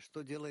Rab.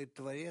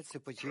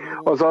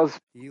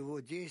 Azaz,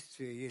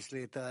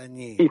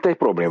 itt egy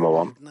probléma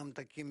van.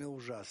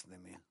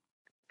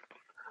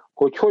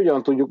 Hogy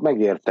hogyan tudjuk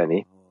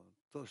megérteni,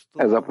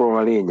 ez a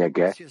probléma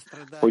lényege,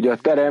 hogy a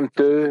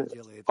teremtő,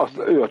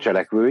 ő a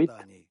cselekvő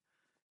itt,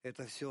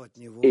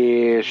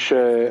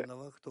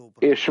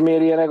 és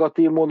miért ilyen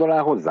negatív módon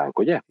áll hozzánk,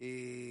 ugye?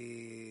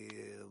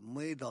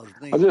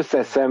 Az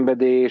összes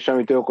szenvedés,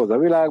 amit ő okoz a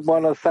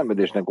világban, az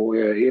szenvedésnek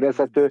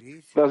érezhető,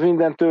 de az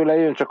minden tőle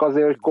jön csak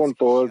azért, hogy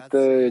kontrollt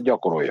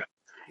gyakorolja.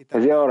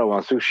 Ezért arra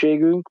van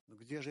szükségünk,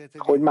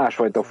 hogy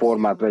másfajta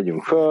formát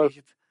vegyünk föl,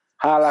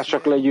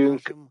 hálásak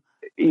legyünk,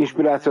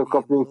 inspirációt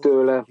kapjunk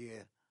tőle,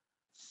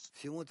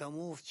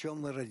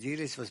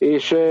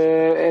 és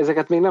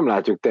ezeket még nem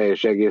látjuk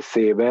teljes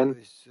egészében.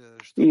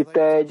 Itt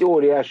egy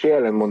óriási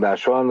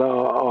ellentmondás van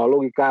a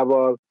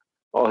logikával,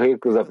 a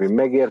hétköznapi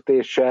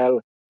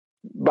megértéssel,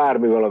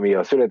 bármi valami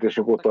a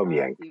születésünk óta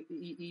miénk.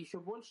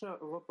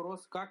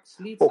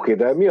 Oké,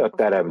 de mi a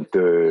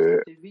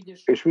teremtő,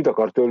 és mit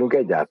akar tőlünk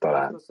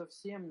egyáltalán?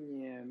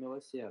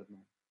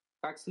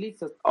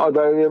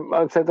 De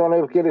szerintem a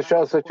nagyobb kérdés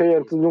az, hogy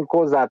hogyan tudunk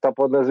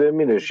hozzátapadni az ő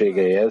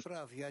minőségeihez.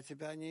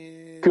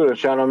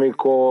 Különösen,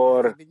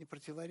 amikor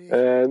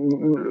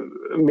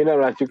mi nem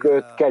látjuk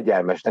őt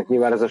kegyelmesnek,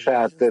 nyilván ez a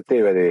saját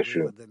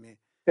tévedésünk.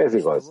 Ez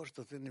igaz.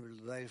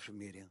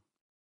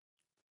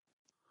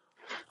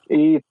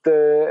 Itt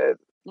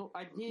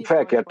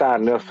fel kell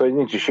tárni azt, hogy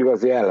nincs is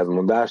igazi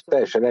ellentmondás,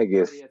 teljesen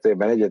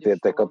egészében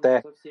egyetértek a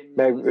te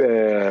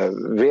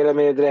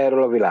véleményedre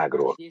erről a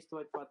világról.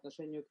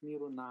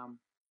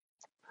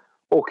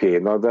 Oké,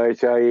 na de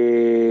hogyha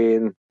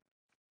én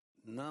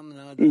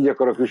így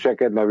akarok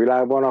viselkedni a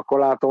világban, akkor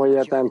látom, hogy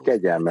egyáltalán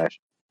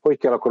kegyelmes. Hogy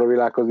kell akkor a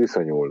világhoz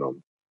viszonyulnom?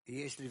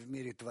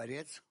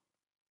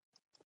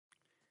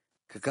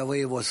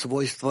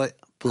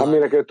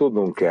 Amire kell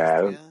tudnunk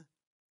kell,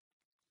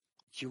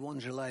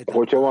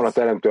 hogyha van a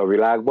teremtő a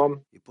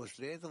világban,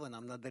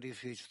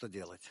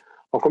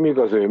 akkor mik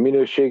az ő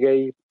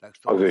minőségei,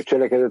 az ő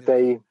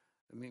cselekedetei,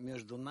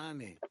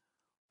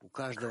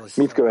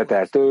 mit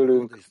követel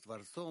tőlünk,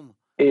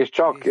 és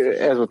csak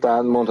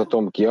ezután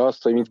mondhatom ki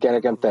azt, hogy mit kell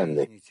nekem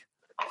tenni.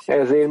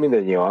 Ezért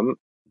mindannyian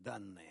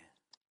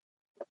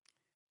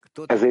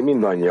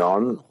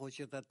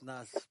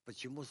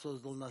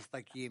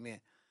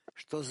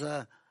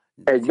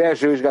egy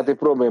belső vizsgálati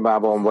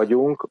problémában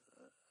vagyunk,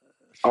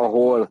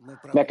 ahol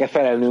meg kell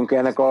felelnünk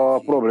ennek a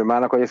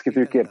problémának, hogy ezt ki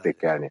tudjuk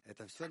értékelni.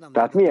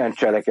 Tehát milyen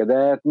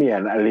cselekedet,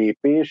 milyen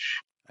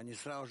lépés,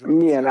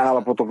 milyen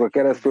állapotokra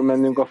keresztül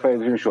mennünk a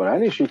fejlődésünk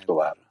során, és így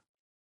tovább.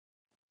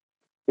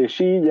 És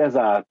így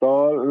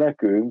ezáltal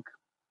nekünk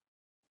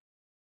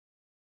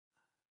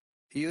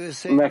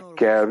meg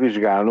kell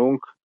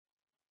vizsgálnunk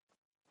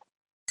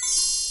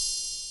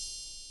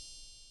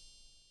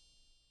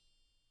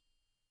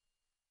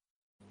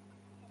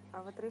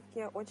в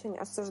отрывке очень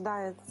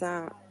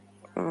осуждается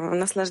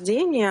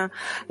наслаждение,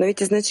 но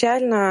ведь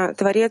изначально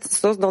Творец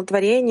создал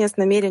творение с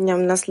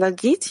намерением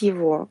насладить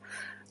его.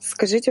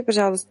 Скажите,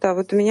 пожалуйста,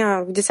 вот у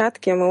меня в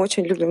десятке мы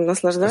очень любим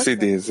наслаждаться. Az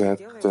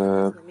idézet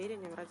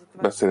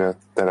beszél a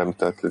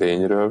teremtett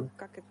lényről.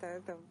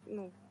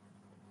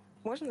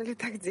 Можно ли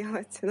так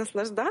делать?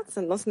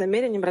 Наслаждаться, но с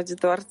намерением ради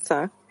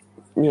Творца.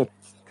 Mi a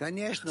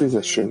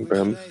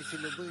tízesünkben?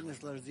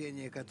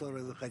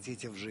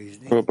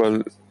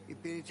 Valóban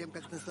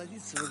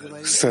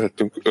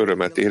szeretünk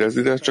örömet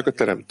érezni, de csak a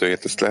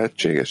teremtőért ezt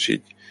lehetséges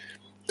így.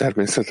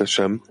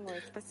 Természetesen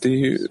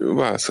ti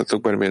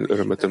választhatok bármilyen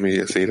örömet, ami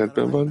az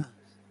életben van,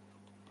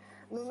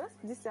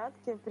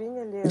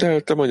 de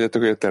te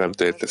mondjátok, hogy a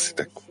teremtőért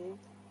teszitek.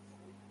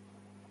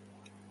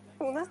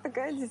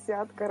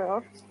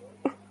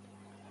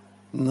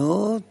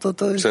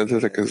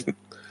 Szerintetek ez...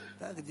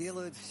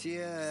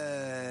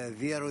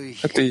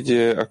 Hát így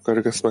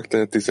akarjuk ezt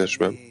megtenni a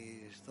tízesben.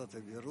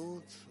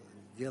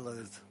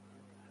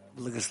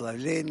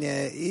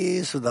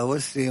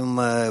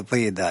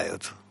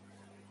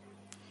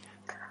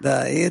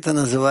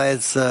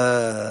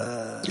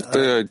 Itt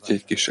adj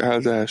egy kis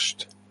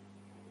áldást,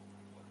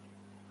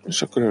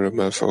 és akkor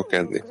örömmel fogok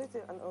enni.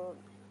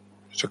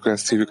 És akkor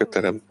ezt hívjuk a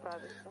terem.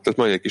 Tehát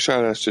mondj egy kis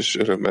áldást, és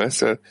örömmel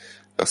eszel,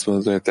 azt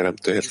mondod, hogy a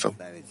teremtőért van.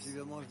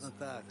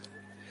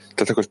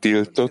 Tehát akkor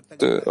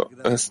tiltott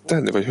ezt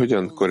tenni, vagy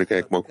hogyan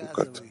korrigáljuk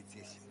magunkat?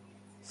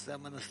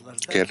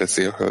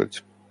 Kérdezi a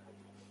hölgy.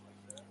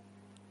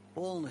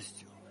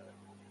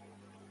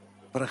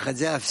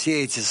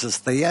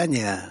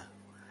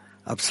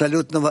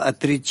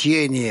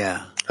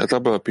 Hát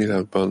abban a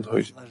pillanatban,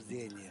 hogy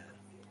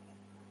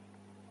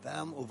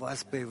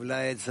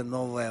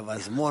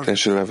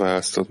teljesen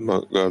leválasztod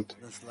magad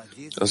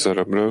az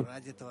örömről,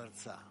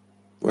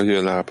 vagy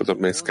olyan állapotban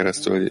mész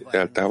keresztül, hogy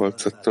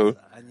eltávolodsz ettől,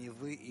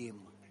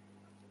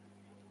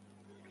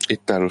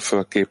 itt állul fel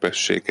a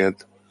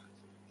képességed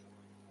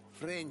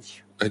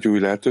egy új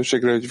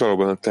lehetőségre, hogy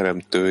valóban a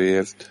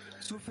teremtőért.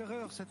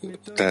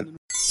 Tehát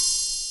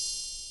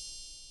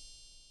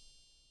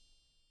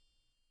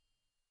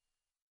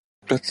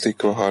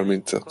Petlikva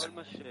 35.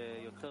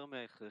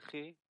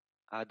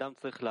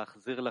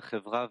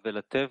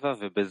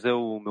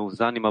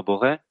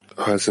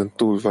 Ha ezen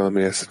túl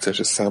valami eszélyes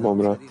a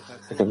számomra,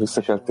 nekem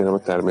vissza kell térnem a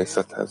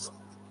természethez.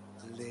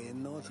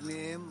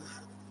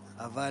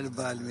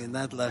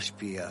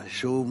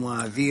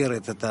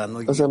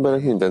 Az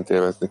emberek mindent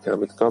élvezni kell,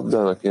 amit kap, de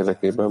annak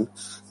érdekében,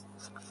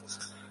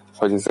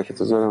 hogy ezeket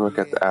az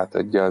örömöket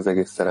átadja az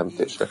egész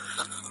teremtésre.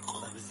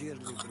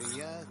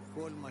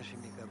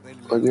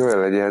 hogy olyan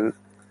legyen,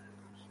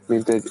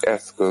 mint egy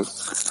eszköz.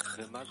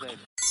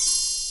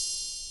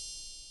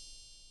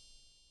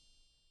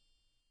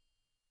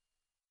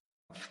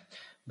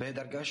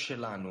 בדרגה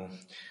שלנו,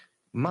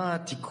 מה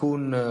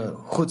התיקון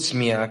חוץ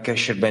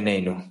מהקשר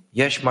בינינו?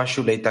 יש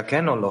משהו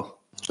לתקן או לא?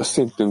 A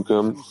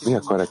szintünkön mi a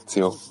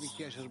korrekció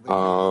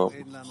a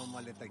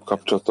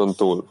kapcsolaton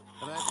túl?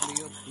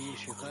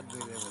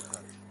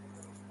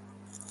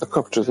 A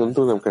kapcsolaton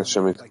túl nem kell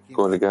semmit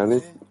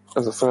korrigálni,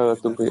 az a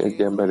feladatunk, hogy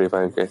egy emberré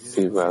váljunk egy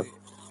szívvel.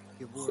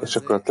 És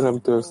akkor a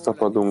teremtőhöz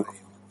tapadunk,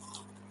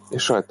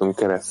 és rajtunk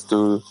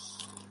keresztül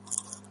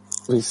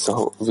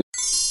vissza.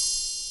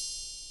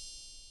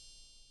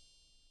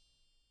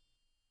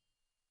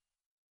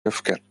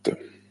 F2.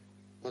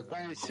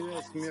 Какая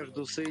связь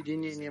между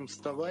соединением с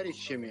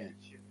товарищами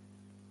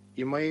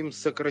и моим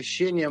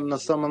сокращением на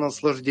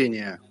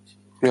самонаслаждение?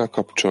 Mi a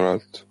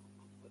kapcsolat?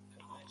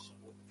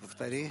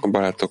 A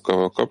barátokkal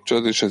való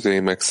kapcsolat és az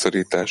én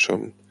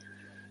megszorításom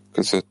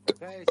között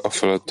a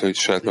feladat, hogy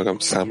saját magam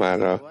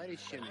számára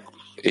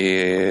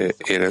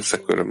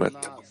érezzek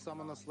örömet.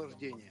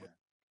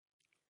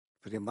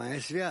 Прямая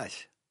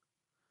связь.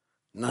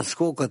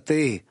 Насколько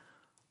ты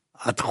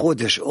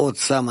отходишь от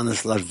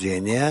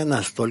самонаслаждения,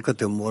 настолько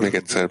ты можешь...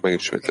 Még egyszer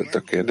megismételt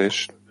a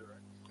kérdést.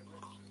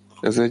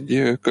 Ez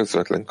egy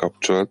közvetlen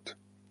kapcsolat,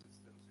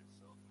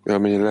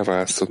 amennyire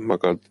leválasztod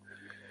magad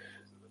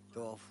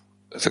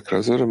ezekre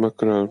az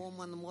örömökről.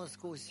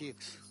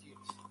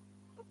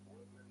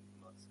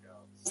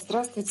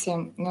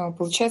 Здравствуйте.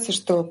 Получается,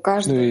 что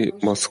каждый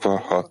Москва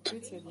 6.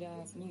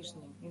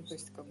 То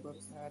есть как бы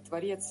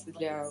творец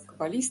для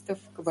каббалистов,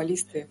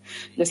 каббалисты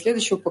для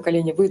следующего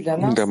поколения, вы для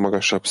нас. Minden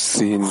magasabb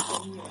szín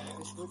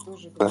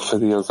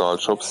lefedi az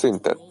alsóbb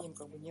szintet.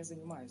 Не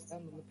занимаюсь, да,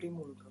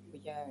 напрямую,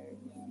 я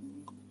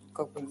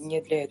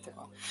не для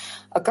этого.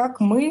 А как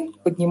мы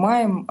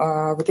поднимаем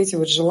вот эти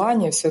вот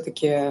желания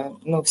все-таки,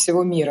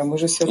 всего мира? Мы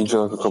же все-таки Így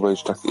vannak a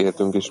kabbalisták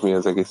értünk, és mi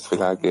az egész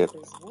világért.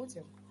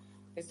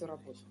 эту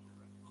работу.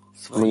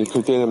 Mondjuk,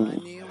 hogy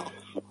én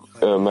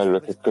nem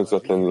merülök egy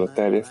közvetlenül a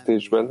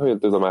terjesztésben, hogyan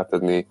tudom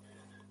átadni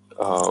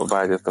a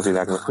vágyat a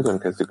világnak, hogyan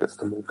kezdjük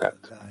ezt a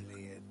munkát?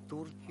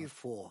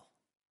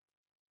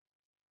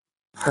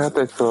 Hát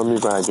egyfelől mi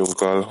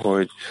vágyunkkal,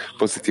 hogy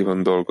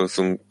pozitívan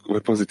dolgozzunk,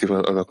 vagy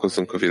pozitívan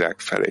adakozzunk a világ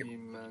felé.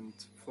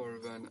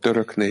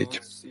 Török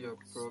 4.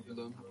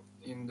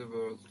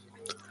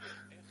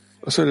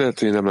 Az, hogy lehet,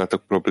 hogy nem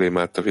látok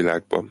problémát a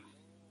világban.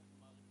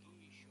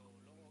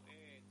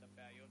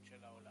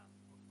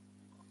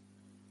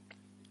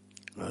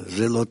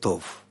 זה לא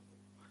טוב.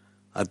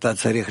 אתה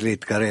צריך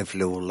להתקרב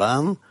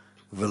לעולם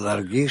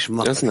ולהרגיש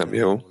מה... Ez nem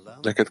jó.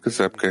 Neked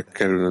közelebb kell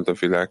kerülnöd a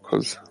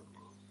világhoz.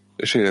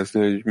 És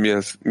érezni, hogy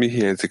mi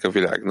hiányzik a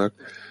világnak,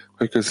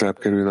 hogy közelebb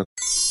kerülnek.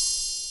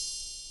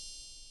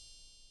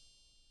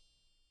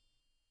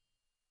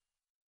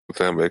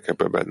 Nem vagyok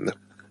ebbe benne.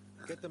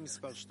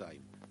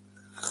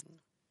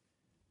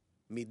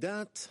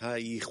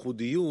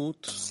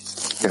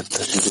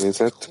 Kettes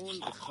idézet.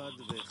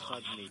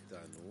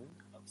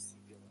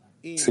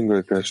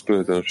 Szingularitás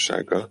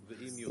tulajdonsága,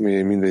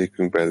 ami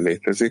mindegyikünkben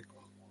létezik,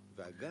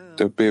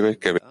 többé vagy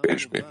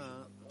kevésbé.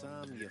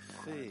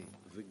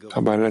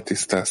 Habár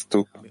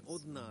letisztáztuk,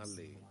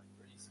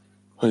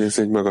 hogy ez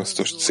egy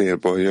magasztos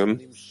célból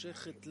jön,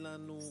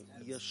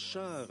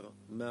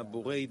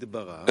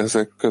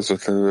 ezek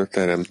közvetlenül a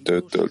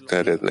teremtőtől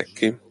terjednek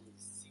ki,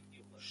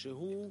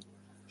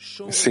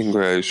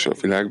 szinguláris a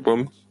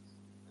világban,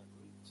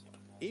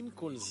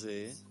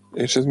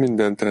 és ez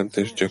minden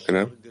teremtés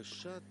gyökere.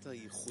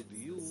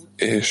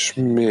 És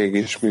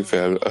mégis,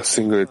 mivel a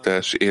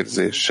szingularitás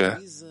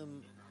érzése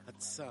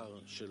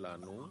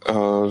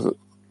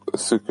a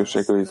szűkös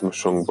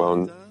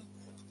egoizmusunkban,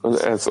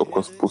 ez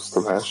okoz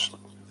pusztulást.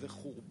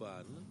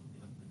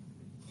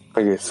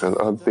 Egészen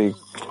addig,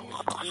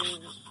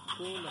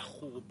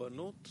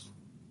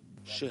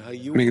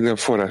 míg nem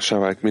forrásá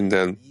vált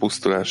minden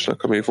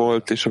pusztulásnak, ami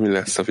volt és ami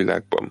lesz a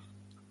világban.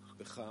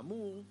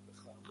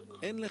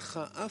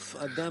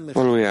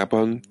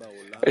 Valójában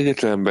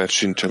egyetlen ember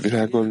sincs a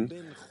világon,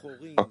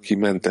 aki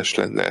mentes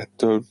lenne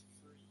ettől,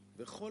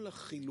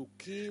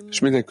 és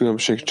minden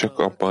különbség csak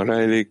abban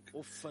rejlik,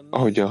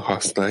 ahogyan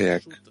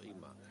használják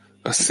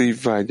a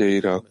szív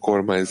vágyaira, a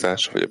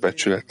kormányzásra vagy a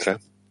becsületre,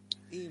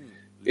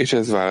 és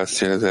ez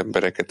választja az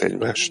embereket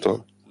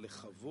egymástól.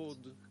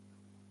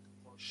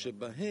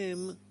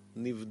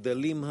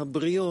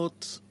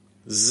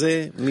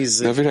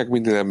 De a világ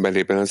minden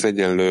emberében az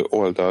egyenlő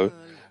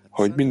oldal,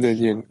 hogy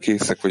mindannyian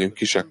készek vagyunk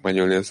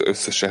kizsákmányolni az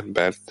összes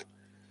embert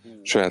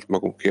saját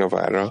magunk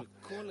javára,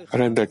 a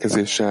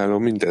rendelkezésre álló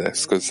minden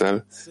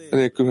eszközzel,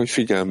 anélkül, hogy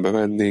figyelembe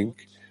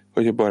vennénk,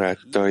 hogy a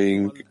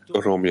barátaink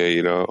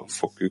romjaira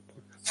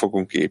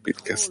fogunk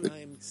építkezni.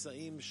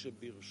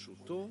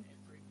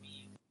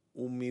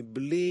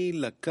 ומבלי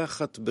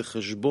לקחת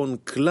בחשבון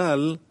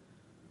כלל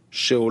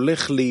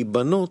שהולך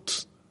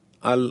להיבנות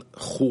על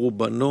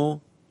חורבנו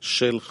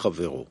של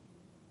חברו.